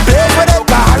 break down the place with it.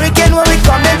 Got hurricane when we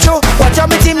coming through. Watch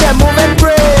out my team, they're moving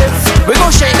brave. We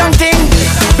gon' shake down thing,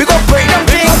 we gon' break down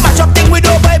thing. Mash up thing, we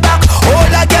don't buy back.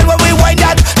 Hold again when we wind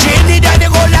that. Chain it down, they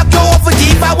go lock you off for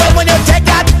deeper. When you take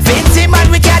that, Vincy man,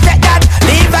 we can't take that.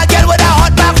 Leave again with a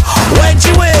hot back. When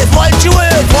you is,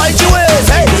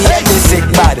 hey, hey. Sick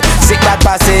bad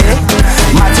passe.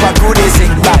 Match what good is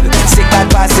sick bad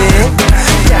passe.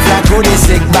 Teflon good is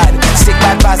sick bad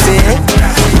passe.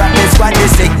 Rapping squad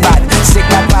is sick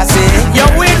bad passe. Yo,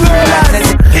 we rollers,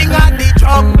 king of the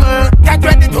jungle, get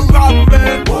ready to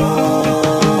rumble.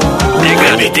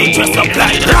 Everything just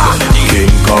apply.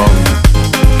 King Kong,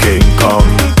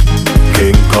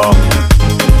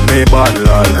 me bad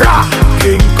lad.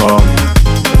 King Kong,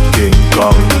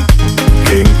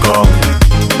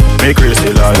 me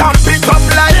crazy lad. Stop pick up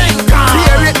like King Kong,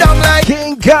 tear it down like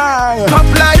King Kong. Up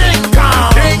like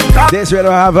King Kong. This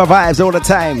radio have a vibes all the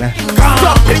time.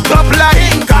 Stop pick up like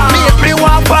King Kong. Make me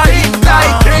want for it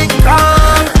like King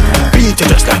Kong. Beat it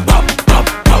just like pop.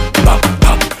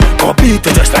 Go beat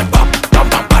it just like pop.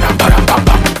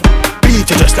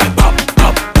 Beat it just like pop.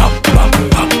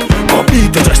 Go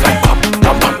beat it just like pop.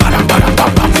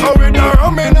 So with the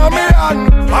rum in a me hand,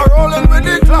 I'm rolling with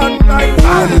the clan like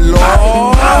that.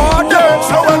 Lord,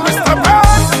 so when we step out,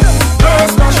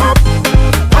 let's mash up,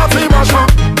 party mash up.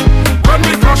 When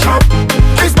we crash up,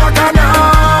 it's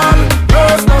bacchanal.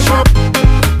 Let's mash up,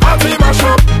 party mash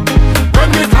up. When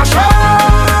we crash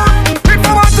up, if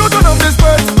I want to turn up this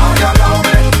place, allow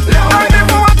me. And if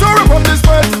I want to rip up this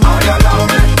place, allow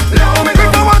me. If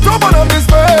I want to burn up this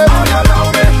place,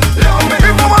 allow me.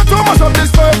 If I want to mash up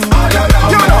this place,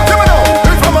 give me now.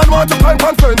 If a man want to climb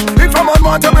on fence, if a man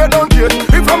want to wear down gate,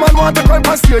 if a man want to climb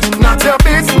on stage, not your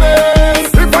business.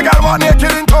 If a girl want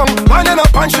naked in tongue, winding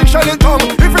up and shake shelly tongue.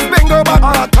 If it's bingo back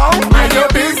on a tongue, mind your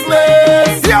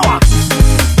business. Yeah,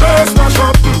 let's mash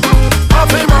up,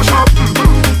 party mash up.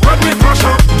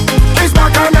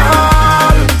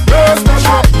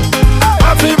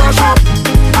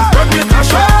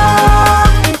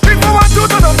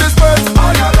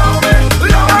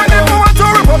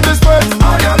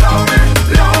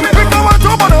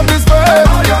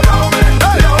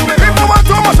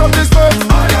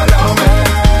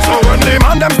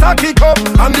 back it up,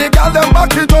 and the girl them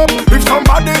back it up. If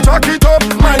somebody jack it up,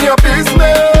 mind your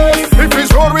business. If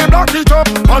it's road we block it up,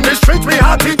 on the street we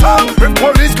hot it up. If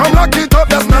police come lock it up,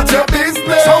 that's not your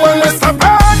business. So when we step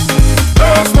back,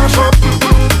 let's mash up,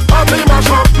 party mash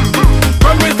up.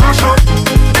 When we crash up,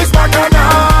 it's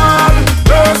bacchanal.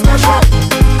 Let's mash up,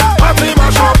 party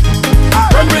mash up.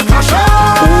 When we crash up,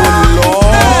 oh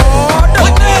Lord.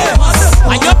 What name?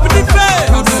 I up in the face.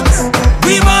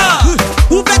 We man,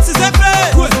 who vexes their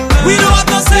face? We don't have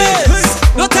no sense.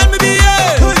 Don't tell me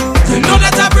behave. You know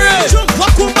that I break. What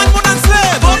woman wanna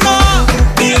slave? Oh no.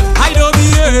 I don't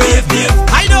behave.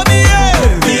 I don't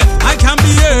behave. I can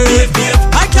behave.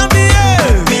 I can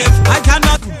behave. I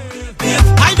cannot.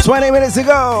 20 minutes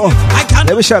ago.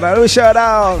 Let me shout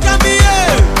out. Can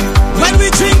behave. When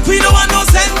we drink, we don't want no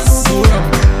sense.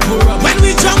 When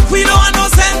we drunk, we don't want no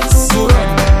sense.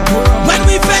 When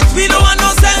we vex, we don't want no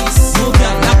sense.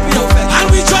 And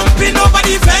we jumping over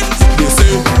the fence. They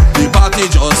say the party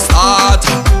just start.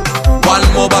 One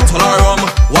more bottle of rum,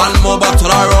 one more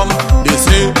bottle of rum. They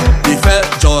say the fete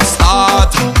just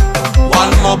start.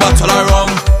 One more bottle of rum,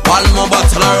 one more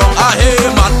bottle of rum. I hear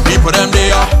mad people them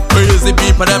there, crazy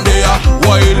people them there,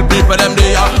 wild people them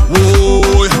there.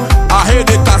 Whoa, I hear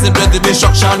they causing plenty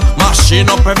destruction, mashing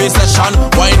up every session,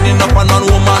 winding up on one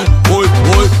woman. Boy,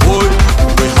 boy, boy,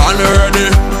 we hand ready,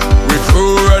 we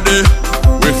crew ready,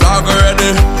 we flag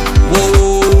ready.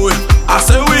 Whoa, I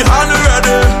say we hand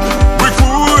ready, we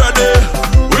crew ready,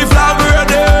 we flag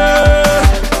ready.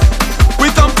 We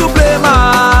come to play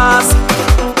mass.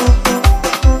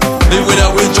 Live with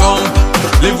that we jump,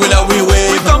 live with that we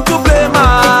wave. We come to play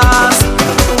mass.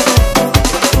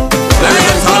 Let me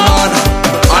get on.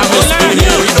 I must be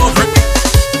here. We don't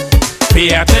Pay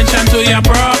attention to your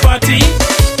property,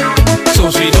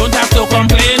 so she don't have to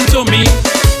complain to me.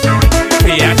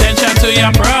 Pay attention to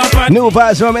your property. New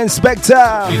vibes from Inspector.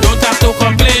 You don't have to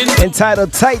complain.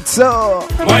 Entitled Tight So.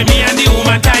 Why me and the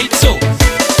woman tight so?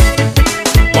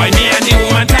 Why me and the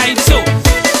woman tight so?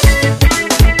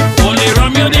 Only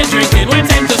rum you did drinking. When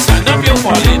time to stand up you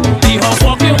falling. The hot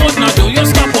walk you would not do. You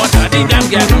stop water the damn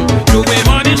getting. The way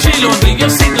morning she lonely. You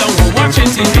sit down home watching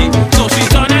TV. So she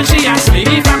turned and she asked me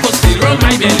if I could still roll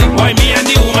my belly. Why me and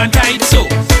the woman tight so?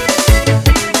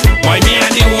 Why me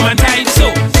and the woman tight so?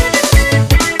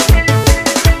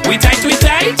 We tight, we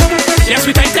tight. Yes,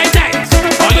 we tight, tight, tight.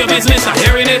 All your business are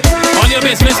hearing it. All your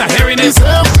business are hearing it.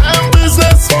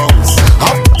 Business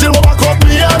up till my back up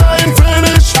me and I ain't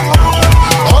finished.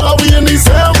 All of we in the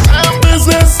same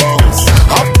business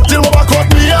up till my back up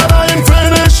me and I ain't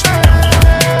finished.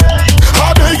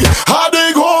 I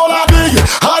dig hole, I dig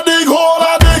hole,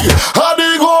 I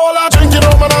dig hole, I drink it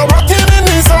up and I rock it in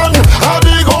the sun. I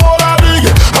dig hole, I dig.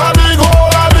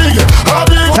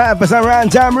 Time for some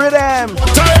random rhythm.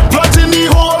 Time plot in the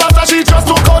hole after she just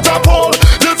took out a pole.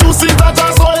 The two seats that I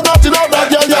saw is nothing out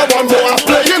that girl, yeah, one more.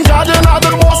 Playing garden at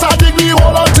the most, I dig the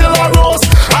hole until I rose.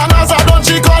 And as I done,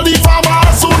 she call the farmer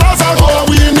as soon as I go.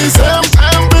 We in the same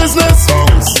business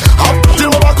up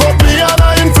till my back up me and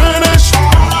I ain't finished.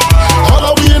 All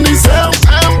of we in the same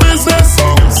business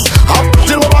up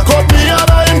till my back up me and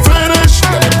I ain't finished.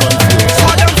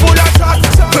 For them full of chat,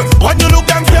 when you look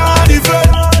them can't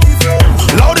defend.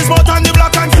 Loud is more than the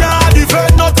black and can't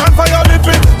defend. No time for your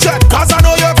lipping, check, cause I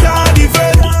know you can't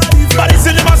defend. But it's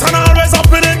in the mass and always up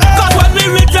in it. Cause when we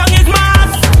reach young it's mass.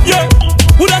 Yeah,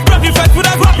 we don't grab the fence, we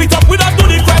don't wrap it up, we don't do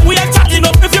the crap, we ain't chatting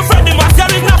up. If you friend the mass,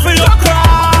 there is nothing you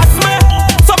cross me.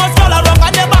 So much fall around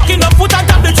and they're backing up, put on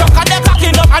top the truck and they're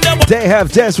cocking up and They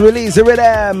have just released a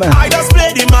rhythm. I just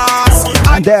play the mass.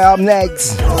 And they're up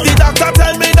next. The doctor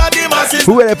tell me that the mass is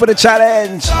Who ready for the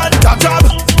challenge?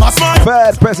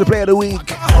 Third person play of the week.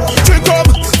 Drink up,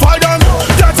 fight on,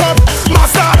 get up,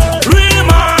 master. real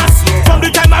mass. From the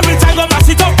time I reach I go mass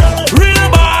it up. Real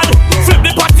bad. Flip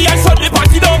the party and shut the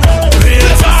party down. Real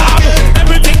bad.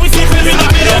 Everything we see feeling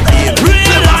up it up.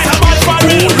 Real life about for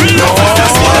real. Real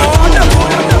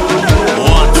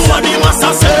Do what the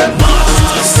master say.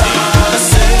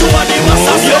 Do what the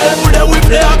master say. Yo, then we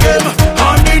play a game.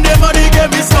 And the name of the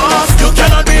game is fast. You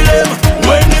cannot be lame.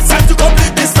 When it's time to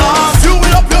complete this task, you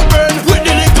will up your brain. With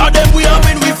the liquor them we have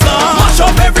been with flash. Mash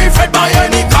up every fret by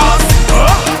any cost.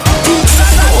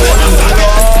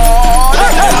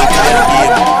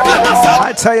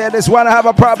 I tell you, this one I have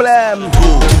a problem.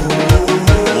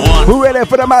 Who ready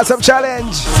for the massive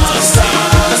challenge?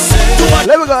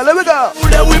 Let me go, let me go.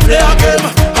 Then we play a game.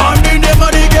 And the name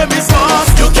of the game is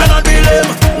fast. You cannot be lame.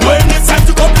 When it's time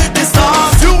to complete this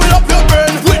task, you will up your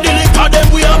brain. With the liquor them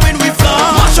we have been with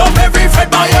flash. Mash up every fret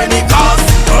by any cost.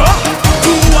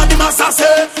 Do what the master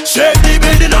say. Shake the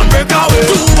building and break away.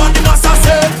 Do what the master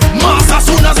say. Master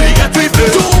soon as we get with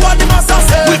it. Do what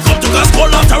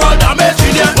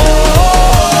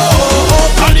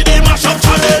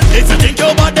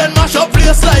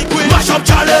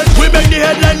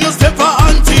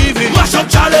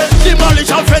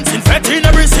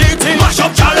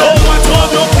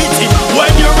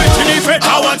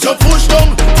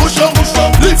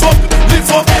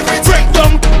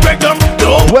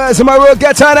Shouts to my road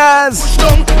get-tonners.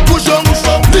 Push down, lift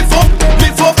up,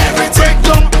 everything.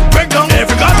 Break down,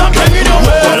 every God I'm bringing you.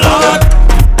 Well, Lord.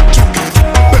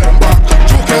 Bend back,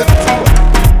 juke it.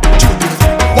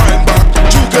 Wind back,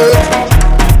 juke it.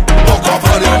 Walk up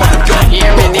on your man, girl.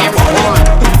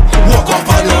 Walk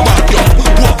up on your man, girl.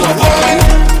 Walk up on it.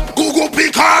 Google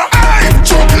picker, aye.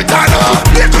 Juke it, Anna.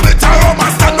 Little bit of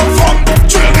romance, stand up from.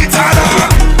 Drill it,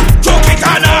 Anna. Juke it,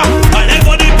 Anna. And then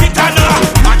go the pit, Anna.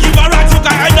 I give her a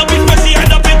juke, I end up in pussy,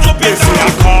 end up in stupid.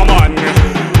 Come on.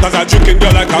 Cause I juking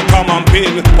girl like a common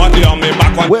pin. One day on me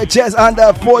back one. We're just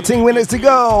under 14 minutes to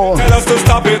go. Tell us to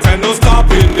stop it and no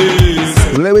stopping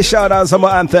this. Let me shout out some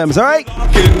more anthems, alright? Walk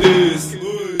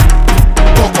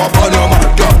up on your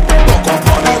man, girl. Walk up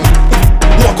on him.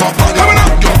 Walk up on your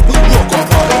man, girl. Walk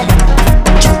up on him.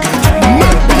 Juke it.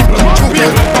 Man, people, juke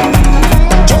it.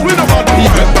 Juke it about the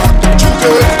man back. Juke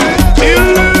it.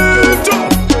 Kill it.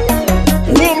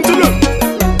 Warm to them.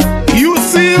 You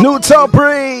see. New top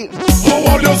breed.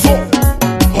 How old you so?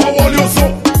 How old you so?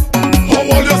 How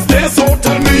old you stay so?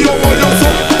 Tell me how old you so?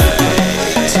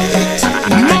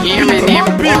 Not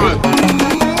people.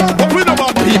 What we know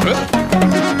about people?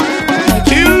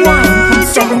 From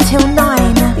 7 till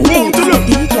 9. It's DJ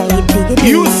Digga D.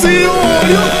 You see how old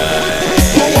you?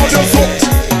 How old you so?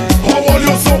 How old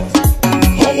you so?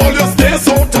 How old you stay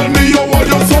so? Tell me how old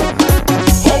you so?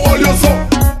 How old you so?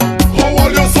 How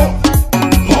old you so?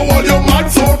 How old you mad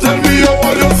so? Tell me how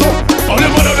old you so? All you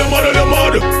mad, all you mad, all you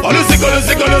mad. All you sick, all you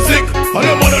sick, all you sick. All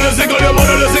you mad, all you sick, all you mad,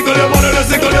 all you sick, all you mad, all you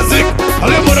sick, all you sick.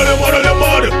 All you mad, all you mad, all you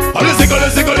mad. All you sick, all you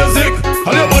sick, all you sick.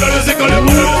 All you mad, all you sick, all you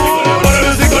mad, all you sick, all you mad, all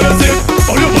you sick, all you sick.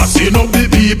 All you mashing up the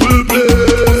people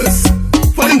place.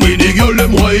 For the way the girl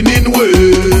them whining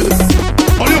ways.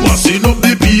 All you mashing up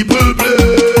the people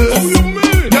place. How you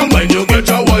mean? Now when you get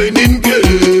your whining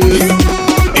case.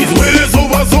 It's ways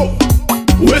over so,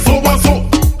 ways over so,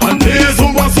 and days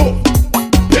over so,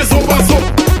 days over so.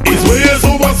 It's ways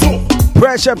over so.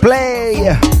 Pressure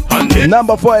play.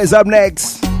 Number 4 is up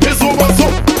next. It's over so.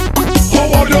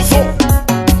 How old you so?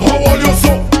 How old you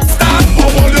so? Start.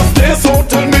 How old you stay so?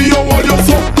 Tell me how old you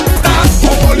so? Start.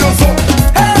 How old you so?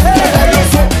 How old you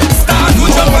so? Start.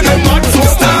 How old you mad so?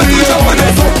 Start. How old you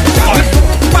so?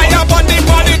 Fire on the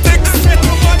politics.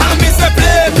 I miss a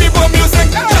play people music.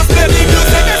 Just play the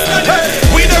music.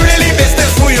 We the really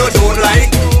business who you don't like.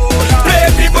 Play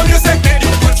people music. You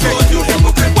control you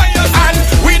hypocrite. And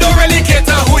we don't really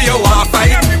cater who you are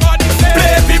fight.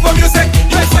 Play people music.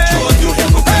 You control you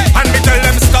hypocrite. And me tell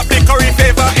them stop the curry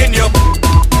favor in your.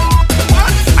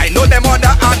 I know them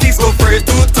other artists go afraid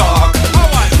to talk,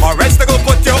 or else they go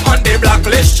put you on the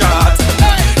blacklist chart.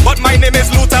 But my name is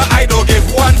Luther, I don't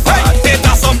give one fuck. It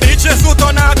are some bitches who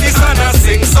turn artists and I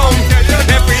sing some.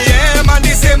 Every year man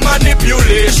the same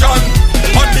manipulation.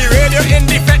 On the radio in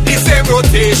the fet the same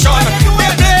rotation.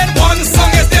 They played one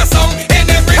song is their song in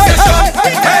every session.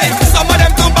 Hey, some of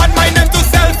them too bad, mind them too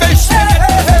selfish.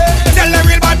 Tell them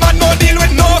real bad man no deal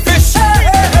with no fish.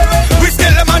 We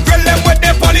still them and drill them with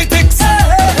their politics.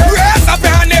 Raise up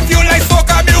your hand if you like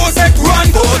soca music. Run,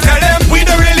 go tell them we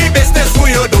the really business who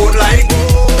you don't like.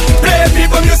 Play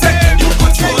people music, you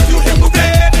control you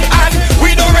hypocrite. And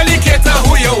we don't really cater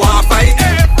who you are fight.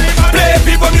 Play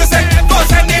people music, cause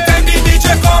anytime the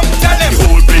DJ come, tell them the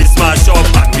whole place smash up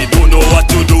and we don't know what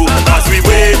to do. Cause we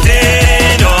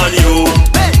waiting on you.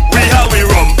 We how we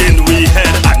rumping we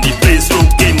head and the place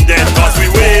looking dead. Cause we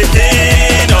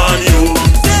waiting on you.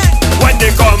 When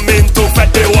they come into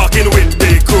fed they walking with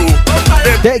the crew.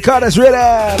 They call us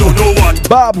rhythm. Don't know what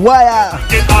Bob Wire.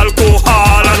 in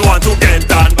alcohol and want to get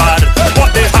on bad.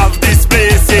 But they have this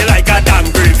place here like a damn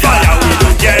great fire. We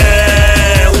don't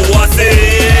care who was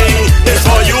sing. It's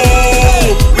for you.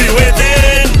 We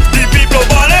waiting. The people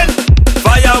balling.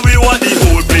 Fire we want the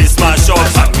whole place smash up.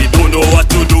 And we don't know what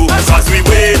to do. Cause we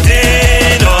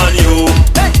waiting on you.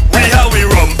 We how we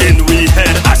rumping we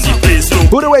head and the place look.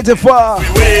 Who they waiting for? We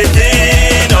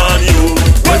waiting on you.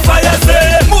 When fire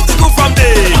say move to go from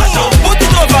there. Put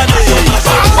it over there.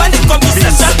 When it comes to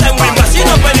session time we machine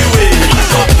up anyway.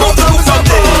 Move to go from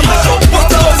there.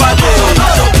 Put it over there.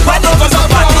 When it comes to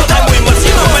party time we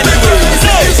machine up anyway.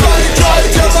 Try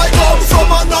till I come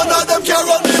from and none of them can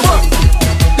run me one.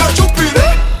 You're stupid,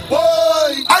 eh?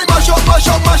 Boy, I mash up, mash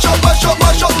up, mash up, mash up,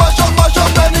 mash up, mash up, mash up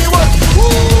anyway.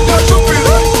 You're stupid,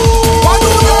 eh? What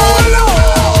do you know?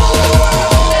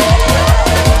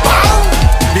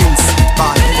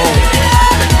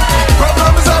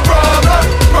 Problem is a problem.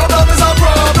 Problem is a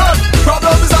problem.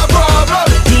 Problem is a problem.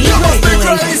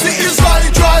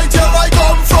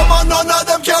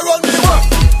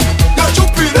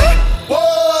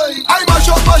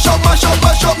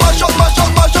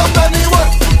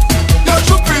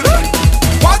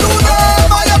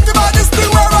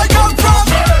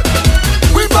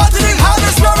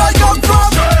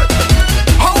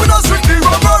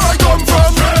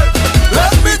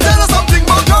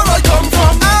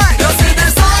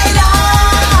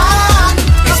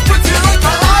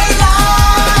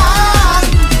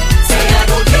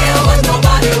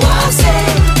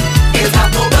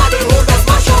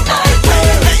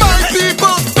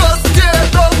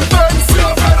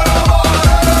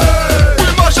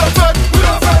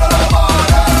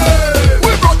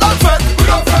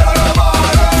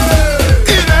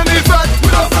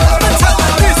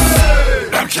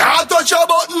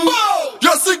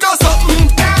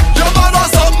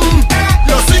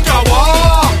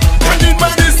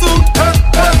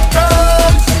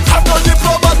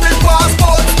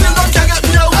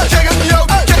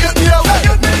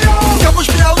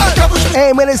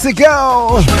 minutes to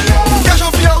go.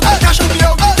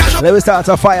 Let me start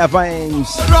our fire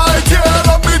vibes. Right here,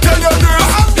 let me tell you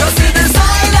this. You see this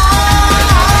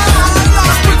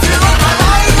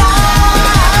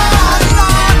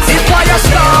If fire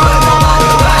start,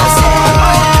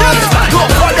 go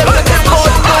for them, let them go.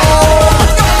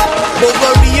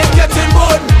 Bovary is getting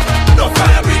burn. No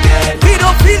fire brigade.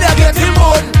 Pedophilia getting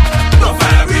burn. No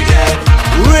fire brigade.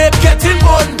 Rape getting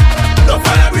burn. No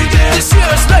fire brigade. This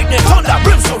year's lightning, thunder,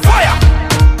 brimstone, fire.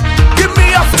 Give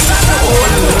me a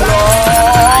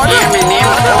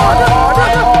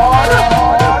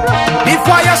the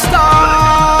fire starts.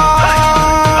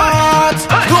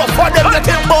 Go for them,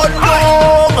 getting burn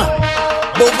down.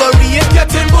 Bovary is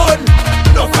getting burn.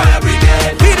 No fire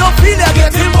brigade. Pedophilia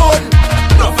getting burn.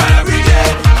 No fire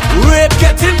brigade. Rape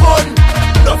getting burn.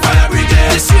 No fire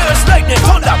brigade. This year's lightning,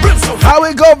 thunder, brimstone. How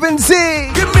we go,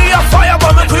 Vinci? Give me a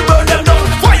firebomb and we burn them down.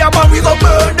 Firebomb, we go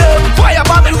burn them.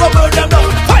 Firebomb, we go burn them down.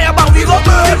 Firebomb, we go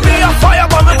burn. Give me a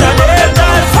firebomb and we burn them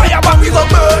down. Firebomb, we go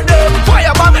burn them.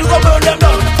 Firebomb, we go burn them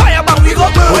down. Firebomb, we go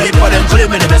burn. Only for them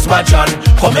claiming the best match on.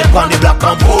 Coming on the black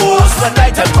and post. When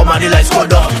night time come and the lights go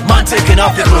down. Man taking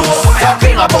off the clothes.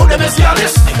 Talking about them is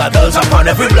fearless. Nigga girls upon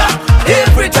every block.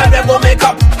 Every time they go make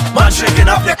up. Man shaking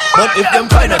off the. But if them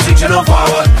kind of things you don't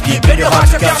forward, keep in your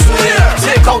heart you can't swear.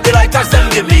 Take out the lighters, then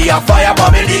give me a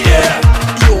firebomb in the air.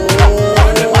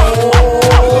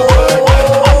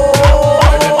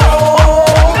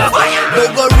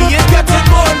 Bovary is getting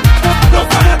burn. No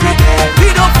fire brigade.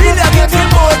 Pedophilia getting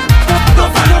burn. No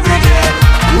fire brigade.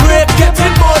 Rape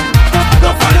getting burn. No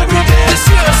fire brigade. This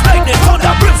year's lightning,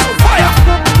 thunder, brimstone, fire.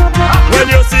 When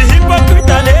you see hypocrite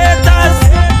and haters,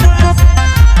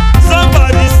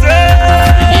 somebody say,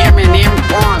 hear me name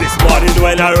one. This morning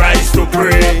when I rise to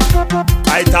pray,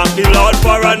 I thank the Lord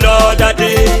for another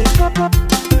day.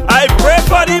 I pray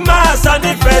for the mass and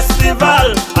the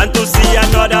festival, and to see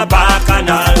another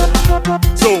bacchanal.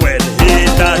 So when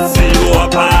haters see you a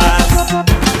pass,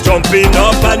 jumping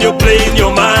up and you playing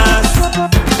your mass.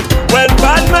 When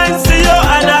bad men see you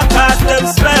and I cast them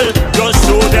spell, just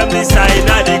show them the sign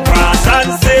of the cross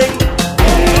and sing.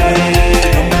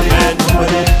 Amen.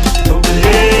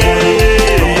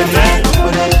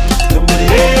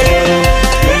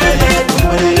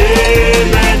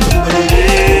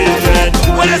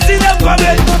 When I see them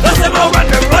coming, dust them out, run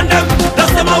them, run them.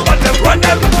 Dust them out, run them, run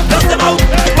them. Dust them out,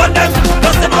 run them.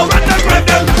 Dust them out, run them, run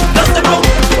them. Dust them out,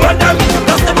 run them.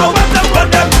 Dust them out, run them, run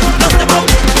them. Dust them out,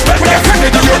 run them.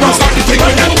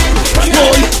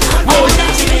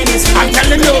 I'm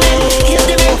telling you.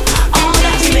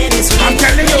 I'm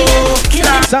telling you.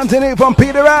 Something new from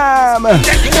Peter Ram.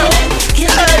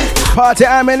 Party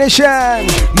ammunition.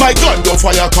 My gun don't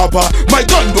fire copper, my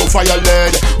gun don't fire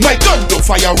lead. My gun don't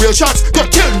fire real shots,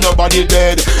 don't kill nobody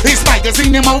dead. It's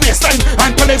magazine in my waistline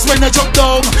and bullets when I jump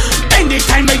down.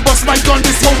 Anytime I bust my gun,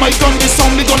 this how my gun this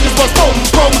sound. Me gun this was boom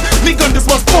boom, me gun this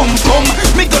was boom boom,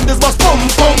 me gun this was boom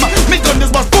boom, me gun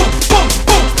this was boom boom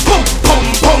boom boom boom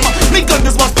boom, me gun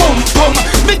this was boom boom,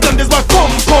 me gun this was boom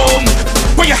boom.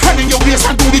 Put your hand in your waist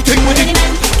and do the thing with it.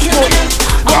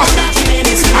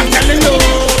 I'm telling you.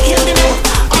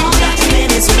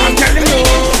 I'm telling you.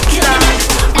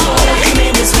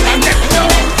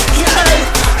 Hear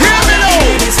me now.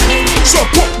 So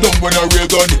put them when a real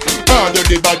gun. Harder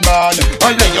the bad man.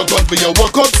 And let your gun for your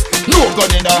workups. No gun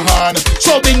in a hand.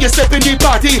 So when you step in the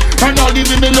party and all the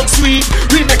women look sweet,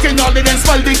 we making all of them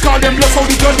smile. We call them love. How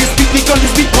the gun is beat. We gun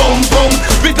is beat pum pum.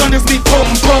 We gun is beat pum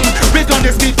pum. We gun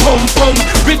is beat pum pum.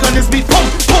 We gun is beat pum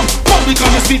pum pum. We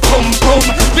gun is beat pum pum.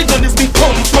 We gun is beat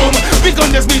pum pum. We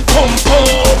gun is beat pum pum.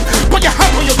 Put your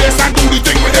hand on your waist and do the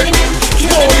thing with it.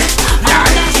 Boy, yeah.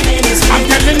 I'm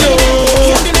telling you.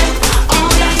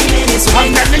 I'm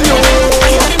telling you.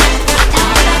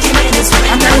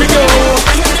 I'm telling you.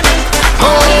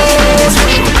 Oh.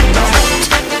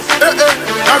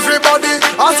 Everybody,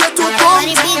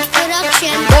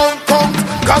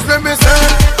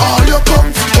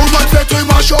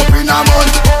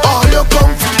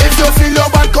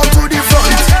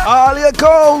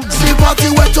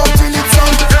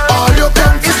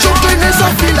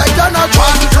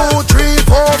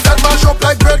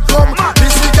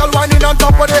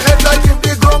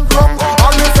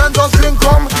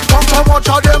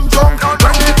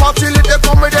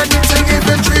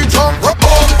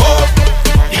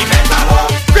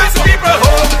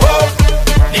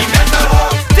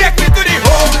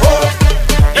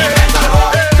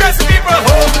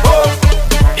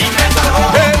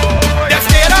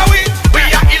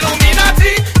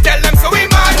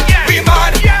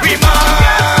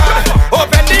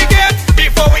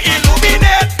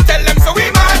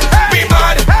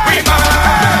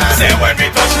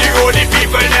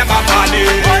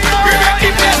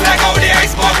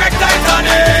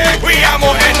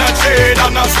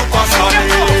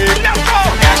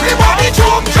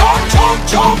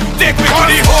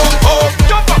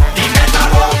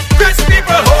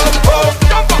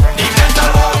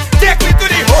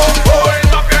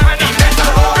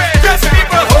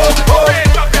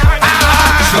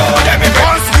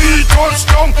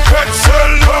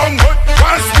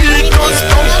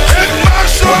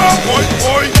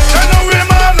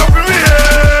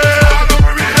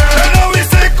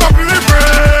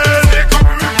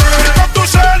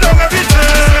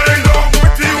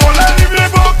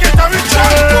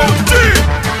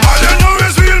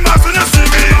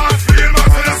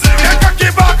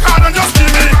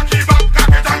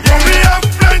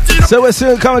 We're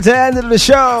soon coming to the end of the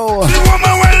show.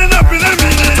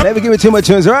 Never give me too much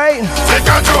tunes, right?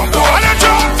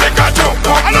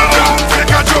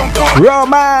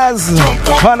 Romance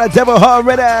on a Devil Horn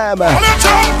Rhythm.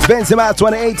 Vince Mass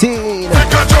 2018.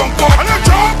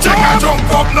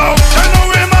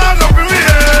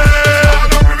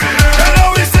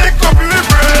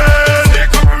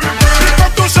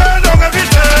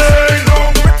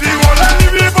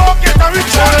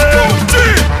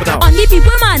 On the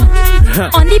people man,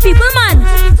 on the people man,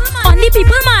 on the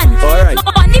people man, alright.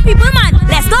 On the people man.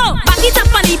 Let's go. Back it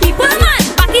up on the people man,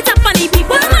 back it up on the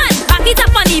people man, back it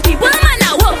up on the people man.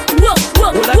 Now whoa, whoa,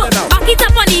 whoa, whoa. Back it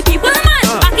up on the people man,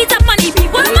 back it up on the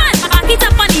people man, back it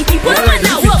up on the people man.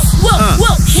 Now whoa, whoa,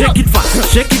 whoa. Shake it fast,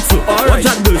 shake it slow. Watch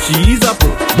that girl, she is a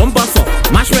pro. Bumper soft,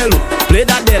 marshmallow. Play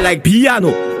that there like piano.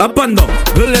 Up and down,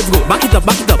 girl, let's go. Back it up,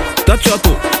 touch your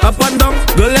toe. Up and down,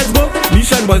 girl, let's go.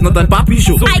 Mission boys, not on papi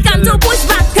show. I come to push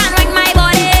back and ring my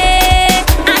body,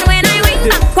 and when I ring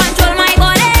back, control my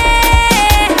body.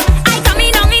 I come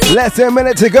in down in the Less than a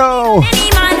minute to go.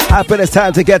 I feel it's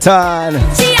time to get on.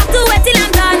 She have to wait till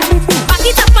I'm done. Back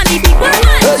it up on the people man,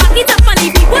 back it up on the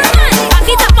people man,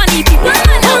 back it up on the people man.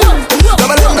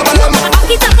 Back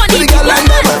it up on the people man,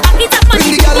 back it up on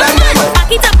the people man,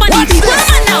 back it up on the people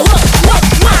man. Now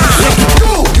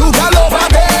you got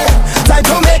over there. Time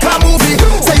to make a movie.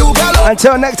 Say you got over.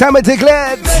 Until next time, it's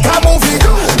Glitz.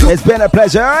 It's been a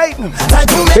pleasure, right?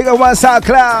 Big up on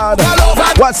SoundCloud,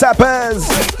 WhatsAppers,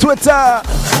 Twitter.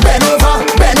 Bend over,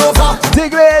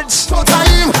 Diglitz.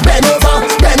 Showtime. Bend over,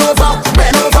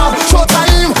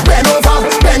 showtime. Bend over,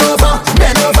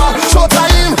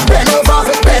 showtime. Bend over.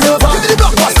 Give me the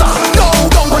blockbuster. No,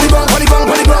 don't put it wrong.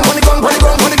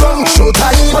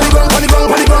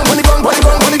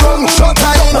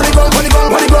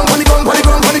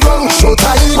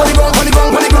 Showtime.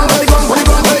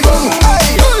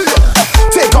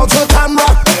 Take out your camera,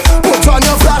 put on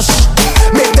your flash,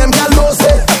 make them get lost.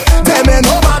 Them ain't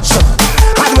no match.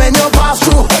 And when you pass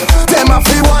through, them have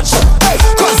to watch.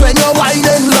 Cause when you're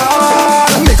whining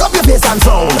loud, make up your face and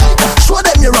sound. Show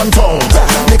them you run town.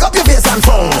 Make up your face and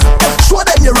sound. Show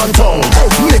them you run town.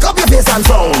 Make up your face and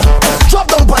sound. Drop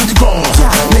down on the ground.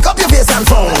 Make up your face and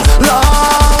sound.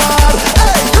 Lord,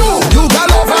 hey, you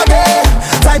got over there.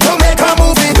 Time to make a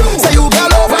movie. Say you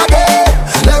got over there.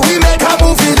 Let we make a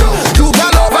movie. You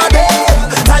got over there.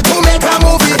 Time to make a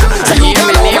movie. Say you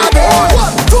got over there.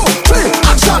 1, 2, 3,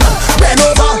 action. Bend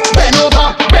over.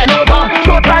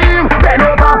 Showtime. Bend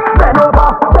over.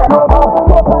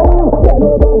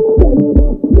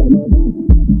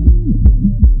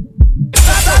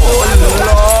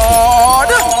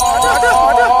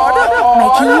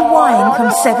 Making you wine from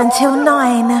 7 till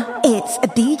 9. It's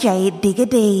DJ Digga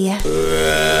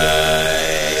D.